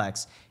that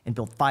duplex and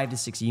build 5 to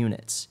 6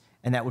 units.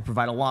 And that would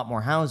provide a lot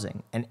more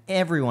housing. And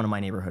everyone in my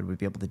neighborhood would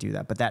be able to do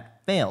that. But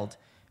that failed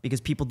because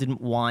people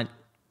didn't want,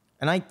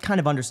 and I kind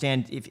of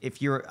understand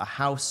if you're a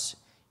house,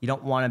 you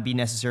don't want to be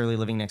necessarily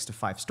living next to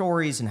 5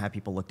 stories and have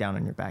people look down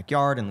on your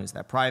backyard and lose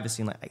that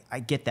privacy. And like, I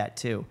get that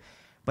too.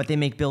 But they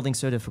make building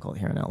so difficult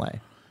here in LA.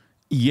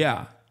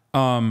 Yeah.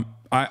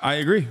 I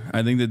agree.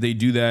 I think that they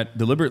do that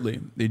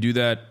deliberately. They do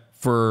that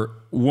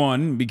for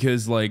one,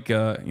 because like,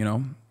 a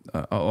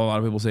lot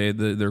of people say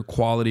their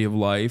quality of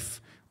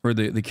life or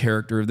the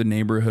character of the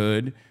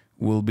neighborhood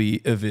will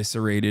be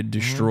eviscerated,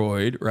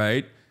 destroyed,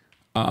 right?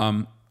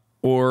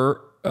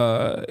 Or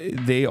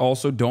they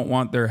also don't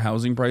want their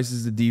housing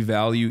prices to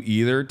devalue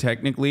either,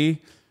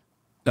 technically,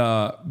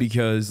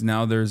 because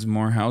now there's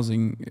more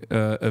housing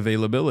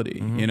availability.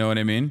 You know what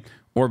I mean?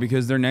 Or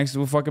because they're next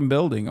to a fucking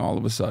building all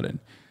of a sudden.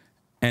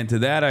 And to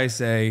that I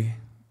say,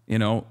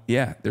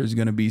 yeah, there's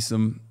going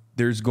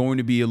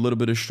to be a little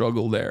bit of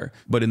struggle there.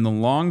 But in the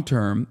long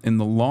term, in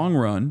the long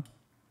run,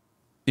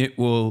 it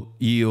will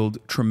yield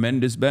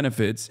tremendous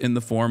benefits in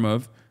the form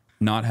of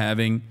not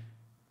having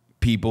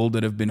people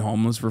that have been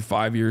homeless for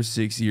 5 years,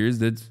 6 years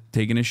that's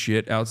taking a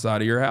shit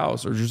outside of your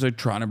house or just like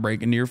trying to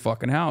break into your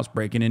fucking house,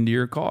 breaking into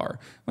your car.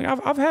 Like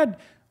I've had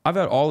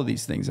all of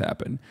these things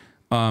happen.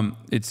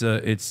 It's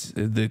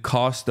the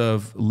cost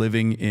of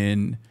living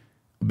in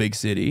a big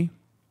city.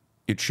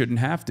 It shouldn't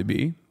have to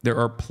be. There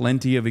are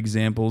plenty of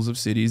examples of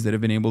cities that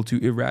have been able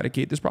to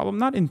eradicate this problem,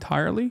 not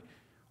entirely,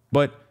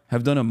 but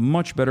have done a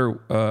much better,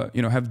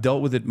 have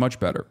dealt with it much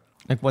better.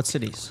 Like what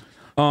cities?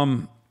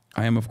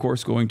 I am, of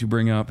course, going to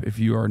bring up, if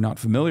you are not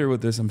familiar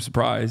with this, I'm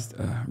surprised,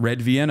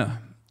 Red Vienna.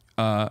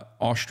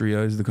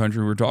 Austria is the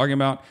country we're talking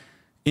about.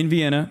 In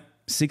Vienna,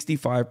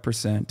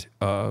 65%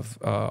 of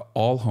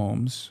all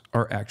homes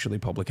are actually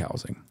public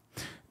housing.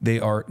 They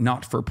are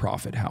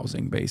not-for-profit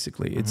housing,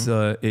 basically. It's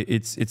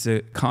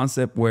a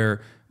concept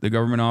where the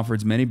government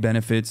offers many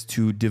benefits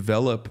to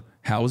develop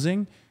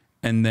housing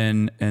and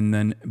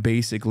then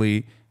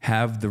basically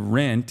have the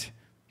rent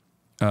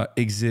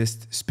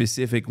exist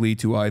specifically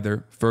to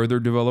either further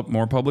develop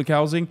more public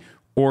housing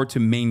or to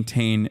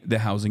maintain the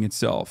housing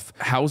itself.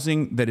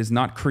 Housing that is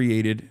not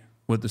created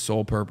with the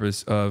sole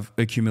purpose of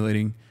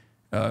accumulating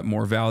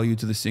more value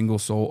to the single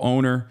sole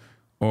owner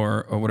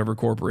or whatever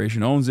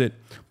corporation owns it,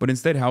 but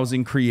instead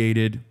housing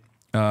created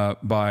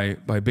by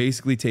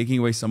basically taking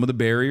away some of the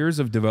barriers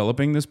of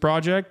developing this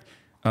project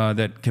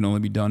that can only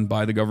be done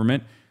by the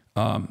government,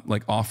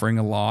 like offering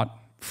a lot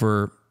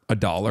for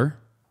 $1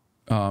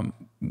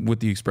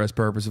 with the express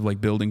purpose of like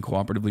building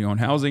cooperatively owned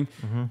housing,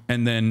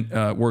 and then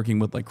working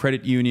with like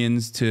credit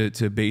unions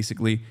to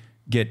basically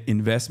get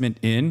investment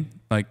in,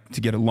 like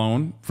to get a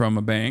loan from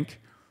a bank,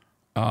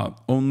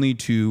 only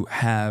to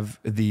have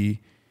the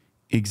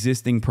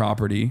existing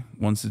property,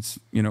 once it's,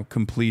 you know,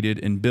 completed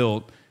and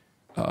built,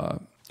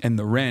 and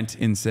the rent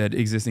in said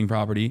existing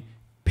property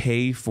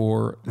pay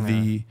for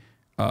the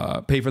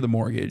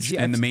mortgage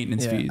and the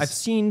maintenance fees. I've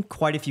seen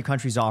quite a few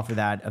countries offer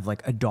that of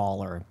like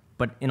 $1.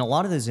 But in a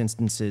lot of those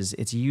instances,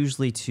 it's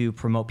usually to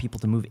promote people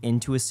to move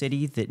into a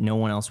city that no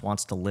one else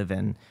wants to live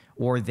in,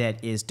 or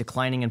that is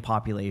declining in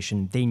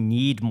population. They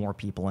need more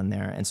people in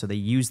there. And so they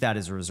use that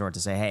as a resort to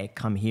say, hey,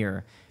 come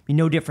here. Be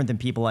no different than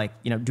people like,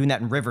 you know, doing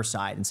that in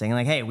Riverside and saying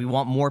like, hey, we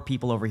want more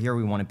people over here.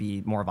 We want to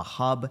be more of a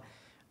hub.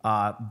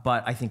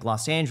 But I think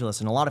Los Angeles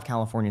and a lot of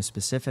California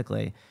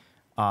specifically,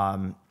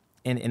 in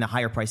the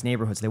higher price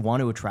neighborhoods, they want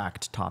to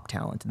attract top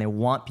talent and they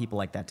want people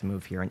like that to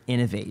move here and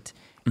innovate.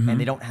 And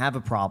they don't have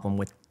a problem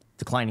with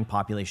declining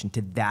population to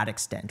that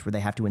extent where they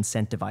have to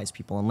incentivize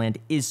people, and land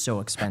is so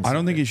expensive. I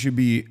don't think it should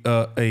be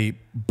a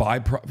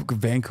byproduct.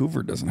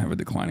 Vancouver doesn't have a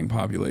declining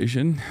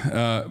population,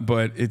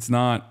 but it's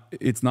not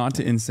to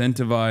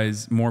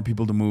incentivize more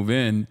people to move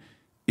in.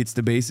 It's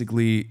to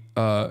basically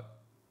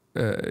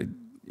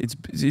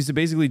it's to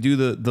basically do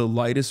the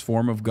lightest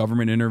form of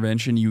government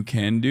intervention you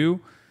can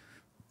do,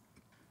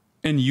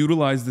 and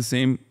utilize the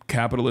same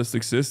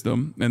capitalistic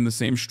system and the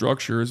same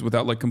structures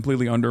without like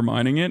completely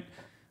undermining it,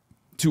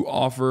 to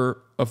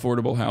offer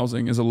affordable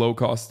housing as a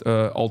low-cost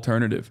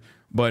alternative.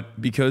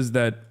 But because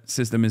that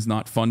system is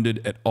not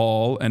funded at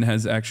all and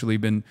has actually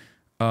been,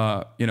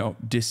 you know,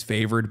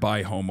 disfavored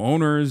by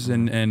homeowners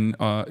and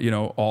you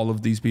know, all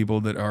of these people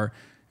that are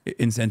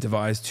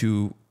incentivized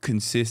to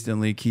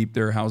consistently keep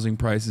their housing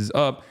prices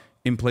up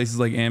in places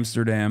like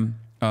Amsterdam,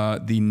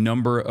 the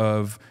number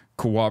of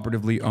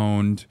cooperatively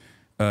owned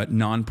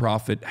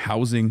nonprofit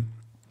housing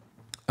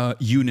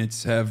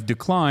units have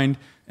declined.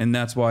 And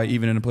that's why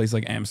even in a place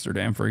like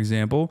Amsterdam, for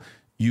example,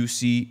 you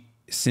see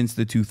since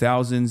the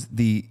 2000s,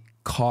 the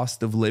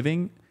cost of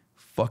living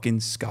fucking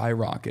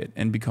skyrocket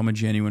and become a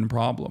genuine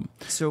problem.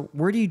 So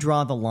where do you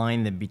draw the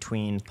line then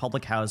between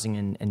public housing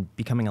and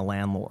becoming a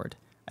landlord?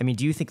 I mean,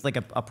 do you think like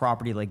a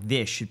property like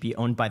this should be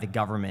owned by the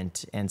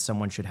government and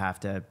someone should have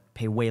to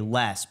pay way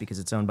less because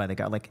it's owned by the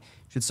government? Like,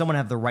 should someone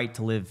have the right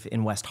to live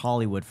in West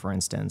Hollywood, for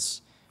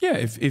instance? Yeah,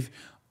 if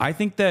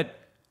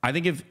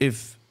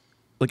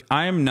like,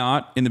 I am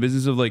not in the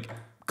business of like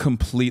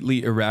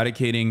completely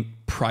eradicating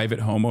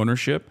private home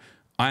ownership.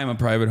 I am a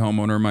private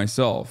homeowner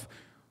myself.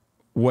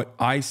 What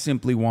I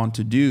simply want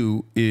to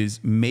do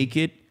is make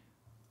it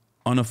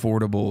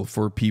unaffordable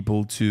for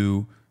people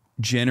to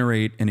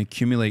generate and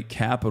accumulate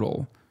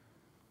capital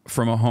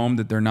from a home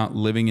that they're not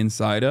living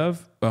inside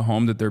of, a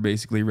home that they're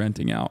basically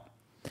renting out.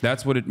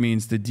 That's what it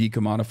means to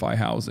decommodify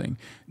housing.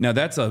 Now,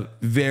 that's a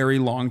very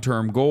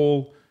long-term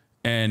goal.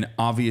 And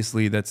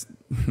obviously that's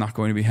not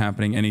going to be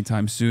happening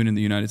anytime soon in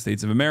the United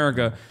States of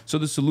America. So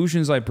the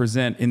solutions I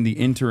present in the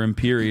interim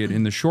period,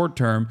 in the short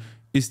term,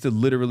 is to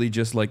literally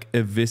just like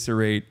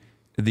eviscerate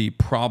the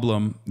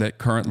problem that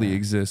currently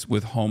exists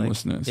with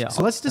homelessness. Yeah.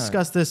 So let's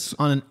discuss this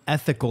on an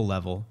ethical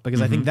level, because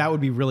I think that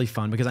would be really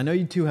fun, because I know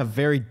you two have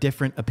very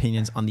different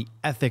opinions on the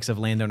ethics of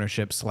land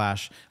ownership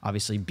 /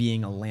 obviously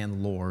being a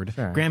landlord.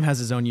 Sure. Graham has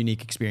his own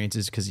unique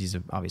experiences because he's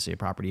obviously a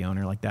property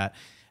owner like that.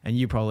 And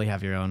you probably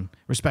have your own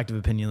respective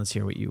opinion. Let's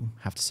hear what you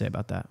have to say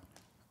about that.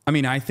 I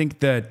mean, I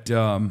think that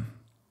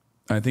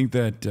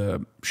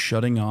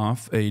shutting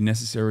off a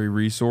necessary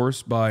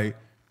resource by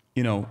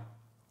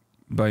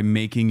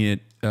making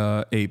it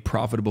a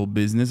profitable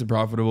business, a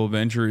profitable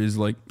venture, is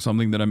like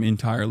something that I'm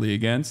entirely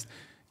against.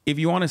 If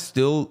you want to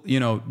still,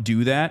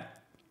 do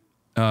that,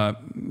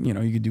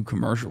 you could do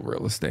commercial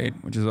real estate,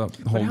 which is a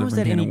whole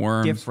different can of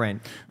worms.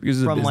 Different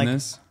because it's a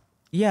business.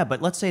 Yeah,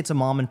 but let's say it's a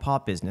mom and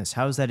pop business.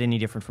 How is that any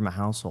different from a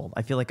household?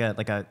 I feel like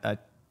a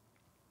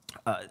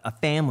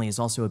family is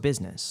also a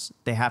business.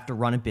 They have to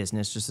run a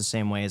business just the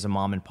same way as a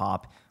mom and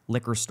pop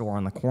liquor store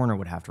on the corner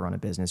would have to run a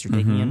business. You're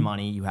taking in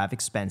money, you have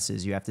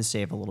expenses, you have to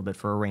save a little bit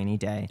for a rainy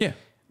day. Yeah.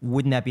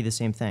 Wouldn't that be the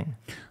same thing?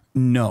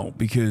 No,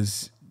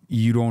 because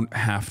you don't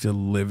have to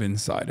live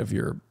inside of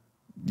your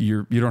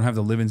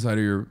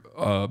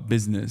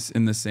business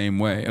in the same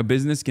way. A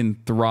business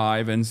can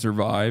thrive and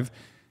survive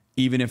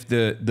even if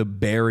the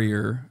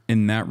barrier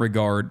in that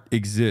regard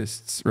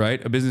exists,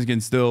 right? A business can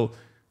still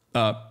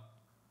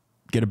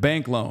get a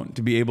bank loan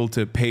to be able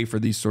to pay for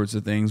these sorts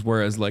of things,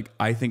 whereas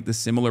I think the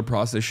similar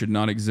process should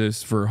not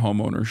exist for home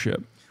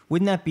ownership.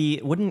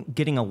 Wouldn't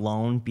getting a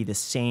loan be the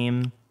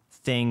same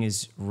thing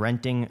as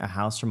renting a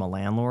house from a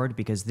landlord?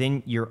 Because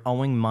then you're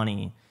owing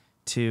money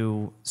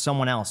to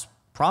someone else,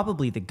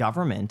 probably the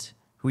government,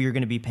 who you're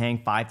going to be paying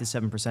 5 to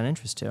 7%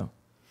 interest to.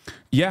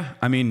 Yeah,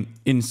 I mean,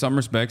 in some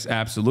respects,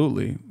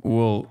 absolutely.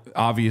 Well,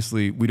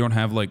 obviously, we don't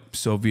have like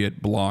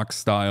Soviet bloc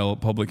style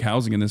public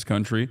housing in this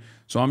country.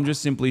 So I'm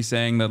just simply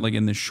saying that, like,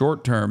 in the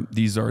short term,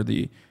 these are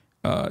the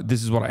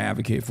this is what I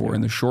advocate for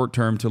in the short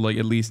term, to like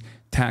at least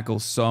tackle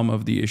some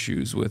of the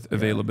issues with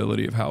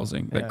availability of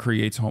housing that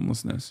creates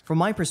homelessness. From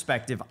my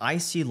perspective, I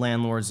see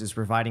landlords as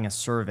providing a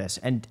service,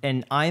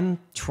 and I'm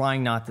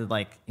trying not to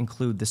like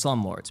include the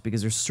slumlords,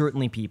 because there's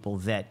certainly people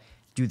that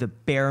do the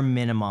bare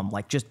minimum,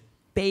 like just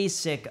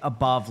basic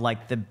above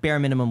like the bare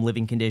minimum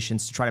living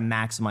conditions to try to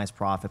maximize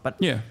profit.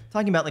 But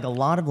talking about like a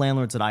lot of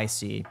landlords that I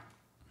see,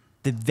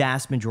 the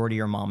vast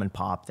majority are mom and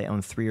pop. They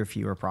own 3 or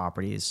fewer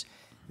properties.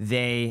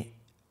 They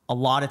a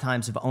lot of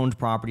times have owned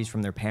properties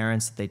from their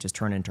parents that they just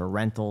turn into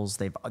rentals.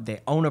 They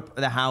own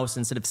the house.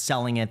 Instead of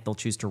selling it, they'll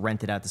choose to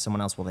rent it out to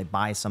someone else while they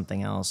buy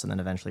something else and then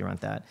eventually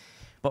rent that.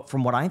 But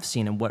from what I've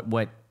seen, and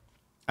what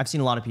I've seen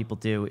a lot of people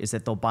do, is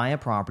that they'll buy a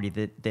property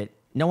that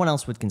no one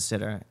else would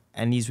consider.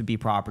 And these would be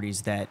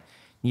properties that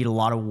need a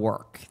lot of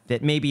work,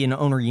 that maybe an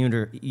owner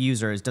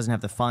user doesn't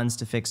have the funds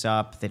to fix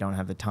up. They don't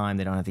have the time.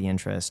 They don't have the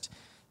interest.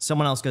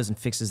 Someone else goes and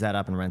fixes that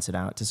up and rents it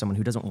out to someone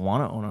who doesn't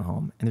want to own a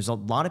home. And there's a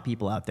lot of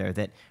people out there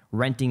that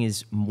renting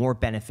is more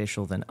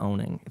beneficial than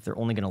owning. If they're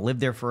only going to live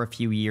there for a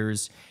few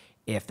years,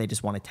 if they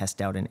just want to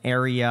test out an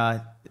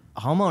area,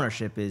 home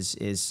ownership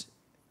is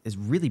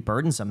really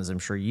burdensome, as I'm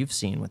sure you've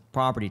seen, with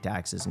property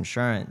taxes,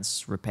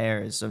 insurance,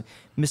 repairs, so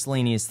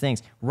miscellaneous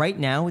things. Right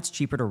now, it's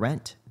cheaper to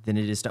rent than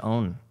it is to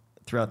own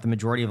throughout the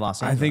majority of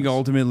Los Angeles. I think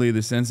ultimately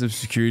the sense of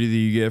security that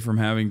you get from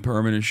having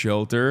permanent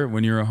shelter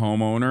when you're a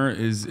homeowner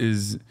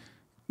is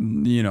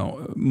you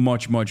know,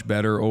 much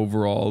better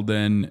overall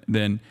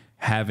than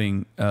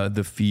having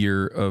the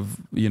fear of,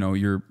 you know,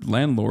 your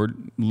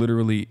landlord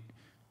literally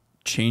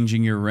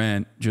changing your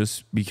rent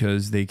just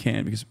because they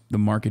can, because the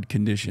market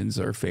conditions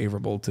are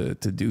favorable to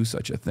do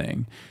such a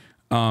thing.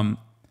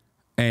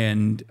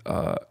 And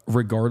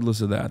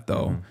regardless of that,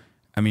 though,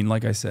 I mean,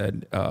 like I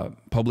said,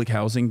 public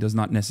housing does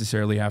not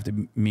necessarily have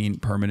to mean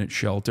permanent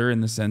shelter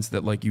in the sense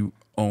that like you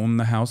own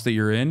the house that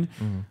you're in.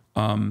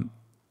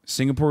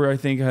 Singapore, I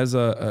think, has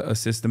a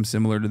system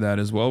similar to that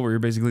as well, where you're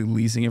basically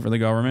leasing it for the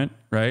government,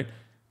 right?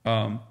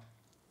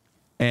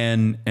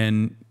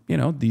 And you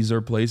know, these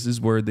are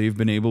places where they've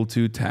been able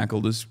to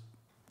tackle this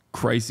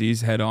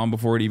crisis head on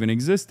before it even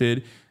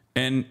existed,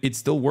 and it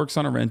still works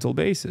on a rental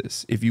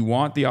basis. If you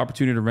want the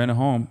opportunity to rent a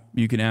home,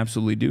 you can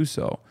absolutely do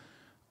so.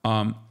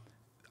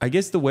 I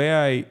guess the way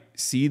I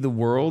see the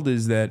world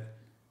is that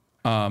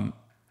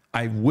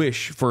I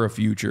wish for a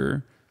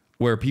future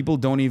where people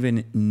don't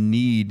even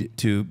need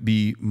to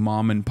be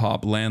mom and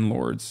pop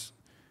landlords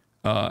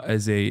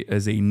as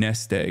a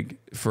nest egg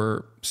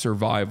for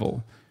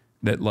survival.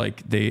 That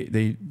like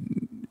they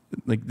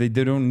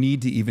don't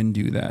need to even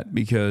do that,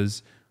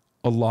 because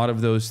a lot of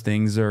those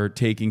things are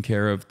taken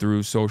care of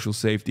through social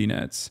safety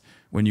nets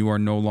when you are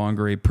no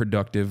longer a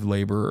productive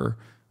laborer,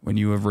 when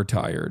you have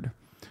retired.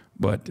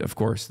 But of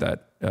course,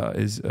 that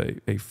is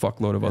a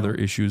fuckload of other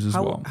issues as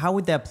well. How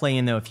would that play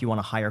in, though, if you want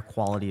a higher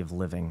quality of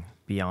living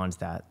beyond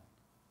that?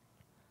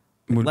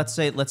 Let's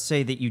say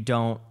that you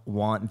don't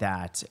want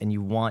that, and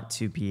you want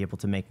to be able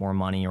to make more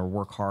money or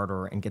work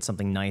harder and get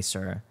something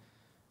nicer.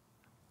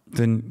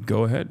 Then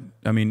go ahead.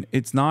 I mean,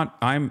 it's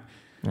not.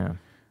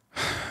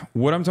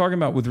 What I'm talking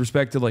about with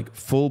respect to like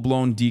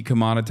full-blown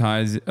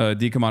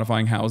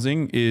decommodifying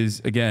housing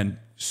is, again,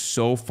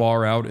 so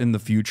far out in the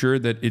future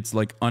that it's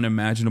like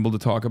unimaginable to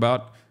talk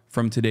about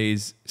from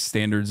today's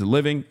standards of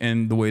living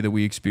and the way that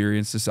we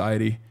experience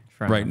society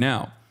right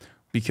now.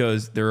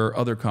 Because there are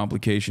other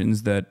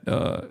complications that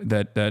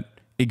that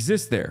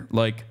exist there.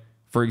 Like,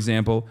 for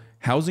example,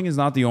 housing is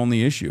not the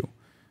only issue.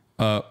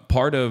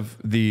 Part of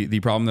the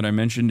problem that I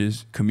mentioned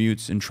is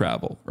commutes and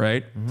travel,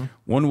 right?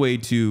 One way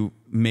to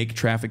make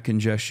traffic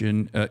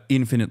congestion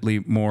infinitely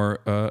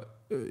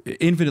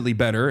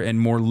better and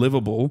more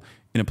livable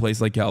in a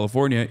place like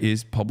California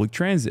is public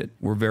transit.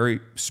 We're very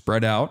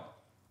spread out,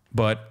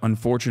 but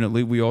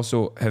unfortunately, we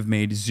also have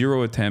made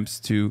zero attempts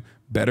to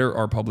better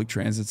our public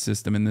transit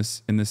system in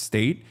this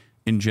state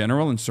in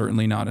general, and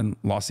certainly not in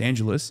Los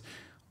Angeles.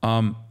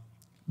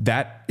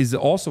 That is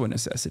also a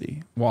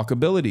necessity.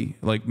 Walkability,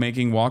 like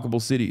making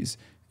walkable cities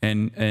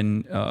and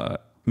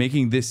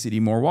making this city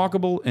more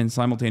walkable and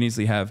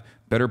simultaneously have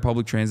better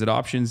public transit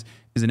options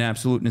is an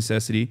absolute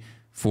necessity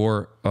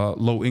for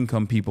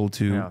low-income people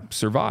to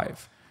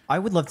survive. I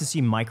would love to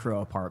see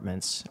micro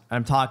apartments.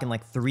 I'm talking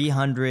like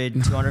 300,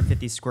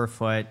 250 square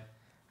foot.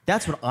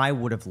 That's what I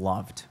would have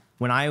loved.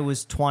 When I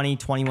was 20,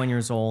 21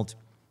 years old,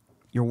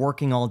 you're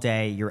working all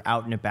day, you're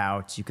out and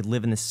about, you could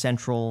live in the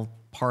central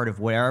part of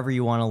wherever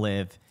you want to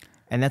live,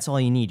 and that's all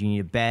you need. You need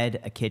a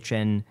bed, a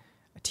kitchen,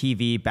 a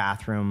TV,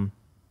 bathroom,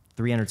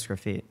 300 square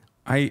feet.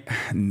 I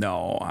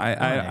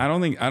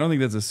don't think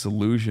that's a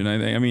solution.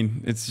 I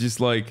mean, it's just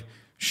like,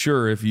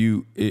 sure, if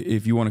you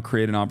want to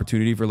create an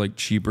opportunity for like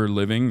cheaper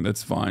living,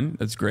 that's fine,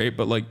 that's great.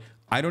 But like,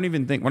 I don't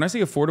even think, when I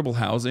say affordable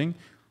housing,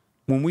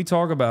 when we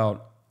talk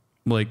about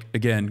like,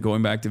 again,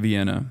 going back to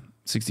Vienna,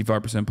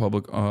 65%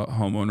 public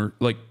homeowner,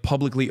 like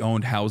publicly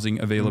owned housing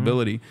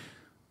availability.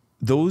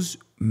 Those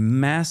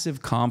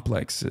massive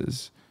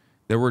complexes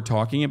that we're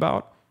talking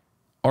about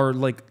are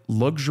like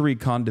luxury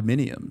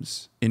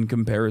condominiums in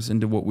comparison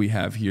to what we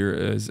have here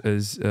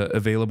as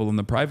available in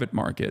the private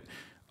market.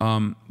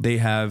 They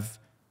have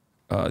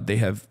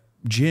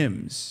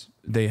gyms,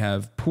 they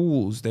have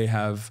pools, they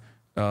have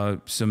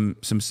some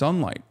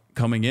sunlight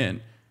coming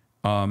in,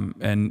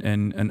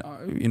 and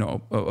you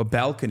know, a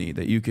balcony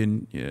that you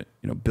can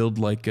build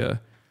like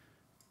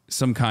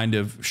some kind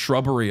of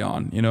shrubbery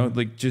on, you know,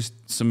 like just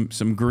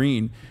some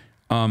green.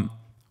 All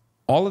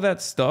of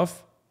that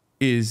stuff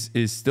is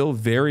still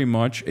very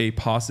much a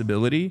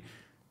possibility,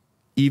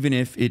 even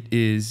if it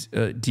is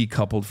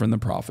decoupled from the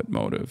profit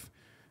motive.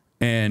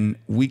 And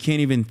we can't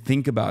even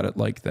think about it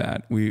like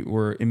that.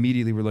 We're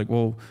like,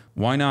 well,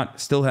 why not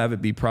still have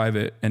it be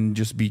private and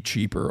just be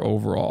cheaper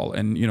overall,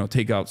 and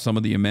take out some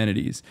of the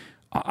amenities?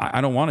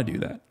 I don't want to do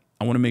that.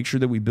 I want to make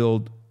sure that we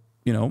build,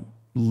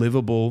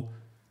 livable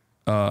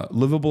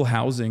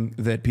housing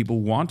that people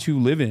want to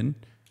live in,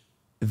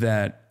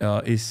 that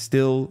is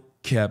still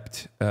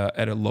kept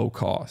at a low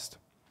cost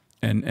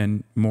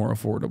and more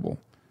affordable.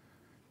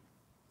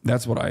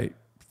 That's what I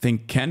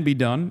think can be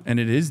done, and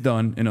it is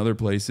done in other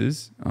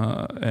places.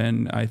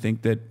 And I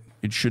think that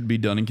it should be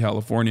done in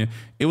California.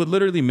 It would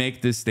literally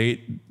make this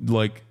state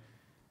like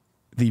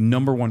the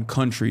 #1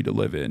 country to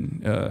live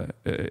in,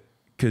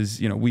 because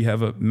we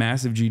have a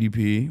massive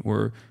GDP.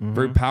 We're a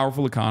very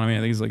powerful economy. I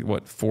think it's like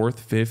what, 4th,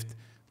 5th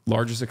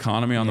largest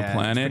economy on the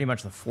planet. It's pretty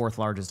much the 4th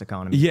largest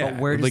economy. Yeah,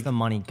 but where does the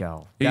money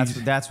go?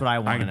 That's what I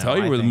want to know. I can tell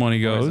you where the money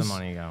goes. Where does the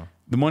money go?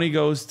 The money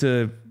goes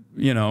to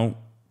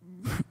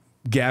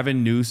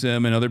Gavin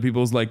Newsom and other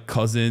people's like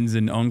cousins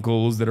and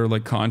uncles that are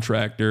like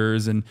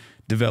contractors and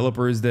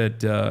developers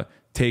that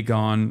take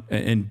on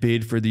and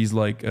bid for these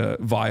like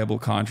viable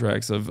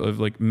contracts of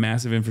like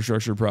massive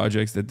infrastructure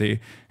projects that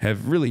they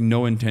have really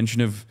no intention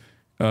of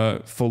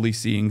fully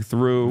seeing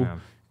through. Yeah.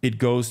 It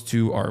goes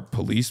to our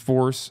police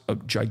force. A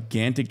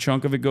gigantic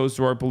chunk of it goes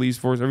to our police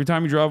force. Every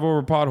time you drive over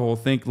a pothole,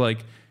 think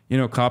like,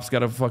 cops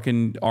got a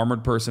fucking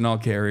armored personnel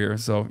carrier,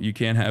 so you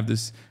can't have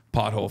this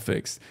pothole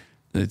fixed.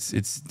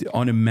 It's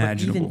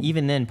unimaginable. But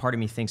even then, part of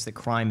me thinks that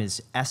crime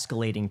is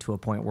escalating to a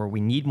point where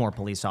we need more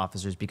police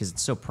officers because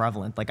it's so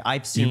prevalent. Like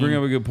I've seen. You bring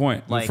up a good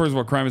point. Like, first of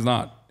all, crime is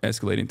not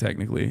escalating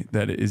technically.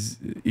 That is,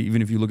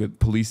 even if you look at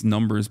police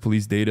numbers,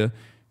 police data,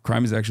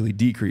 crime is actually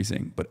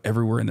decreasing. But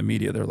everywhere in the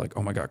media, they're like,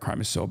 "Oh my God, crime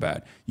is so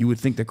bad." You would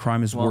think that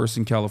crime is worse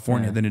in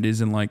California than it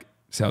is in like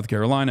South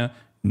Carolina.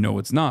 No,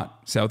 it's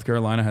not. South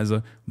Carolina has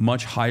a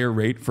much higher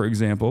rate, for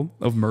example,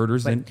 of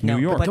murders than New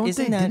York. But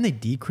didn't they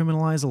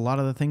decriminalize a lot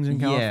of the things in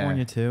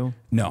California too?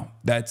 No,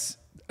 that's,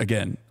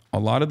 again, a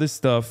lot of this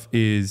stuff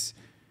is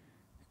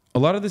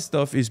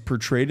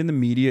portrayed in the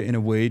media in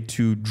a way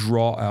to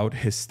draw out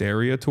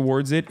hysteria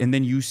towards it. And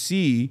then you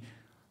see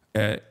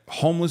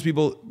homeless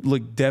people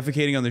like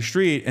defecating on the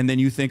street, and then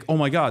you think, oh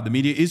my God, the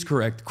media is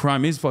correct.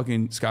 Crime is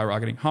fucking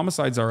skyrocketing.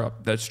 Homicides are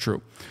up. That's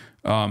true.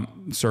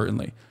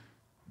 Certainly.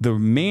 The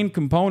main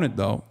component,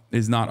 though,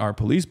 is not our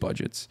police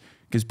budgets,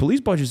 because police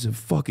budgets have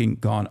fucking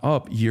gone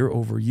up year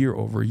over year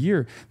over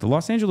year. The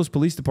Los Angeles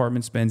Police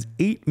Department spends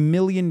 $8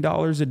 million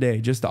a day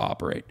just to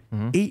operate.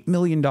 $8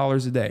 million a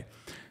day.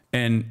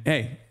 And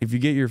hey, if you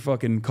get your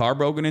fucking car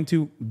broken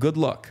into, good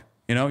luck.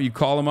 You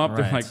call them up,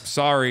 they're like,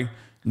 sorry,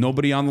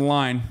 nobody on the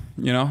line.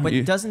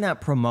 But doesn't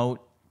that promote,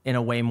 in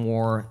a way,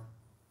 more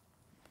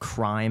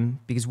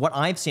crime? Because what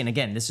I've seen,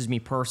 again, this is me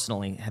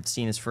personally, have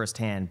seen this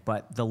firsthand,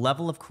 but the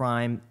level of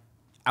crime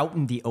out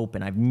in the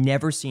open, I've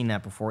never seen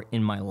that before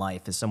in my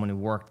life. As someone who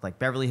worked like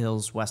Beverly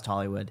Hills, West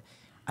Hollywood,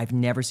 I've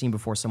never seen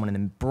before someone in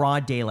the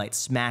broad daylight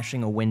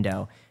smashing a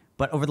window.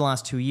 But over the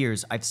last 2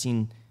 years, I've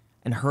seen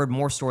and heard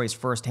more stories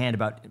firsthand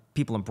about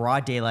people in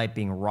broad daylight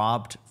being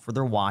robbed for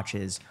their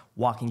watches,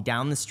 walking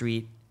down the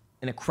street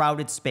in a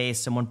crowded space.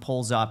 Someone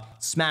pulls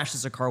up,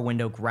 smashes a car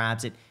window,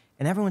 grabs it,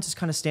 and everyone's just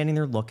kind of standing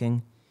there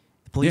looking.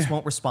 The police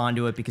won't respond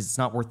to it because it's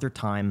not worth their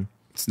time.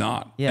 It's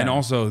not. Yeah. And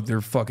also,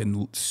 they're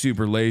fucking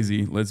super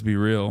lazy. Let's be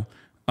real.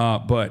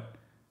 There's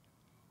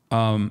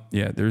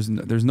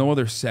no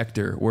other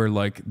sector where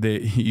like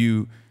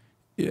there's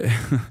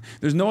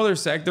no other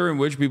sector in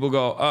which people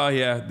go, oh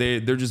yeah,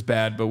 they're just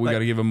bad, but we got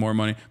to give them more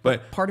money.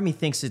 But part of me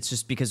thinks it's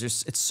just because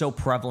it's so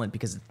prevalent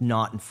because it's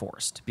not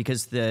enforced,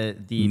 because the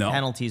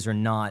penalties are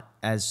not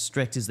as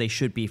strict as they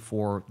should be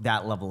for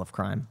that level of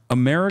crime.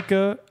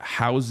 America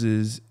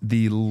houses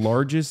the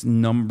largest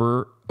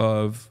number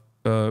of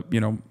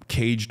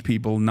caged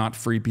people, not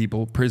free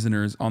people,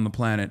 prisoners on the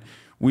planet.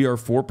 We are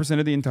 4%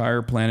 of the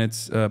entire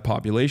planet's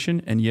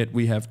population, and yet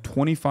we have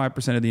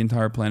 25% of the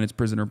entire planet's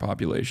prisoner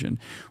population.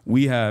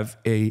 We have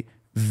a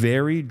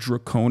very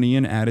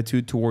draconian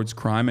attitude towards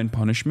crime and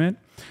punishment.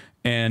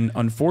 And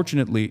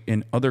unfortunately,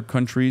 in other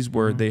countries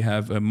where they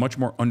have a much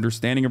more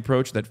understanding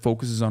approach that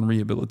focuses on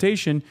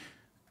rehabilitation,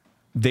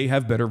 they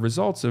have better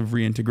results of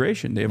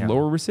reintegration. They have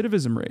lower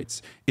recidivism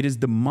rates. It has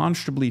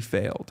demonstrably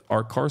failed.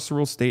 Our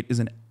carceral state is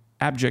an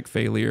abject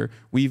failure.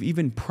 We've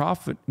even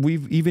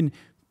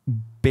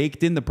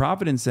baked in the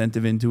profit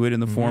incentive into it in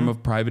the form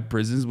of private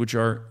prisons, which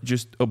are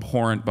just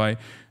abhorrent by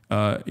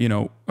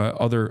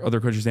other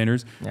country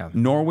standards. Yeah.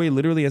 Norway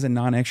literally has a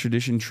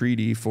non-extradition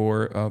treaty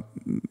for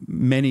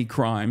many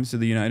crimes to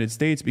the United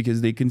States because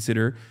they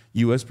consider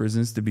U.S.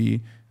 prisons to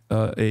be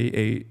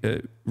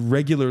a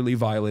regularly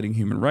violating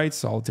human rights,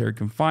 solitary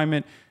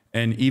confinement,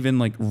 and even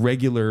like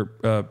regular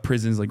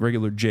prisons, like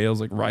regular jails,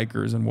 like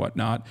Rikers and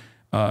whatnot,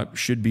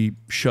 should be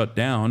shut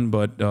down,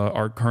 but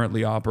are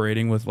currently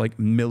operating with like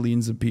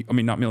millions of people. I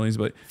mean, not millions,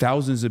 but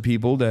thousands of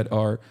people that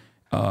are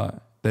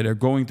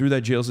going through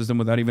that jail system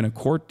without even a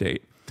court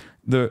date.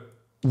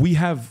 We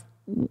have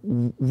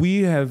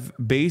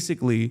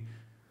basically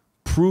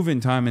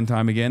proven time and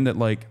time again that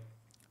like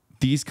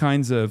these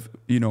kinds of,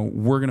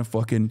 we're gonna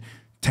fucking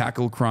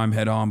tackle crime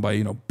head on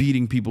by,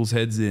 beating people's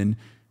heads in,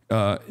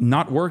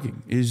 not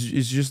working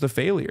is just a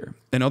failure.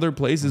 In other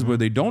places where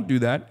they don't do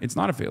that, it's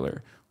not a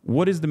failure.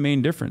 What is the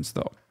main difference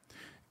though?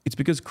 It's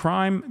because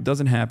crime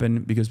doesn't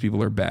happen because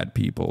people are bad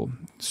people.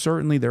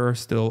 Certainly there are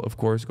still, of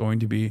course, going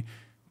to be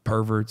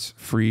perverts,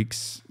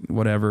 freaks,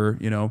 whatever,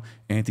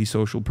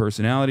 antisocial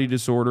personality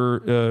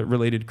disorder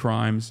related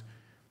crimes.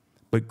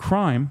 But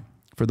crime,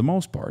 for the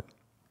most part,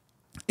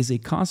 is a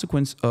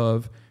consequence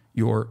of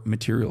your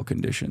material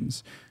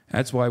conditions.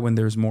 That's why when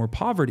there's more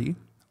poverty,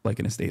 like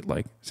in a state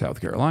like South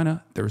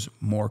Carolina, there's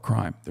more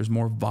crime. There's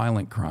more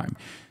violent crime.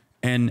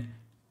 And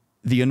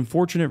the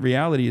unfortunate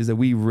reality is that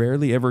we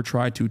rarely ever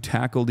try to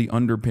tackle the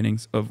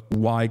underpinnings of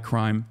why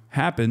crime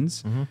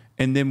happens.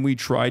 And then we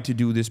try to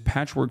do this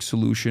patchwork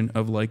solution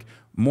of like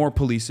more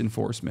police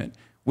enforcement,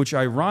 which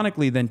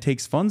ironically then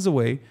takes funds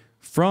away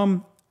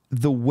from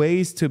the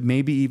ways to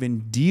maybe even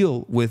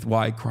deal with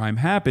why crime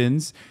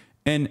happens.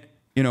 And,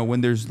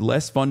 when there's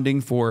less funding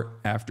for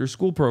after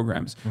school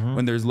programs,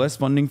 when there's less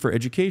funding for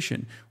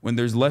education, when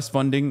there's less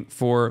funding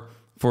for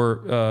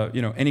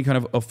any kind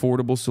of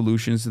affordable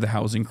solutions to the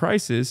housing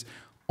crisis,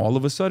 all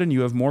of a sudden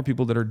you have more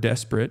people that are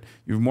desperate.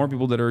 You have more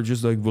people that are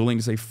just like willing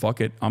to say, fuck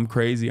it, I'm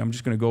crazy. I'm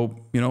just going to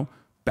go,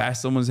 bash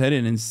someone's head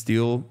in and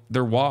steal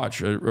their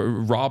watch or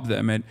rob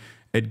them at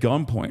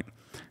gunpoint.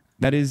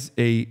 That is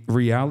a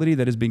reality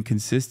that has been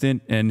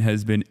consistent and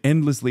has been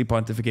endlessly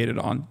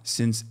pontificated on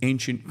since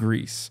ancient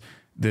Greece.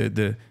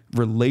 The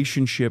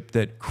relationship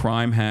that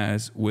crime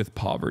has with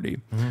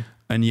poverty.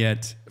 And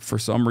yet, for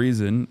some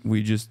reason,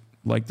 we just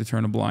like to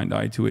turn a blind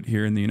eye to it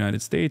here in the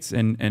United States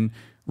and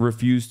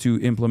refuse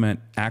to implement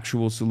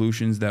actual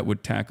solutions that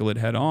would tackle it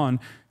head on.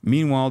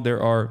 Meanwhile,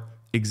 there are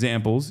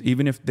examples,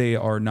 even if they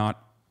are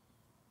not,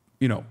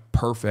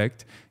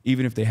 perfect,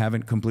 even if they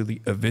haven't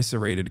completely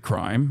eviscerated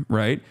crime,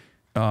 right?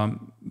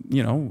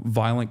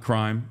 Violent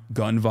crime,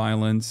 gun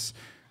violence,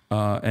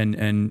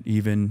 and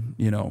even,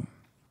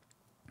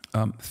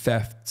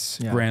 thefts,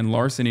 grand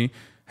larceny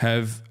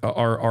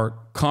are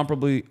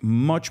comparably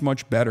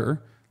much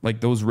better. Like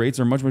those rates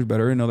are much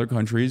better in other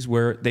countries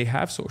where they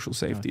have social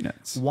safety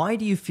nets. Why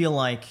do you feel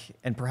like,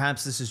 and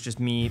perhaps this is just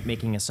me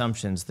making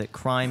assumptions, that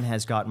crime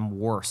has gotten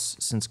worse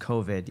since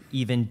COVID,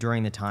 even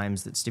during the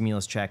times that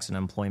stimulus checks and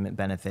employment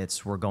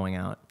benefits were going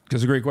out?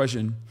 That's a great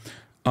question.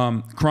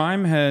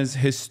 Crime has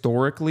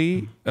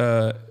historically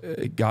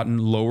gotten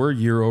lower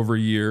year over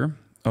year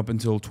up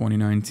until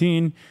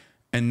 2019.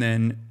 And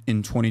then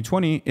in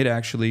 2020, it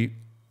actually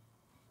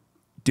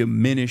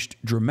diminished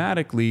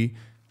dramatically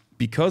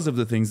because of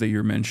the things that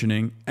you're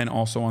mentioning, and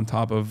also on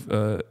top of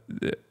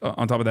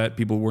that,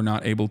 people were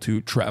not able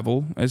to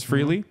travel as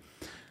freely.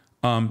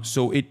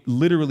 So it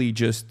literally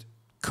just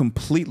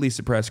completely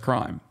suppressed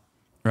crime,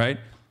 right?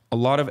 A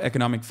lot of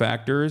economic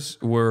factors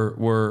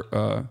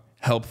were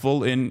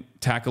helpful in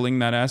tackling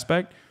that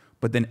aspect,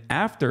 but then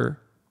after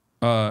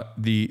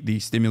the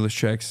stimulus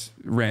checks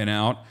ran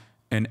out,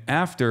 and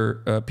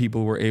after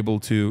people were able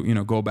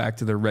to go back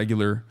to their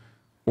regular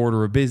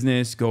order of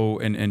business, go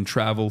and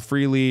travel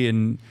freely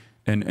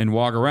and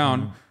walk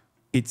around,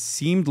 it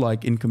seemed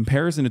like in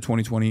comparison to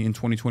 2020 and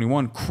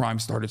 2021, crime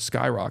started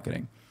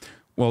skyrocketing.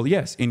 Well,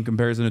 yes, in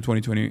comparison to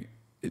 2020,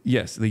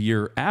 yes, the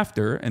year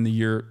after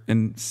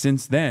and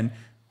since then,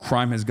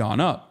 crime has gone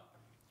up.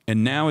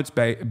 And now it's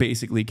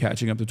basically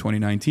catching up to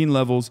 2019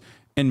 levels.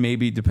 And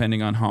maybe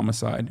depending on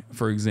homicide,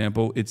 for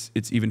example, it's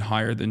even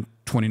higher than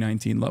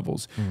 2019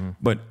 levels.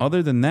 But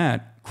other than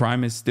that,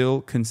 crime is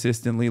still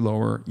consistently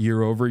lower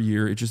year over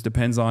year. It just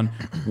depends on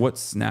what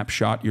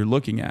snapshot you're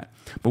looking at.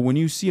 But when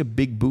you see a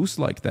big boost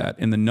like that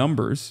in the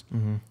numbers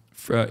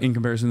in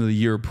comparison to the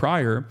year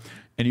prior,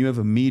 and you have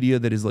a media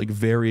that is like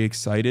very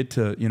excited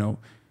to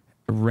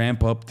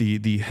ramp up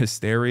the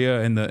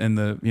hysteria and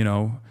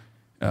the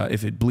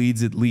if it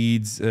bleeds, it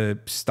leads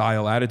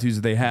style attitudes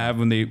that they have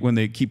when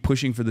they keep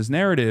pushing for this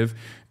narrative,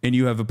 and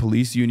you have a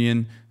police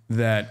union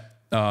that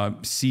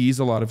sees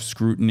a lot of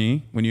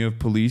scrutiny. When you have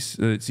police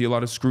see a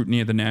lot of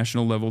scrutiny at the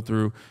national level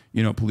through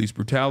police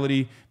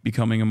brutality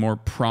becoming a more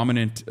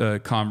prominent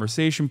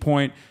conversation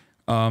point.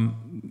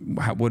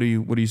 What are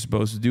you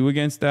supposed to do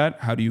against that?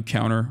 How do you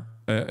counter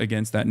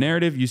against that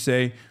narrative? You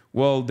say,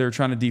 well, they're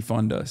trying to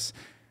defund us.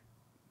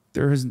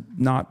 there has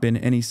not been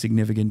any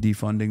significant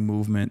defunding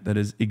movement that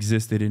has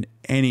existed in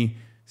any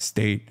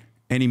state,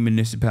 any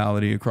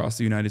municipality across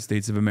the United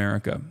States of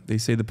America. They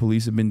say the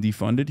police have been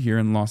defunded here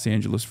in Los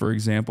Angeles, for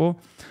example.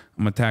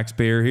 I'm a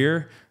taxpayer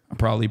here. I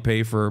probably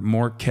pay for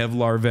more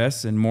Kevlar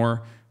vests and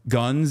more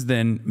guns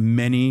than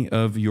many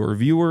of your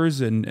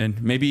viewers,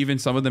 and maybe even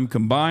some of them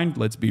combined.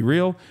 Let's be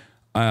real.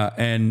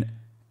 And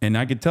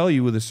I could tell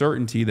you with a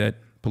certainty that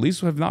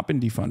police have not been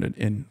defunded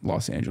in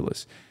Los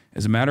Angeles.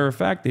 As a matter of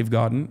fact, they've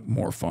gotten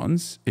more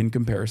funds in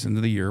comparison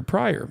to the year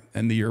prior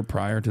and the year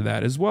prior to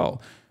that as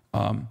well.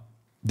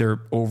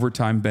 Their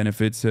overtime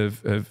benefits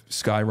have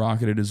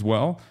skyrocketed as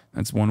well.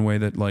 That's one way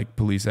that like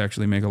police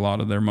actually make a lot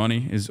of their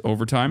money is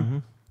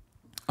overtime.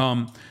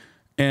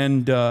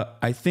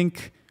 I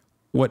think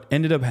what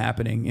ended up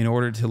happening in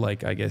order to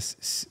like, I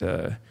guess,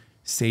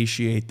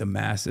 satiate the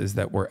masses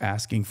that were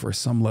asking for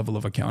some level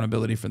of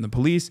accountability from the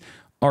police,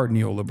 our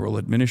neoliberal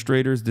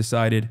administrators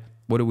decided,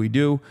 what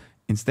do?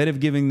 Instead of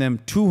giving them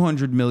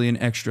 $200 million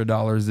extra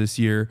this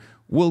year,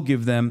 we'll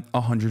give them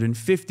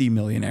 $150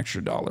 million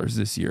extra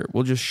this year.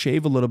 We'll just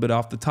shave a little bit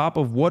off the top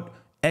of what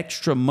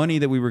extra money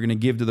that we were going to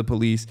give to the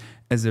police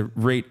as a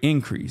rate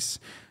increase.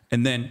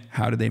 And then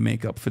how do they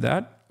make up for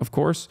that? Of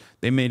course,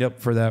 they made up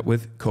for that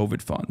with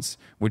COVID funds,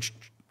 which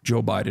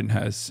Joe Biden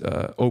has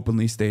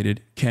openly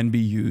stated can be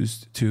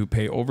used to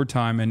pay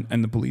overtime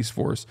and the police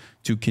force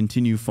to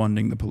continue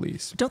funding the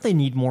police. Don't they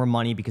need more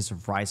money because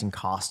of rising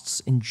costs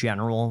in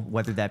general,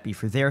 whether that be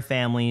for their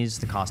families,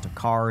 the cost of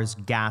cars,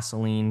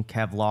 gasoline,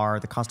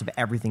 Kevlar, the cost of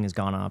everything has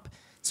gone up.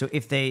 So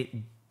if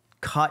they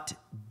cut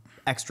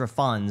extra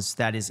funds,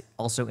 that is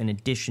also in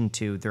addition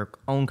to their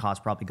own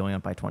costs probably going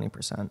up by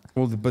 20%.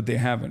 Well, but they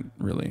haven't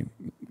really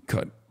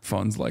cut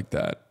funds like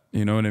that.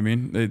 You know what I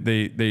mean?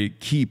 They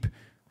keep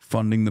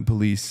funding the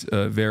police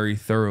very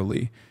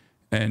thoroughly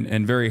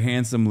and very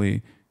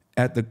handsomely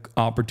at the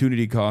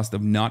opportunity cost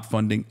of not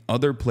funding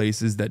other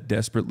places that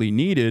desperately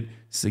need it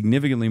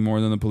significantly more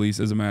than the police,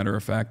 as a matter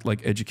of fact,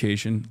 like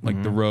education,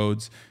 like the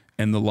roads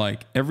and the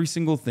like. Every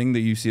single thing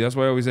that you see, that's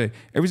why I always say,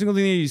 every single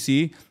thing that you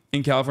see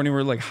in California,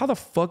 we're like, how the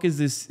fuck is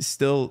this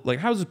still, like,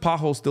 how is this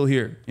pothole still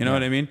here? You know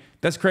what I mean?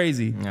 That's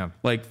crazy. Yeah.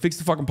 Like, fix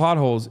the fucking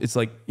potholes. It's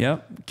like, yeah,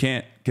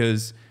 can't,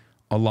 because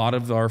a lot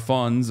of our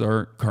funds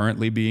are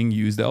currently being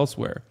used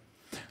elsewhere.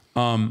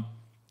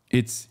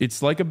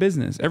 It's like a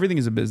business. Everything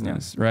is a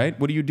business, right?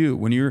 What do?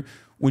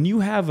 When you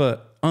have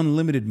a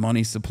unlimited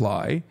money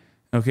supply,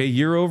 okay,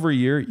 year over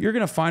year, you're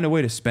going to find a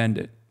way to spend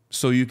it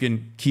so you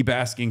can keep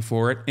asking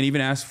for it and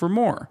even ask for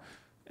more.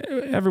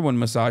 Everyone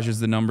massages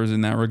the numbers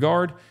in that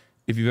regard.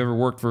 If you've ever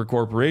worked for a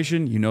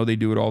corporation, you know they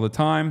do it all the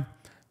time.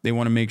 They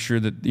want to make sure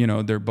that, you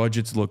know, their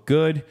budgets look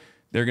good.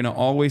 They're going to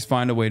always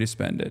find a way to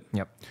spend it.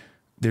 Yep.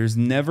 There's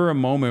never a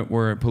moment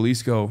where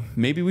police go,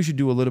 maybe we should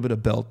do a little bit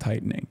of belt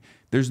tightening.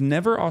 There's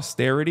never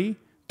austerity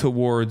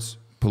towards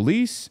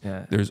police.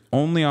 Yeah. There's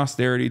only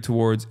austerity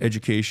towards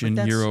education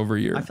year over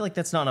year. I feel like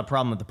that's not a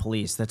problem with the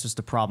police. That's just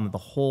a problem with the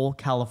whole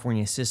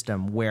California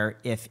system, where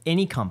if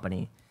any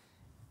company,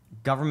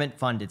 government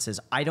funded,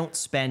 says, I don't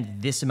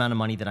spend this amount of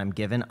money that I'm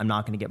given, I'm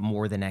not going to get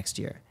more the next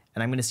year.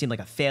 And I'm going to seem like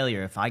a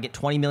failure. If I get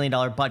 $20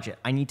 million budget,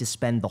 I need to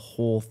spend the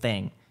whole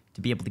thing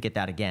to be able to get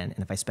that again.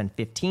 And if I spend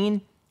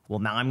 15, well,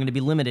 now I'm going to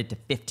be limited to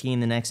 15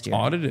 the next year.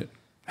 Audit it.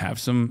 Have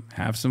some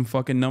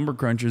fucking number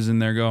crunchers in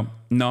there. Go,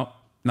 no,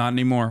 not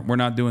anymore. We're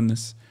not doing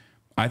this.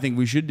 I think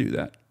we should do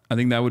that. I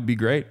think that would be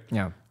great.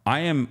 Yeah.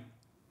 I'm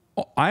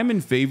in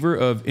favor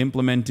of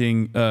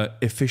implementing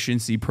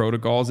efficiency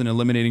protocols and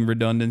eliminating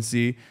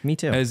redundancy. Me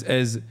too.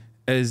 As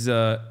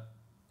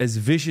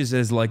vicious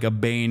as like a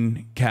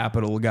Bain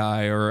Capital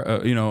guy or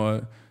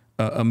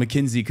a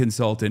McKinsey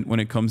consultant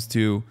when it comes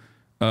to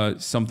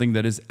something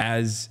that is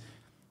as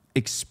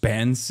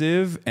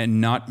expansive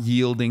and not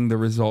yielding the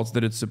results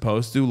that it's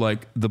supposed to,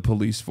 like the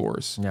police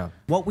force. Yeah.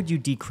 What would you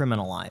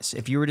decriminalize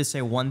if you were to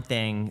say one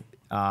thing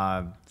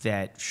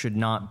that should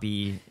not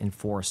be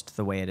enforced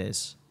the way it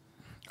is?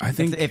 I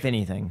think, if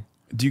anything,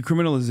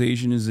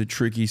 decriminalization is a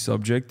tricky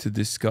subject to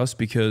discuss,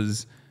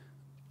 because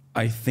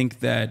I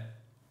think that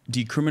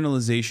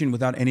decriminalization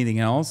without anything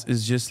else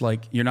is just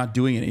like you're not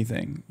doing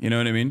anything. You know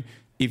what I mean?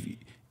 If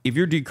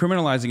you're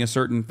decriminalizing a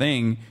certain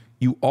thing,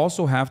 you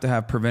also have to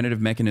have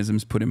preventative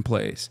mechanisms put in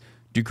place.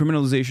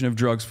 Decriminalization of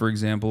drugs, for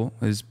example,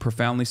 is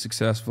profoundly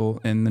successful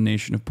in the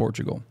nation of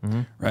Portugal,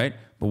 right?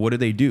 But what did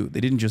they do?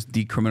 They didn't just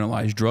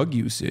decriminalize drug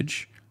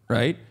usage,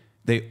 right?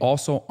 They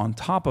also, on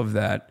top of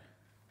that,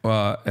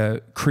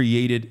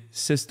 created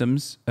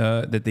systems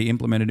that they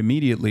implemented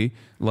immediately,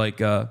 like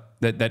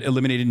that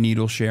eliminated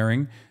needle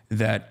sharing,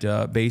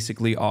 that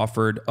basically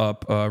offered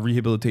up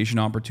rehabilitation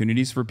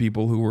opportunities for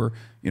people who were,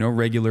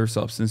 regular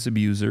substance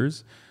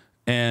abusers.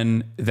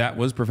 And that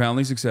was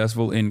profoundly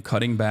successful in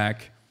cutting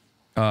back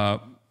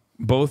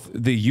both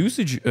the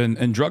usage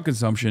and drug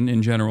consumption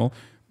in general,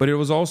 but it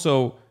was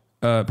also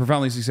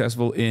profoundly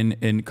successful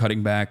in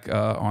cutting back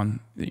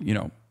on,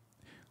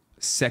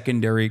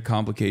 secondary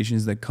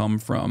complications that come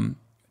from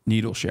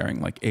needle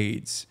sharing, like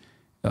AIDS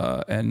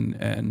and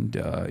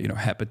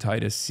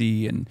hepatitis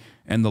C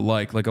and the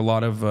like. Like a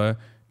lot of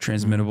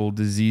transmittable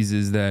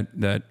diseases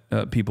that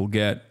people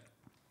get.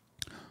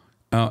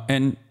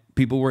 And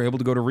people were able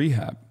to go to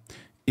rehab.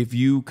 If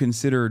you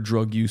consider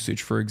drug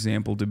usage, for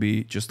example, to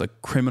be just a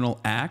criminal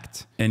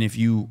act, and if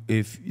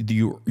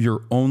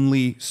your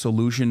only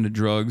solution to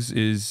drugs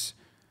is,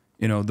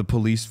 you know, the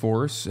police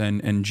force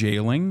and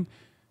jailing,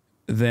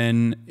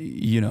 then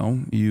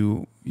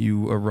you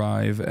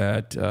arrive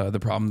at the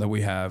problem that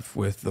we have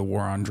with the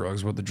war on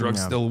drugs, where the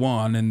drugs still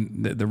won,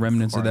 and the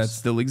remnants of that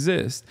still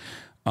exist.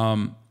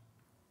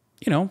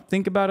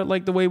 Think about it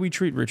like the way we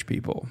treat rich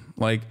people.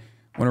 Like,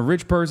 when a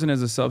rich person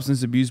has a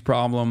substance abuse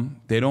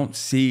problem, they don't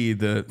see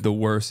the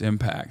worst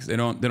impacts. They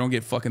don't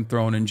get fucking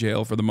thrown in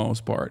jail for the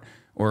most part,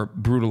 or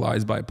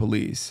brutalized by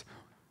police.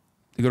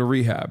 They go to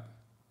rehab.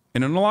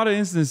 And in a lot of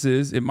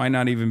instances, it might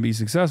not even be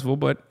successful,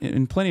 but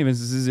in plenty of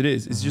instances it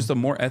is. It's just a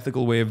more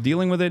ethical way of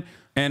dealing with it,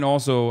 and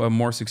also a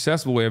more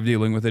successful way of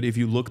dealing with it if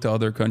you look to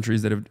other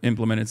countries that have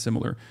implemented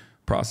similar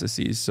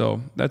processes. So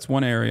that's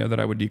one area that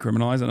I would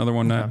decriminalize. Another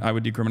one that I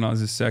would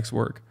decriminalize is sex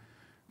work,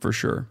 for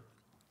sure.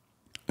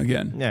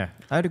 Again. Yeah,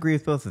 I'd agree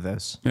with both of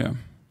those. Yeah.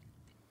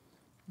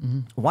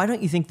 Why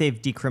don't you think they've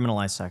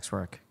decriminalized sex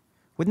work?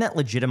 Wouldn't that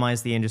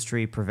legitimize the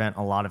industry, prevent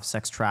a lot of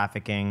sex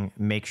trafficking,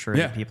 make sure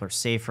that people are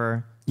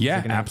safer? Yeah,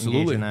 if they're gonna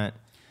absolutely. engage in that?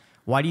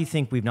 Why do you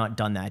think we've not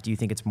done that? Do you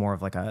think it's more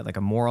of like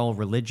a moral,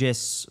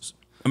 religious?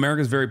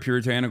 America's very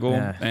puritanical,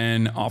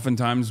 and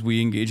oftentimes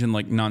we engage in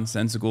like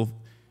nonsensical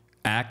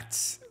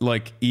acts,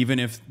 like even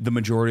if the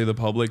majority of the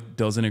public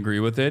doesn't agree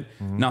with it.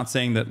 Not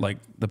saying that like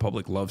the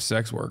public loves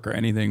sex work or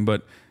anything,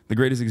 but the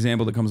greatest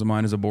example that comes to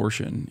mind is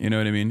abortion. You know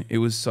what I mean? It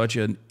was such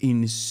an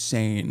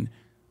insane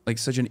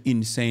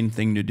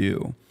thing to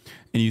do.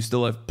 And you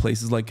still have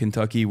places like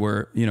Kentucky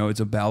where, it's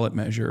a ballot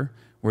measure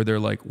where they're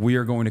like, we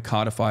are going to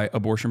codify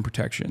abortion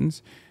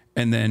protections.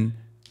 And then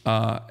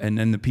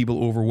the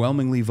people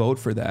overwhelmingly vote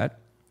for that,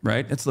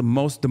 right? That's the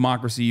most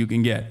democracy you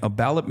can get. A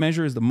ballot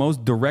measure is the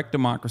most direct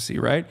democracy,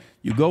 right?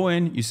 You go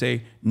in, you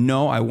say,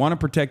 no, I want to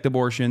protect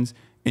abortions,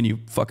 and you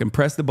fucking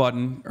press the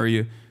button, or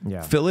you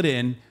fill it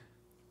in.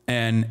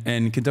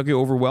 And Kentucky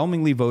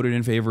overwhelmingly voted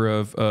in favor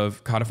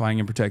of codifying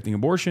and protecting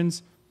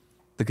abortions.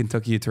 The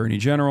Kentucky Attorney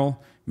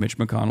General, Mitch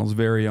McConnell's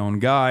very own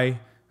guy,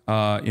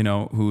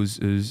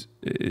 who's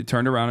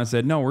turned around and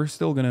said, no, we're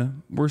still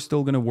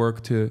gonna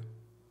work to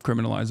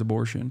criminalize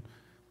abortion.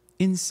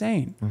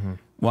 Insane.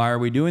 Why are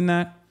we doing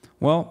that?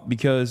 Well,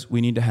 because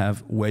we need to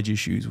have wedge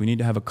issues. We need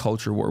to have a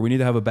culture war. We need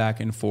to have a back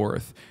and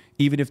forth.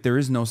 Even if there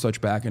is no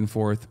such back and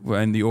forth,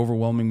 and the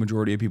overwhelming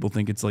majority of people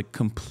think it's like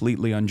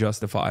completely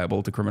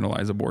unjustifiable to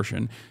criminalize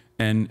abortion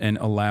and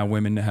allow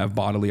women to have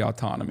bodily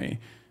autonomy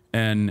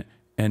and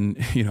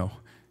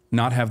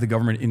not have the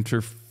government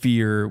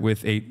interfere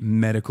with a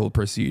medical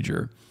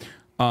procedure.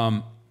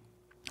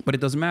 But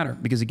it doesn't matter,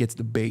 because it gets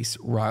the base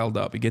riled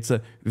up. It gets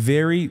a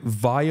very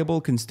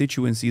viable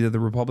constituency that the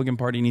Republican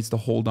Party needs to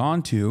hold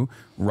on to,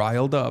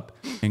 riled up,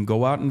 and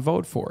go out and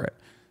vote for it.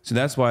 So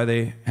that's why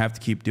they have to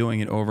keep doing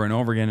it over and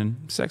over again.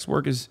 And sex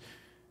work is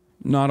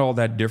not all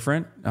that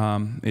different.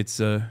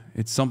 It's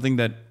something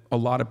that a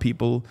lot of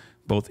people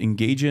both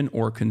engage in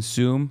or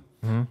consume.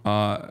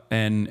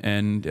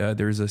 And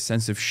there's a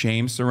sense of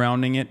shame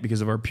surrounding it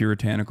because of our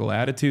puritanical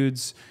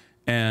attitudes.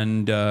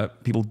 And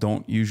people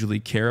don't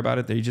usually care about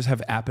it. They just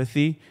have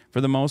apathy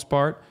for the most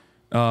part.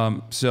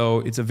 So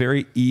it's a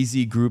very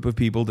easy group of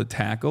people to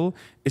tackle,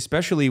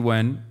 especially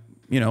when,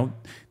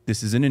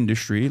 this is an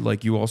industry,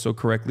 like you also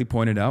correctly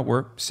pointed out,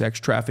 where sex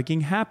trafficking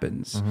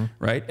happens,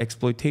 right?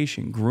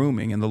 Exploitation,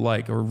 grooming, and the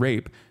like, or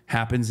rape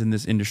happens in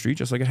this industry,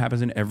 just like it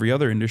happens in every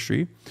other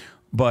industry.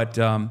 But,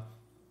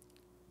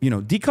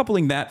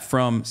 decoupling that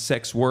from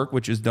sex work,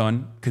 which is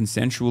done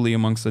consensually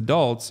amongst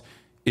adults,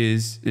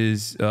 is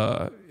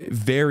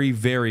very,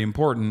 very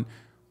important.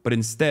 But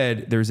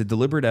instead, there's a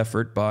deliberate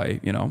effort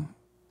by,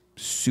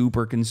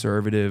 super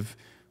conservative,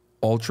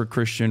 ultra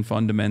Christian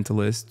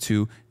fundamentalists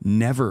to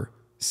never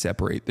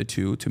separate the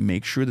two, to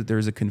make sure that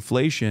there's a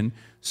conflation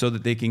so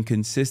that they can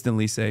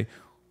consistently say,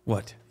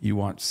 what, you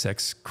want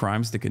sex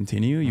crimes to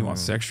continue? You want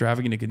sex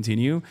trafficking to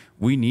continue?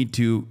 We need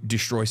to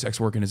destroy sex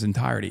work in its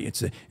entirety.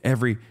 It's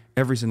every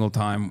single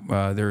time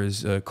there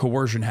is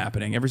coercion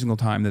happening, every single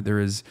time that there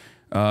is,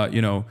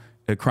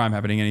 a crime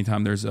happening,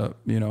 anytime there's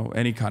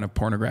any kind of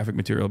pornographic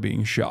material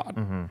being shot.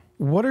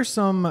 What are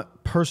some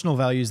personal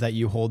values that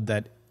you hold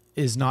that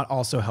is not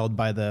also held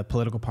by the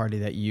political party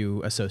that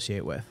you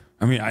associate with?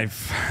 I mean,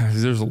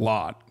 there's a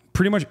lot.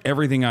 Pretty much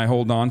everything I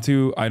hold on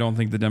to, I don't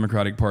think the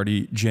Democratic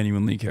Party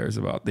genuinely cares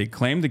about. They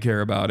claim to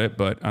care about it,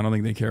 but I don't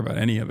think they care about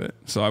any of it.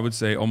 So I would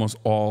say almost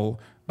all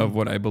of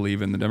what I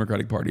believe in the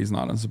Democratic Party is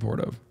not in support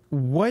of.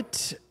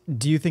 What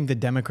do you think the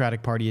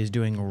Democratic Party is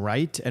doing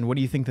right, and what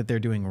do you think that they're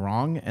doing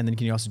wrong? And then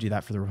can you also do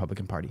that for the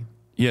Republican Party?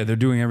 Yeah, they're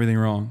doing everything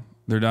wrong.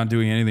 They're not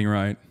doing anything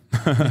right.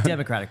 The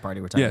Democratic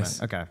Party we're talking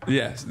about. Okay.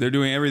 Yes, they're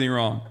doing everything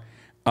wrong.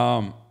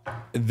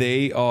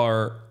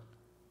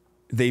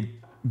 They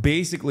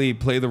basically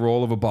play the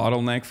role of a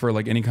bottleneck for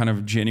like any kind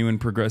of genuine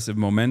progressive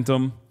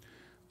momentum.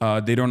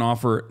 They don't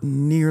offer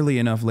nearly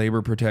enough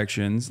labor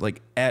protections,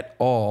 like at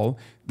all.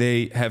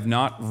 They have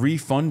not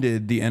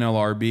refunded the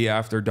NLRB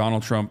after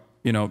Donald Trump,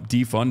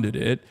 defunded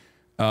it.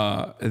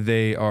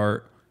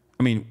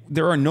 I mean,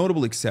 there are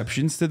notable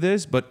exceptions to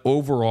this, but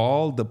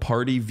overall, the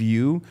party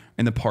view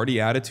and the party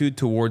attitude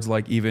towards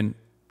like even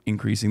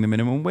increasing the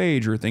minimum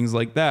wage or things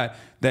like that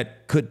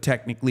could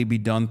technically be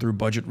done through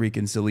budget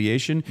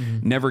reconciliation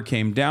never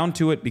came down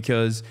to it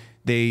because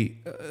they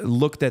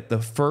looked at the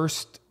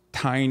first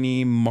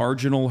tiny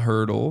marginal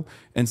hurdle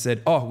and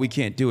said, oh, we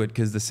can't do it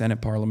because the Senate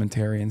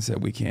parliamentarian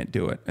said we can't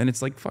do it. And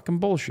it's like fucking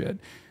bullshit.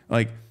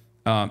 Like,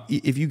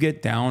 if you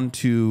get down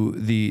to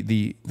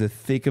the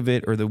thick of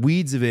it or the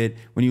weeds of it,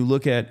 when you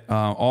look at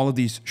all of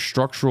these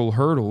structural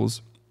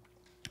hurdles,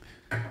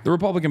 the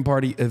Republican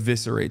Party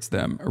eviscerates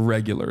them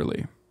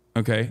regularly.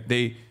 Okay,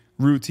 they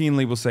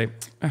routinely will say,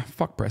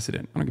 "Fuck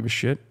precedent. I don't give a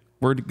shit.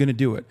 We're going to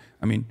do it."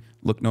 I mean,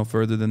 look no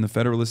further than the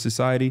Federalist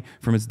Society,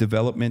 from its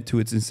development to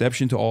its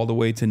inception to all the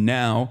way to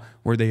now,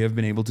 where they have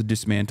been able to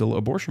dismantle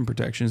abortion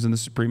protections in the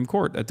Supreme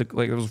Court. That took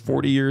it was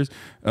 40 years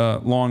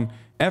long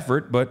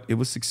effort, but it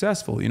was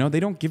successful. They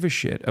don't give a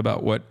shit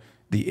about what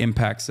the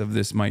impacts of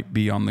this might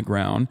be on the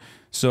ground.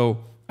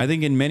 So I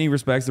think in many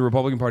respects, the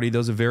Republican Party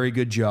does a very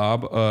good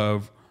job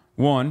of,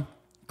 one,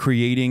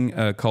 creating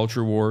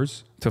culture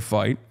wars to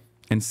fight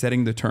and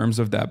setting the terms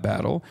of that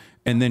battle,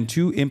 and then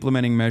two,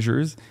 implementing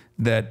measures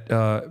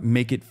that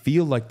make it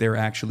feel like they're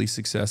actually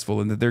successful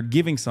and that they're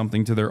giving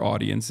something to their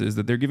audiences,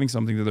 that they're giving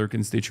something to their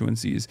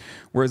constituencies.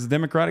 Whereas the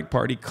Democratic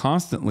Party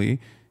constantly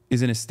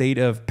is in a state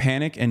of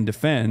panic and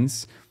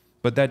defense,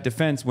 but that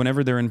defense,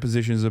 whenever they're in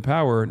positions of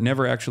power,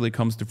 never actually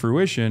comes to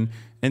fruition,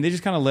 and they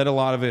just kind of let a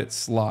lot of it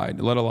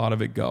slide, let a lot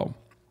of it go.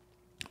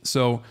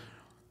 So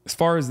as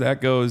far as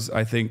that goes,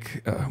 I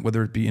think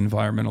whether it be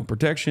environmental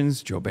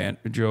protections,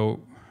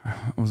 I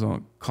was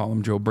going to call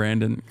him Joe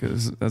Brandon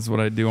because that's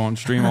what I do on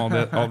stream all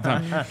the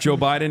time. Joe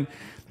Biden.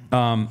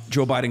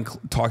 Joe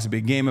Biden talks a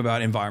big game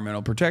about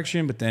environmental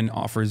protection, but then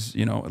offers,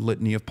 a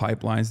litany of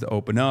pipelines to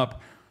open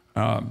up.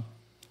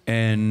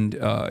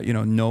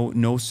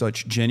 No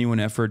such genuine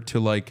effort to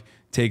like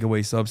take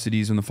away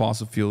subsidies in the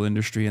fossil fuel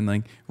industry and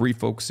like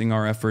refocusing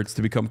our efforts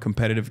to become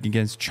competitive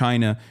against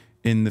China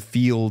in the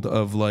field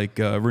of like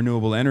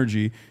renewable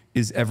energy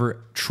is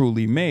ever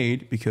truly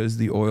made, because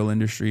the oil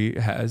industry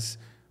has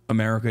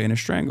America in a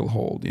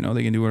stranglehold. They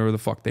can do whatever the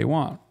fuck they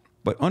want.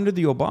 But under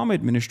the Obama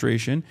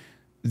administration,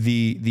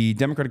 the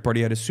Democratic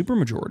Party had a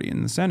supermajority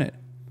in the Senate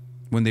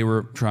when they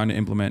were trying to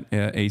implement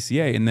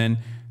ACA. And then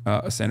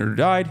a senator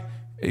died.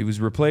 He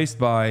was replaced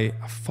by,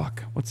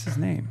 what's his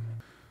name?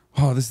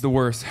 Oh, this is the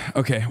worst.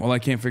 Okay, well, I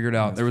can't figure it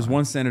out. There was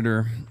one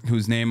senator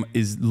whose name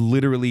is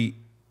literally,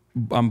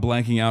 I'm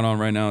blanking out on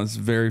right now. It's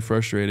very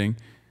frustrating,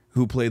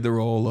 who played the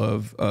role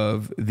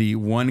of the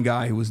one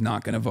guy who was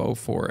not going to vote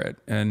for it.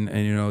 And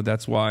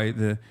that's why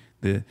the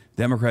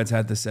Democrats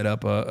had to set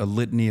up a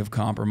litany of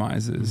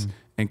compromises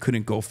and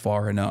couldn't go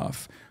far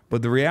enough.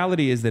 But the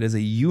reality is that as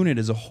a unit,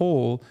 as a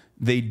whole,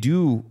 they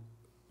do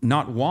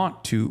not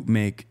want to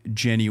make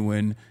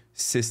genuine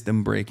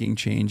system-breaking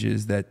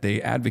changes that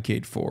they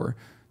advocate for,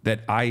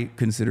 that I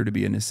consider to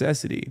be a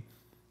necessity,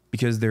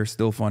 because they're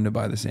still funded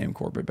by the same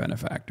corporate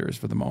benefactors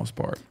for the most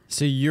part.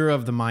 So you're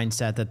of the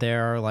mindset that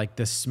there are like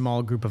this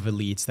small group of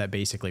elites that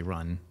basically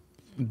run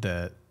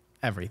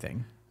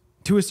everything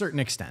to a certain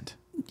extent.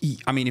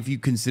 I mean, if you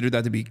consider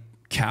that to be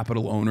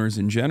capital owners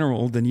in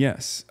general, then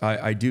yes,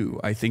 I do.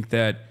 I think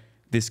that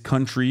this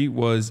country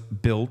was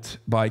built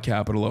by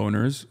capital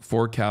owners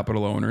for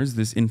capital owners.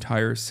 This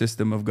entire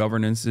system of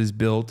governance is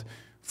built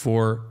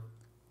for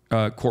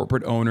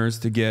corporate owners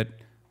to get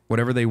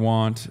whatever they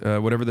want,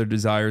 whatever their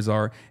desires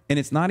are. And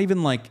it's not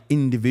even like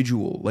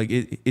individual. Like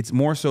it's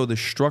more so the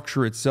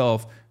structure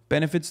itself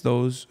benefits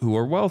those who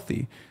are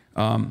wealthy,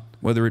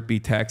 whether it be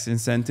tax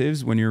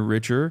incentives when you're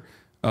richer.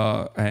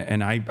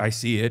 And I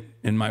see it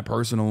in my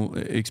personal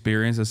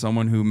experience as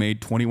someone who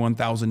made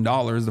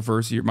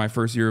 $21,000 my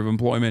first year of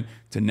employment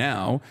to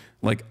now.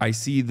 Like I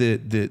see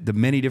the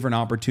many different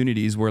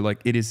opportunities where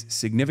like it is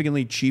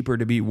significantly cheaper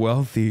to be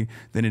wealthy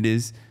than it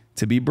is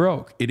to be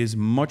broke. It is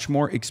much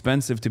more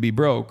expensive to be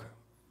broke.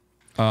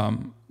 But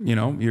don't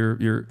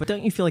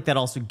you feel like that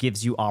also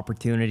gives you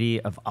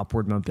opportunity of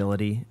upward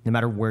mobility, no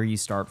matter where you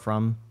start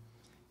from?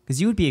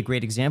 Because you would be a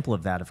great example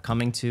of that, of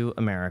coming to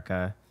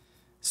America,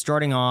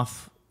 starting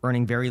off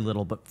earning very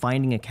little, but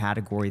finding a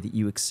category that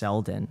you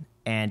excelled in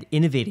and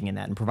innovating in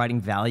that and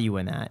providing value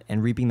in that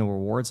and reaping the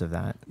rewards of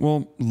that.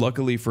 Well,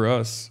 luckily for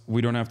us,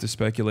 we don't have to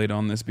speculate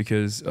on this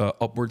because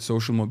upward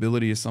social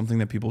mobility is something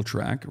that people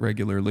track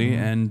regularly.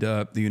 And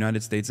the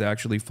United States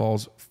actually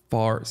falls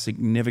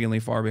significantly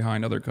far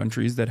behind other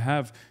countries that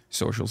have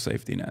social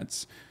safety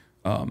nets.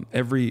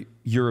 Every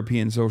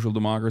European social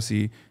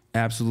democracy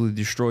absolutely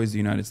destroys the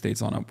United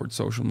States on upward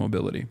social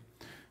mobility.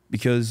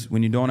 Because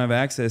when you don't have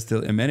access to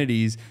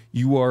amenities,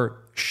 you are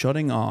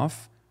shutting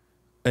off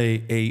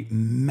a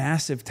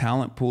massive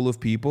talent pool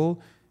of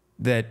people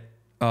that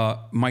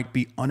might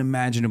be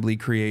unimaginably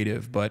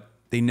creative, but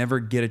they never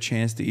get a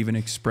chance to even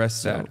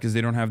express that because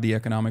they don't have the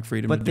economic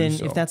freedom to do so. But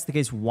then if that's the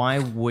case, why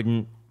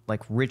wouldn't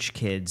like rich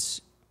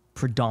kids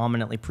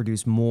predominantly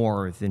produce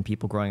more than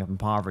people growing up in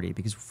poverty?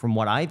 Because from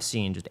what I've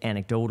seen, just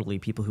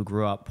anecdotally, people who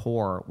grew up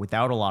poor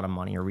without a lot of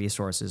money or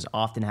resources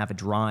often have a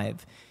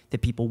drive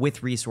that people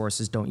with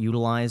resources don't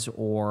utilize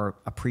or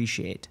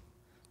appreciate.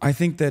 I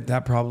think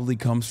that probably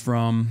comes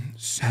from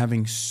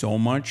having so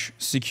much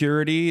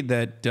security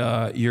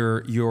that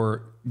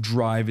your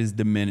drive is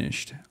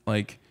diminished.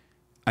 Like,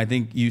 I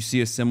think you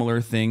see a similar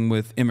thing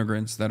with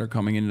immigrants that are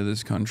coming into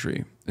this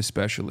country,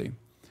 especially.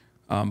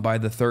 By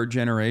the third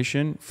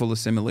generation, full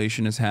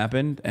assimilation has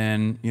happened,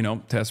 and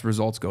test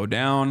results go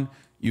down.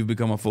 You've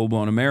become a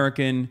full-blown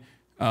American.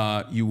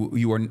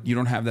 You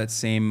don't have that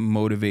same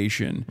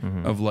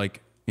motivation of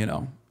like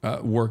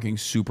working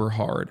super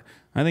hard.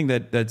 I think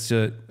that's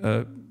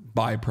a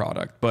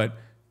byproduct, but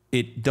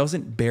it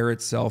doesn't bear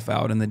itself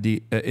out in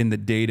the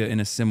data in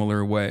a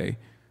similar way.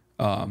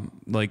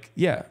 Like,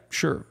 yeah,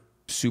 sure.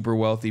 Super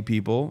wealthy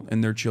people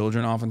and their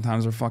children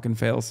oftentimes are fucking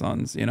fail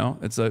sons.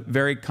 It's a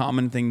very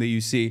common thing that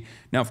you see.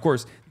 Now, of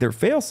course, they're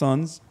fail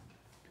sons,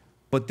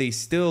 but they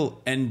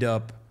still end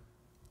up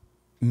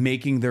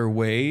making their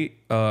way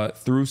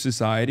through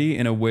society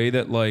in a way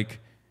that like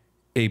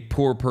a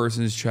poor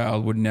person's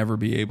child would never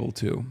be able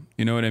to.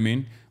 You know what I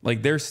mean?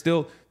 Like they're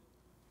still,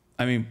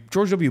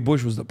 George W.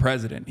 Bush was the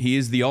president. He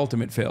is the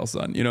ultimate fail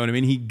son. You know what I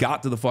mean? He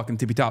got to the fucking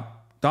tippy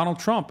top. Donald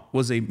Trump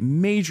was a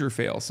major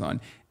fail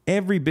son.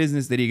 Every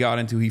business that he got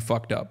into, he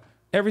fucked up.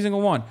 Every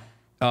single one.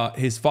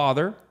 His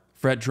father,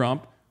 Fred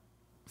Trump,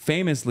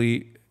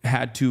 famously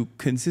had to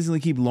consistently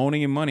keep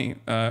loaning him money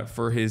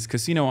for his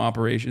casino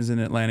operations in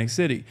Atlantic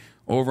City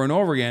over and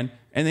over again.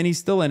 And then he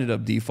still ended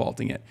up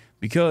defaulting it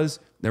because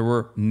there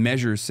were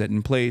measures set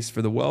in place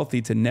for the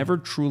wealthy to never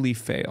truly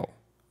fail,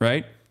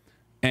 right?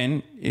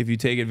 And if you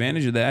take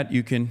advantage of that,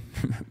 you can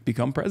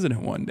become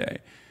president one day.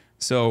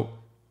 So,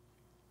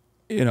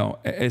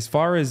 as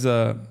far as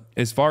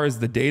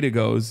the data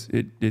goes,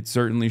 it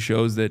certainly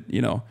shows that,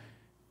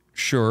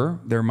 sure,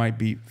 there might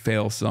be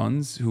fail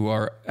sons who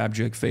are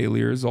abject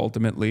failures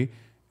ultimately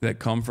that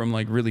come from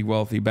like really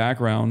wealthy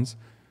backgrounds.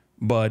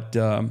 But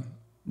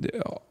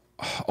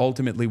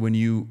ultimately, when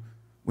you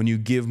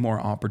give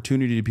more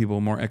opportunity to people,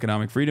 more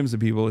economic freedoms to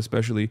people,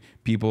 especially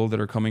people that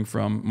are coming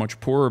from much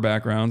poorer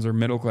backgrounds or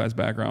middle-class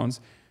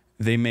backgrounds,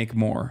 they make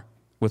more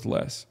with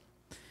less.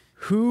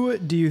 Who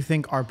do you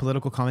think are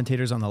political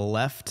commentators on the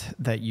left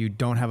that you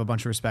don't have a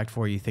bunch of respect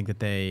for? You think that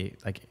they're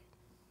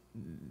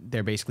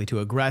basically too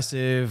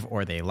aggressive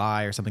or they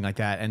lie or something like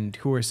that? And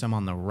who are some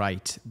on the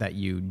right that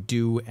you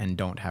do and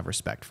don't have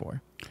respect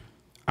for?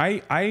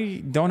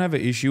 I don't have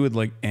an issue with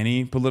like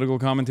any political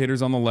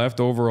commentators on the left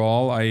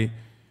overall.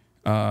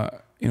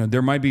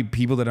 There might be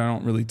people that I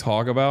don't really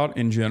talk about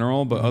in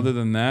general, but other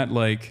than that,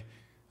 like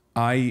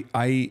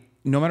I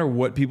no matter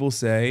what people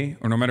say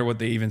or no matter what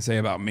they even say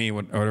about me,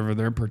 whatever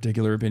their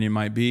particular opinion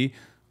might be,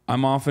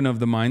 I'm often of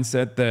the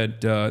mindset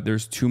that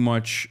there's too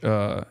much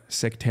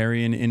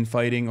sectarian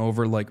infighting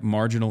over like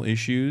marginal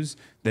issues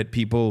that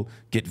people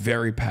get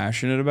very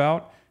passionate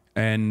about.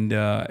 And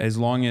as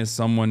long as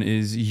someone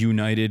is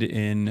united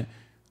in,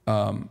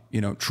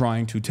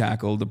 trying to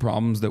tackle the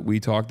problems that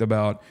we talked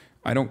about,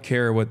 I don't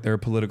care what their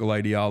political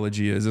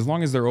ideology is, as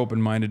long as they're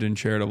open-minded and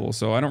charitable.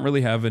 So I don't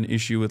really have an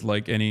issue with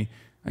like any,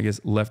 I guess,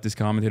 leftist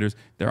commentators.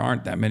 There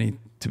aren't that many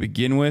to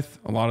begin with.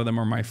 A lot of them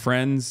are my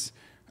friends.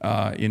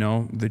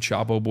 The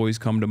Chapo boys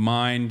come to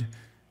mind.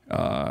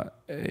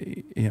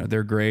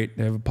 They're great.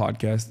 They have a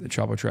podcast, the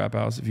Chapo Trap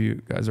House, if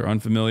you guys are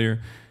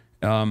unfamiliar.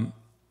 That's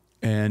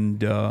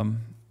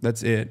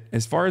it.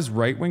 As far as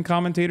right-wing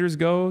commentators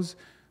goes,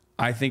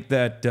 I think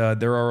that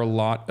there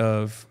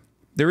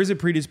is a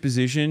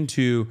predisposition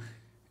to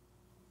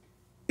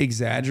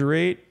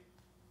exaggerate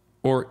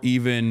or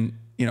even,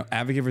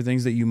 advocate for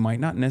things that you might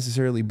not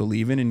necessarily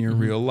believe in your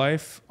real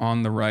life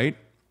on the right.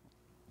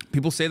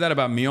 People say that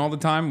about me all the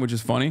time, which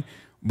is funny,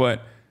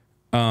 but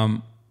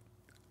I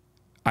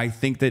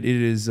think that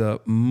it is a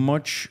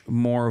much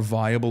more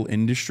viable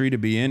industry to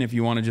be in if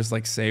you want to just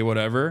like say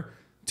whatever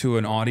to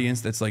an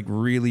audience that's like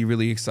really,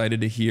 really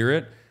excited to hear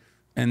it.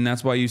 And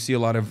that's why you see a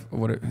lot of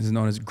what is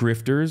known as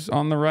grifters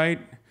on the right,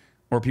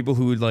 or people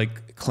who would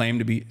like claim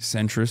to be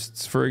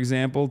centrists, for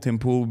example. Tim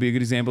Pool would be a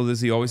good example of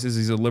this. He always says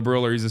he's a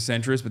liberal or he's a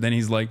centrist, but then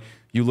he's like,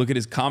 you look at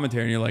his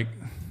commentary and you're like,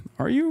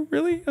 are you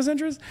really a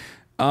centrist?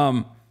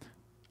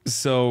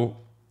 So,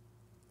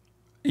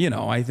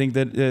 I think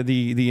that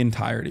the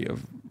entirety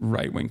of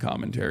right-wing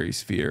commentary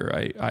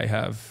sphere, I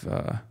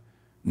have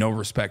no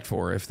respect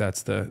for, if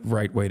that's the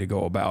right way to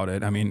go about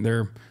it. I mean,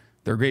 they're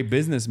great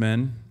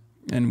businessmen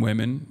and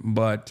women,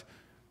 but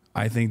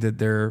I think that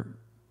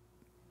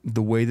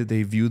the way that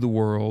they view the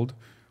world,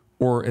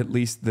 or at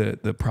least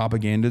the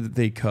propaganda that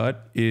they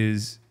cut,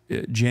 is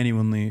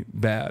genuinely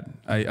bad.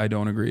 I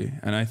don't agree.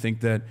 And I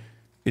think that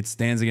it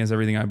stands against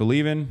everything I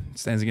believe in, it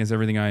stands against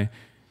everything I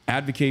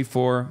advocate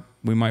for.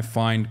 We might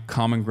find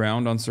common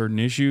ground on certain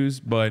issues,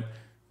 but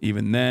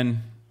even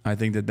then, I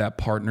think that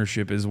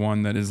partnership is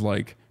one that is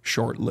like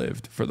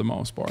short-lived for the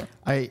most part.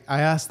 I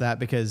asked that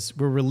because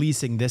we're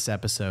releasing this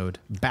episode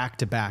back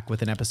to back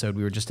with an episode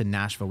we were just in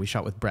Nashville. We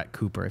shot with Brett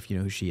Cooper, if you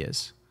know who she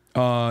is.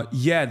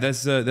 Yeah,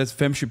 that's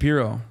Femme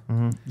Shapiro.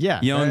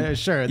 Yeah, Young,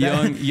 sure.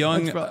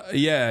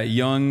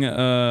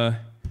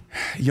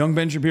 Young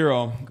Ben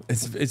Shapiro.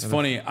 It's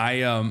funny.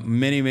 I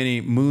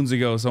many moons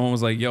ago, someone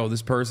was like, "Yo,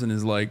 this person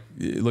is like,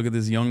 look at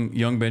this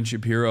young Ben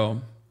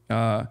Shapiro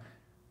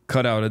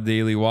cut out of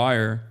Daily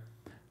Wire,"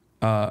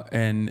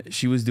 and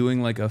she was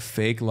doing like a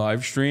fake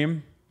live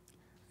stream,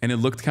 and it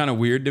looked kind of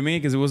weird to me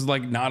because it was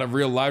like not a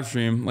real live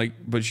stream, like,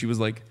 but she was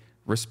like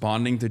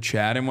responding to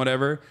chat and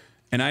whatever.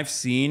 And I've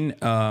seen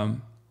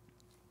some.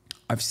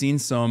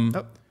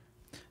 Oh,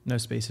 no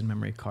space in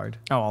memory card.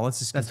 Oh, well, let's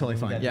just. That's totally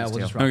fine. Yeah, we'll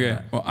just run Okay.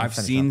 that. Well, I've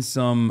seen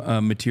some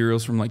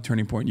materials from like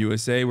Turning Point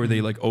USA where they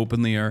like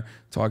openly are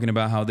talking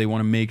about how they want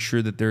to make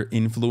sure that their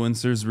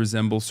influencers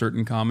resemble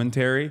certain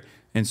commentary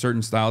and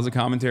certain styles of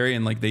commentary,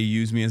 and like they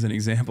use me as an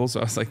example. So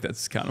I was like,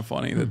 that's kind of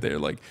funny that they're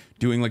like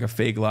doing like a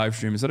fake live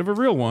stream instead of a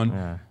real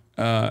one.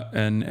 Yeah.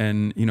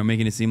 And you know,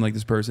 making it seem like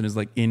this person is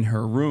like in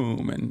her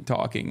room and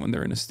talking when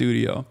they're in a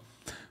studio.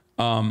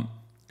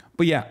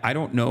 But yeah, I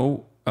don't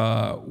know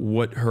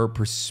what her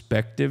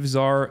perspectives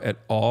are at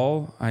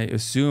all. I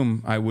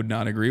assume I would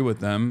not agree with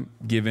them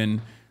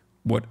given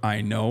what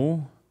I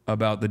know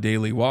about the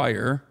Daily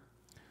Wire.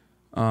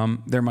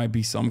 There might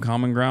be some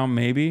common ground,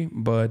 maybe,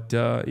 but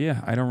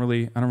yeah, I don't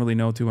really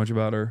know too much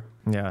about her.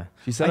 Yeah.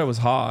 She said I was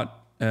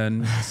hot,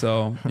 and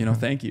so you know,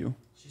 thank you.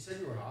 She said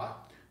you were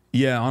hot?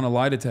 Yeah, on a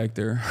lie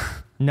detector.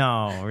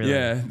 No, really.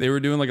 Yeah, they were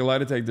doing like a lie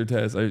detector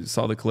test. I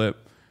saw the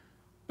clip,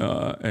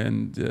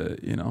 and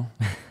you know,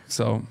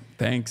 so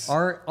thanks.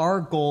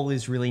 Our goal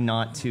is really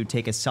not to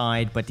take a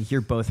side, but to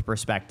hear both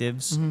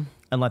perspectives and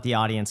let the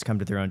audience come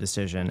to their own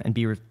decision and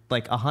be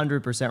like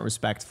 100%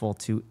 respectful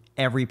to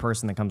every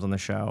person that comes on the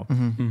show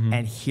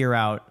and hear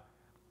out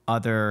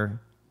other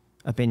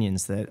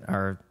opinions that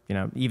are, you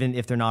know, even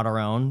if they're not our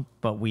own,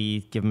 but we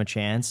give them a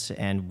chance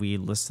and we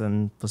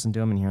listen to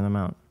them and hear them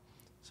out.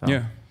 So.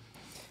 Yeah.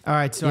 All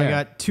right, so Yeah. I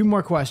got 2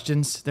 more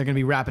questions. They're going to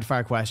be rapid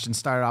fire questions.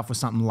 Started off with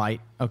something light,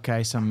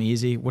 okay, something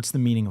easy. What's the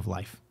meaning of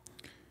life?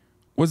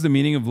 What's the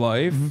meaning of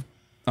life?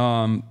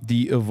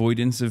 The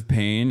avoidance of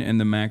pain and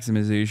the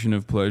maximization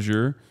of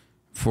pleasure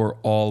for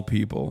all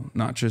people,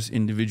 not just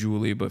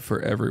individually, but for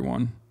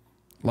everyone.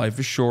 Life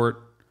is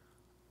short.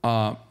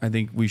 I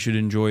think we should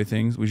enjoy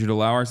things. We should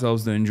allow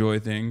ourselves to enjoy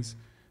things,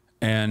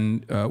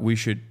 and we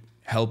should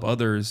help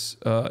others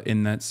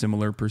in that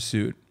similar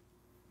pursuit.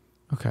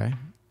 Okay.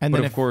 And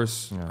But then of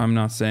course, I'm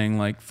not saying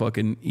like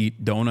fucking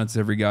eat donuts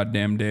every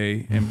goddamn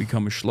day and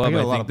become a schlub. I get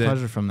a lot think of that,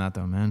 pleasure from that,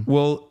 though, man.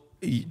 well,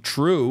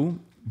 true,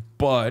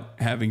 but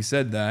having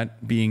said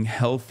that, being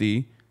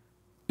healthy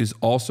is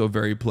also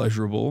very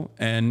pleasurable,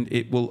 and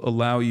it will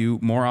allow you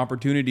more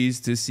opportunities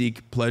to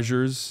seek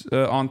pleasures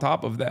on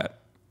top of that.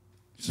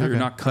 So you're Okay.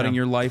 not cutting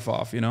your life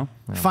off, you know?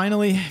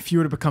 Finally, if you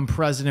were to become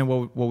president,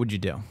 what would you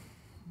do?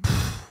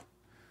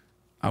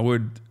 I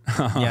would.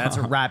 Yeah, that's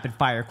a rapid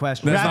fire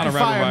question. That's not Rapid a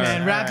rapid fire, fire.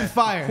 man. Rapid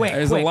fire. Quick.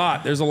 There's a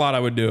lot. There's a lot I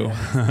would do.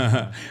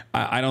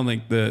 I don't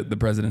think the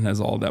president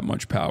has all that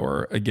much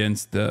power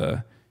against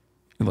the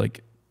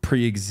like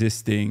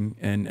pre-existing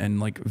and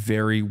like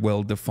very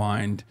well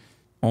defined,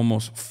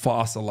 almost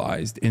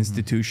fossilized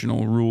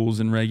institutional rules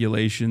and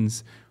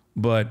regulations.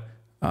 But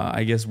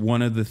I guess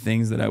one of the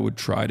things that I would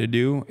try to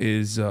do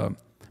is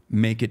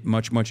make it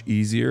much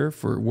easier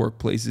for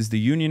workplaces to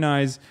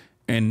unionize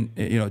and,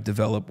 you know,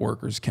 develop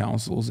workers'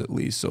 councils at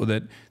least, so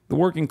that the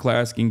working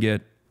class can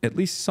get at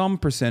least some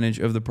percentage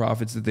of the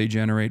profits that they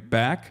generate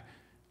back.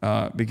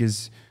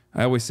 Because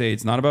I always say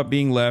it's not about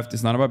being left,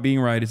 it's not about being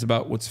right, it's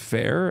about what's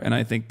fair. And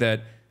I think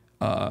that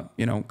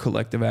you know,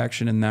 collective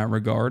action in that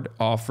regard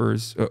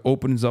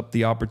opens up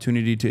the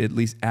opportunity to at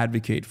least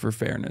advocate for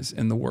fairness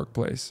in the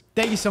workplace.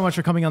 Thank you so much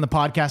for coming on the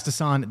podcast,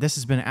 Hasan. This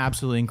has been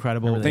absolutely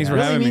incredible. Thanks for It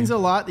really having me. means a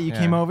lot that you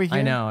came over here.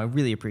 I know. I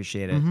really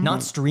appreciate it.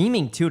 Not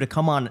streaming, too, to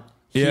come on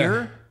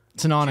here.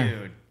 It's an honor.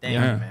 Dude, thank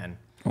Yeah. you, man.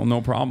 Well, no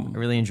problem. I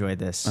really enjoyed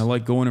this. I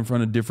like going in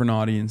front of different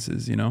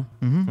audiences, you know?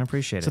 I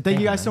appreciate it. So thank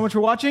you guys so much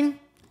for watching.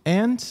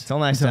 And Until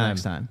next time.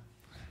 next time.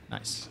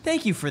 Nice.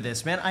 Thank you for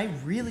this, man. I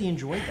really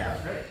enjoyed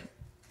that.